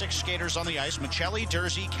 Coyotes with 6 skaters on the ice. Michelli,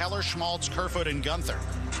 Durzi, Keller, Schmaltz, Kerfoot, and Gunther.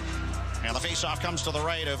 And the faceoff comes to the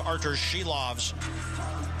right of Artur Shilovs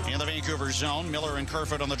in the Vancouver zone. Miller and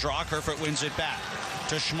Kerfoot on the draw. Kerfoot wins it back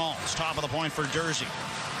to Schmaltz. Top of the point for Durzi.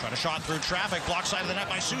 Try to shot through traffic. Block side of the net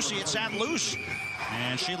by Soucy. It sat loose.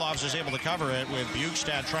 And Shilovs is able to cover it with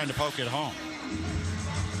Bjugstad trying to poke it home.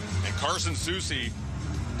 And Carson Soucy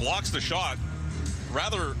blocks the shot.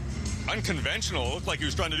 Rather unconventional. It looked like he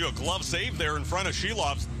was trying to do a glove save there in front of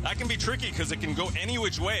Shilovs. That can be tricky because it can go any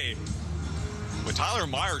which way. With Tyler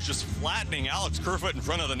Myers just flattening Alex Kerfoot in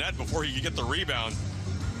front of the net before he could get the rebound.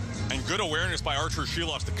 And good awareness by Artur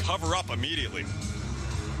Shilovs to cover up immediately.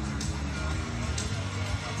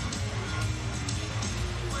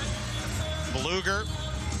 Bluger,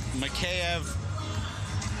 Mikheyev,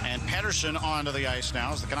 and Pettersson onto the ice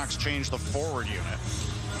now as the Canucks change the forward unit.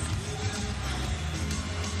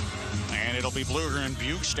 And it'll be Bluger and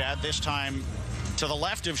Bjugstad, this time to the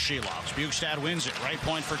left of Shilovs. Bjugstad wins it. Right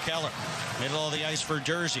point for Keller. Middle of the ice for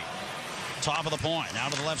Durzi. Top of the point.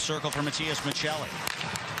 Out of the left circle for Matias Michelli.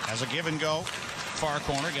 Has a give and go. Far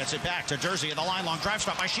corner. Gets it back to Durzi at the line. Long drive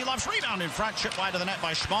stop by Shilovs. Rebound in front. Chip wide to the net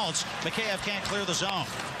by Schmaltz. Mikheyev can't clear the zone.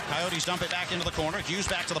 Coyotes dump it back into the corner. Hughes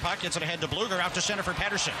back to the puck. Gets it ahead to Bluger. Out to center for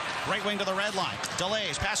Pettersson. Right wing to the red line.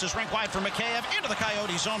 Delays. Passes rink wide for Mikheyev. Into the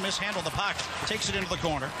Coyotes zone. Mishandled the puck. Takes it into the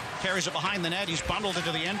corner. Carries it behind the net. He's bundled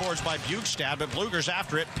into the end boards by Bjugstad, but Bluger's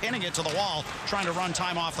after it, pinning it to the wall, trying to run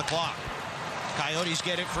time off the clock. Coyotes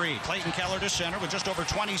get it free. Clayton Keller to center with just over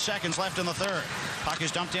 20 seconds left in the third. Puck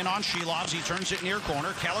is dumped in on Shilovs. He turns it near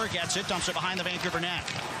corner. Keller gets it, dumps it behind the Vancouver net.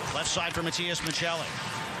 Left side for Matias Michelli.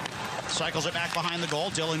 Cycles it back behind the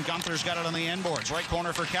goal. Dylan Gunther's got it on the end boards. Right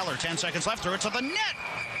corner for Keller. 10 seconds left. Through it to the net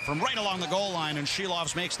from right along the goal line, and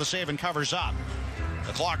Shilovs makes the save and covers up.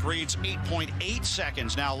 The clock reads 8.8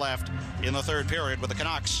 seconds now left in the third period with the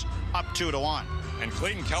Canucks up 2-1. And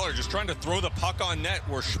Clayton Keller just trying to throw the puck on net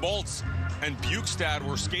where Schmaltz and Bjugstad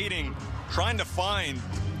were skating, trying to find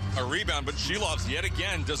a rebound, but Shilovs yet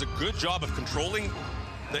again does a good job of controlling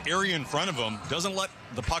the area in front of him, doesn't let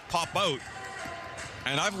the puck pop out.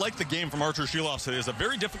 And I've liked the game from Artur Shilovs today. It's a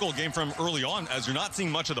very difficult game from him early on, as you're not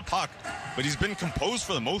seeing much of the puck, but he's been composed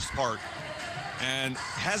for the most part and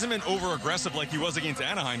hasn't been over-aggressive like he was against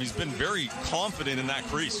Anaheim. He's been very confident in that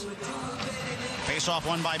crease. Face-off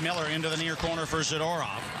won by Miller into the near corner for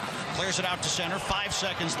Zadorov. Clears it out to center. 5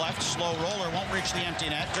 seconds left. Slow roller. Won't reach the empty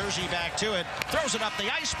net. Durzi back to it. Throws it up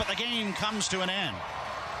the ice, but the game comes to an end.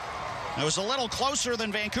 It was a little closer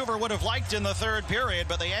than Vancouver would have liked in the third period,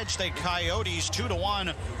 but they edged the Coyotes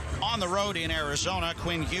 2-1 on the road in Arizona.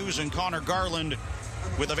 Quinn Hughes and Connor Garland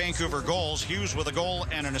with the Vancouver goals. Hughes with a goal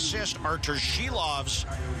and an assist. Artur Shilovs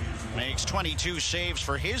makes 22 saves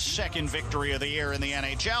for his second victory of the year in the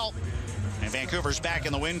NHL. And Vancouver's back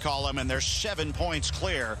in the win column, and they're 7 points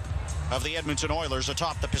clear of the Edmonton Oilers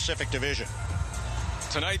atop the Pacific Division.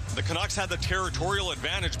 Tonight, the Canucks had the territorial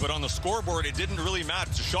advantage, but on the scoreboard, it didn't really matter.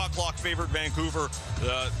 The shot clock favored Vancouver.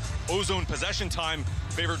 The ozone possession time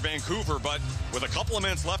favored Vancouver, but with a couple of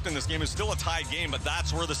minutes left in this game, it's still a tied game, but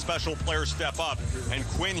that's where the special players step up, and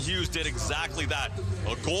Quinn Hughes did exactly that.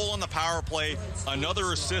 A goal on the power play,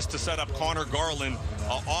 another assist to set up Connor Garland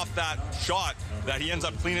off that shot that he ends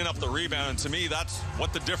up cleaning up the rebound. And to me, that's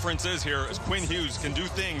what the difference is here, is Quinn Hughes can do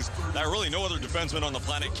things that really no other defenseman on the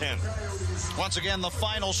planet can. Once again, the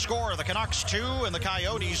final score, the Canucks 2 and the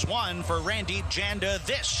Coyotes 1 for Randeep Janda.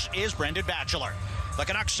 This is Brendan Batchelor. The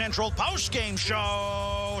Canucks Central post-game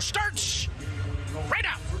show starts right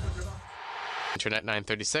now. Internet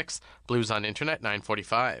 936, Blues on Internet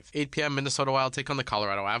 945. 8 p.m. Minnesota Wild take on the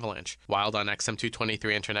Colorado Avalanche. Wild on XM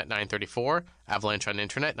 223 Internet 934, Avalanche on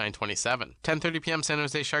Internet 927. 10:30 p.m. San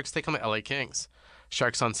Jose Sharks take on the LA Kings.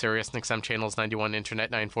 Sharks on Sirius XM channels 91 Internet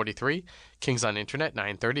 943, Kings on Internet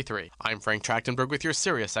 933. I'm Frank Trachtenberg with your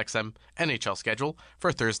Sirius XM NHL schedule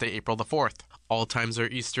for Thursday, April the 4th. All times are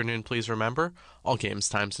Eastern, and please remember, all games,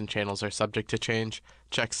 times, and channels are subject to change.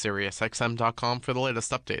 Check SiriusXM.com for the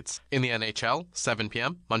latest updates. In the NHL, 7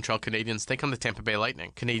 p.m., Montreal Canadiens take on the Tampa Bay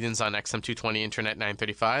Lightning. Canadiens on XM 220 Internet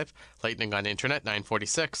 935, Lightning on Internet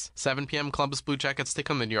 946. 7 p.m., Columbus Blue Jackets take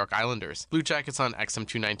on the New York Islanders. Blue Jackets on XM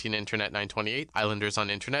 219 Internet 928, Islanders on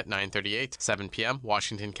Internet 938. 7 p.m.,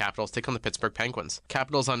 Washington Capitals take on the Pittsburgh Penguins.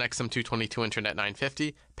 Capitals on XM 222 Internet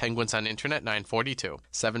 950, Penguins on Internet 942.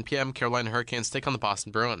 7 p.m., Carolina Hurricanes take on the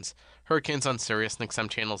Boston Bruins. Hurricanes on Sirius XM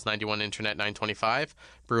channels 91 Internet 925,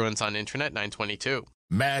 Bruins on Internet 922.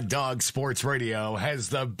 Mad Dog Sports Radio has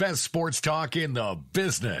the best sports talk in the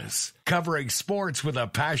business, covering sports with a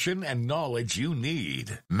passion and knowledge you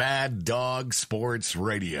need. Mad Dog Sports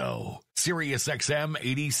Radio, Sirius XM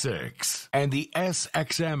 86, and the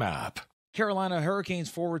SXM app. Carolina Hurricanes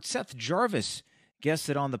forward Seth Jarvis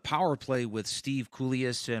guested on the power play with Steve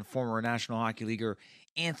Kouleas and former National Hockey Leaguer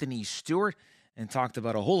Anthony Stewart, and talked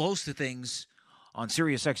about a whole host of things on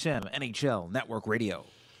Sirius XM NHL Network Radio.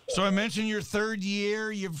 So I mentioned your third year.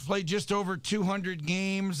 You've played just over 200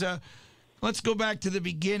 games. Let's go back to the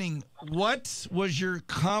beginning. What was your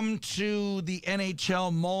come to the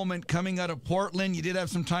NHL moment coming out of Portland? You did have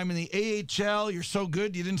some time in the AHL. You're so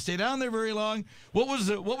good. You didn't stay down there very long. What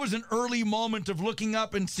was an early moment of looking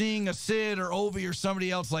up and seeing a Sid or Ovi or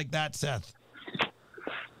somebody else like that, Seth?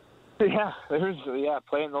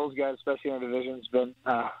 Playing those guys, especially in the division's been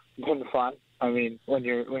fun. I mean, when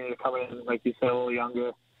you're coming in, like you said, a little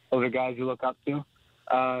younger, those are guys you look up to.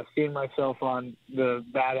 Seeing myself on the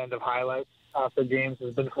bad end of highlights after games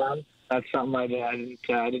has been fun. That's something I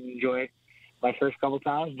didn't enjoy my first couple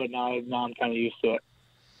times, but now I'm kind of used to it.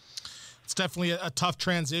 It's definitely a tough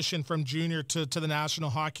transition from junior to the National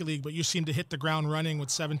Hockey League, but you seem to hit the ground running with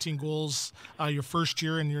 17 goals your first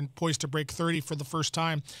year, and you're poised to break 30 for the first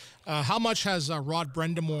time. How much has Rod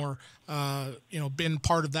Brendamore, been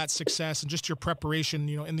part of that success, and just your preparation,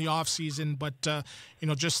 in the off season, but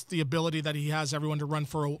just the ability that he has everyone to run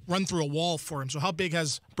through a wall for him. So how big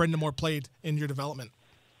has Brendamore played in your development?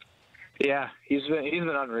 Yeah, he's been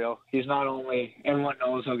unreal. He's not only, everyone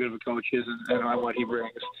knows how good of a coach he is and what he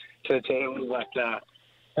brings to the table, but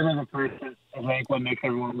him as a person, I think what makes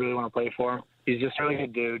everyone really want to play for him. He's just a really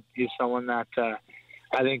good dude. He's someone that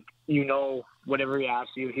I think whatever he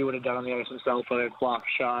asks you, he would have done on the ice himself, whether it's block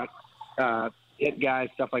a shot, hit guys,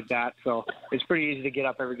 stuff like that. So it's pretty easy to get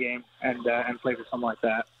up every game and play for someone like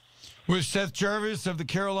that. With Seth Jarvis of the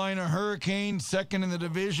Carolina Hurricanes, second in the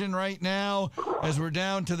division right now, as we're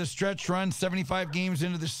down to the stretch run, 75 games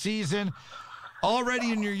into the season.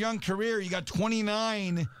 Already in your young career, you got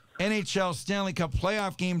 29 NHL Stanley Cup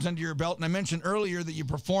playoff games under your belt, and I mentioned earlier that you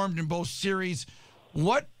performed in both series.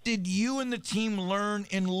 What did you and the team learn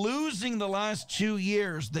in losing the last 2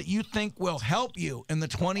 years that you think will help you in the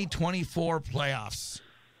 2024 playoffs?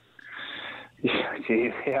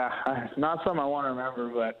 Yeah, not something I want to remember,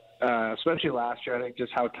 but especially last year, I think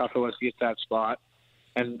just how tough it was to get to that spot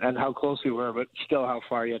and how close we were, but still how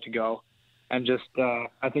far you had to go. And just,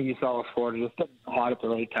 I think you saw us forward just hot at the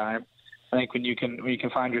right time. I think when you can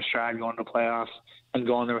find your stride going to playoffs and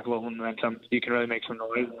going there with a little momentum, you can really make some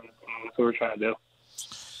noise, and that's what we're trying to do.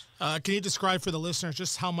 Can you describe for the listeners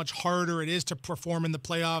just how much harder it is to perform in the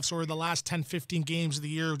playoffs or the last 10, 15 games of the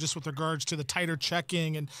year, just with regards to the tighter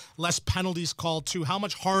checking and less penalties called too? How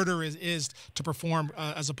much harder it is to perform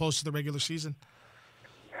as opposed to the regular season?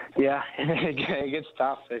 Yeah, it gets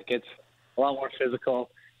tough. It gets a lot more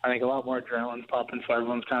physical. I think a lot more adrenaline pumping, so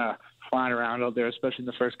everyone's kind of flying around out there, especially in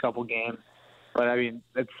the first couple games. But, I mean,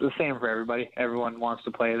 it's the same for everybody. Everyone wants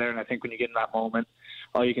to play there, and I think when you get in that moment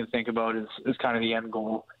all you can think about is kind of the end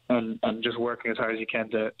goal and just working as hard as you can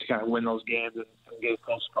to kind of win those games and get as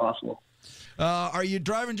close as possible. Are you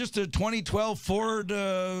driving just a 2012 Ford,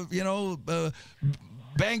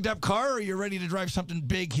 banged up car, or are you ready to drive something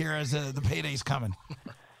big here as the payday's coming?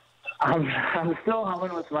 I'm still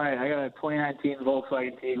humming with I got a 2019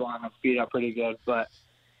 Volkswagen Tiguan. I'm beat up pretty good, but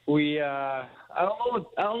I don't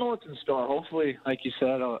know what's in store. Hopefully, like you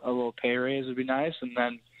said, a little pay raise would be nice, and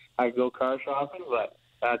then I go car shopping. But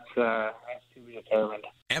that's to be determined.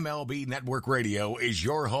 MLB Network Radio is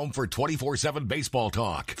your home for 24/7 baseball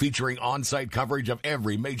talk, featuring on-site coverage of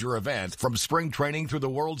every major event from spring training through the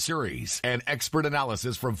World Series and expert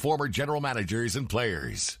analysis from former general managers and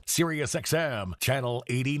players. SiriusXM Channel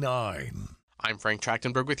 89. I'm Frank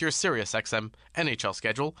Trachtenberg with your SiriusXM NHL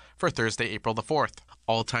schedule for Thursday, April the 4th.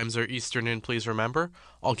 All times are Eastern, and please remember,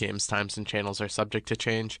 all games, times, and channels are subject to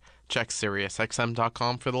change. Check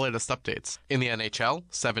SiriusXM.com for the latest updates. In the NHL,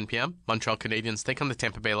 7 p.m., Montreal Canadiens take on the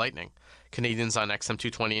Tampa Bay Lightning. Canadiens on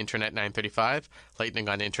XM220 Internet 935, Lightning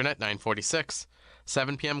on Internet 946.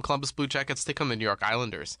 7 p.m., Columbus Blue Jackets take on the New York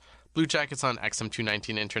Islanders. Blue Jackets on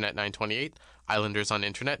XM219 Internet 928, Islanders on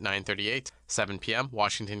Internet 938. 7 p.m.,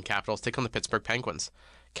 Washington Capitals take on the Pittsburgh Penguins.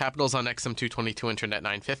 Capitals on XM222 Internet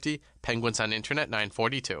 950, Penguins on Internet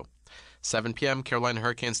 942. 7 p.m., Carolina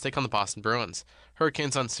Hurricanes take on the Boston Bruins.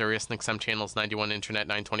 Hurricanes on Sirius and XM channels 91 Internet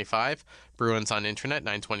 925, Bruins on Internet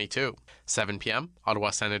 922. 7 p.m.,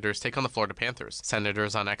 Ottawa Senators take on the Florida Panthers.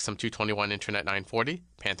 Senators on XM221 Internet 940,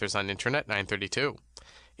 Panthers on Internet 932.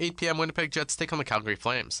 8 p.m., Winnipeg Jets take on the Calgary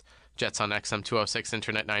Flames. Jets on XM206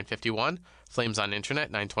 Internet 951, Flames on Internet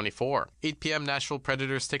 924. 8 p.m., Nashville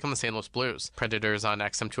Predators take on the St. Louis Blues. Predators on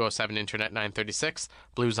XM207 Internet 936,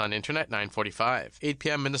 Blues on Internet 945. 8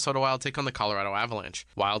 p.m., Minnesota Wild take on the Colorado Avalanche.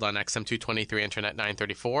 Wild on XM223 Internet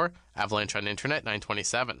 934, Avalanche on Internet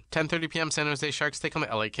 927. 10:30 p.m., San Jose Sharks take on the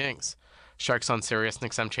LA Kings. Sharks on Sirius and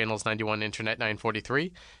XM channels 91 Internet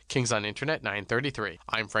 943, Kings on Internet 933.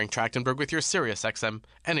 I'm Frank Trachtenberg with your Sirius XM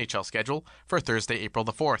NHL schedule for Thursday, April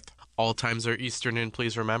the 4th. All times are Eastern, and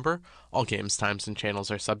please remember, all games, times, and channels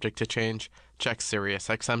are subject to change. Check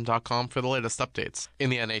SiriusXM.com for the latest updates. In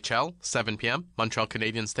the NHL, 7 p.m., Montreal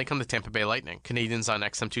Canadiens take on the Tampa Bay Lightning. Canadiens on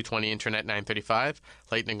XM220 Internet 935,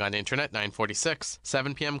 Lightning on Internet 946.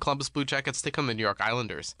 7 p.m., Columbus Blue Jackets take on the New York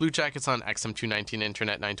Islanders. Blue Jackets on XM219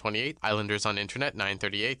 Internet 928, Islanders on Internet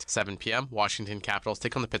 938. 7 p.m., Washington Capitals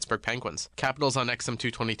take on the Pittsburgh Penguins. Capitals on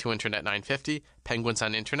XM222 Internet 950, Penguins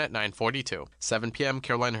on Internet 942. 7 p.m.,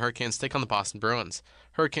 Carolina Hurricanes take on the Boston Bruins.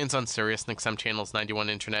 Hurricanes on Sirius and XM channels 91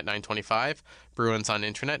 Internet 925, Bruins on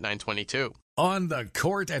Internet 922. On the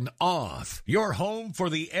court and off, your home for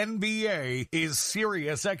the NBA is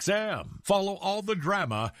SiriusXM. Follow all the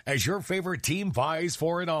drama as your favorite team vies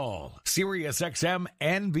for it all. SiriusXM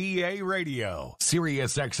NBA Radio,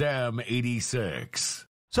 SiriusXM 86.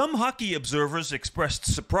 Some hockey observers expressed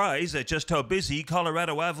surprise at just how busy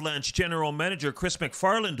Colorado Avalanche general manager Chris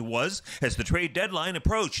McFarland was as the trade deadline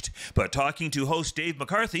approached. But talking to host Dave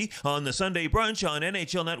McCarthy on the Sunday Brunch on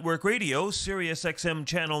NHL Network Radio, SiriusXM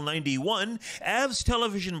Channel 91, Avs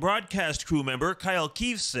television broadcast crew member Kyle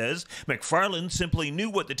Keefe says McFarland simply knew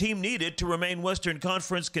what the team needed to remain Western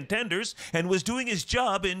Conference contenders and was doing his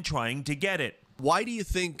job in trying to get it. Why do you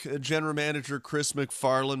think general manager Chris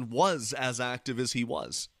McFarland was as active as he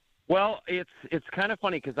was? Well, it's kind of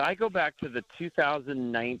funny because I go back to the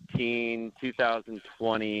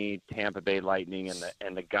 2019-2020 Tampa Bay Lightning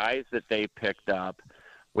and the guys that they picked up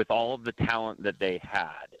with all of the talent that they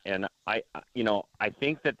had. And I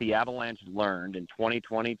think that the Avalanche learned in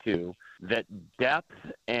 2022 that depth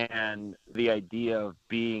and the idea of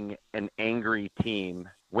being an angry team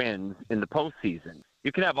wins in the postseason.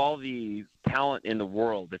 You can have all the talent in the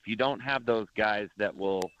world. If you don't have those guys that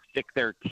will stick their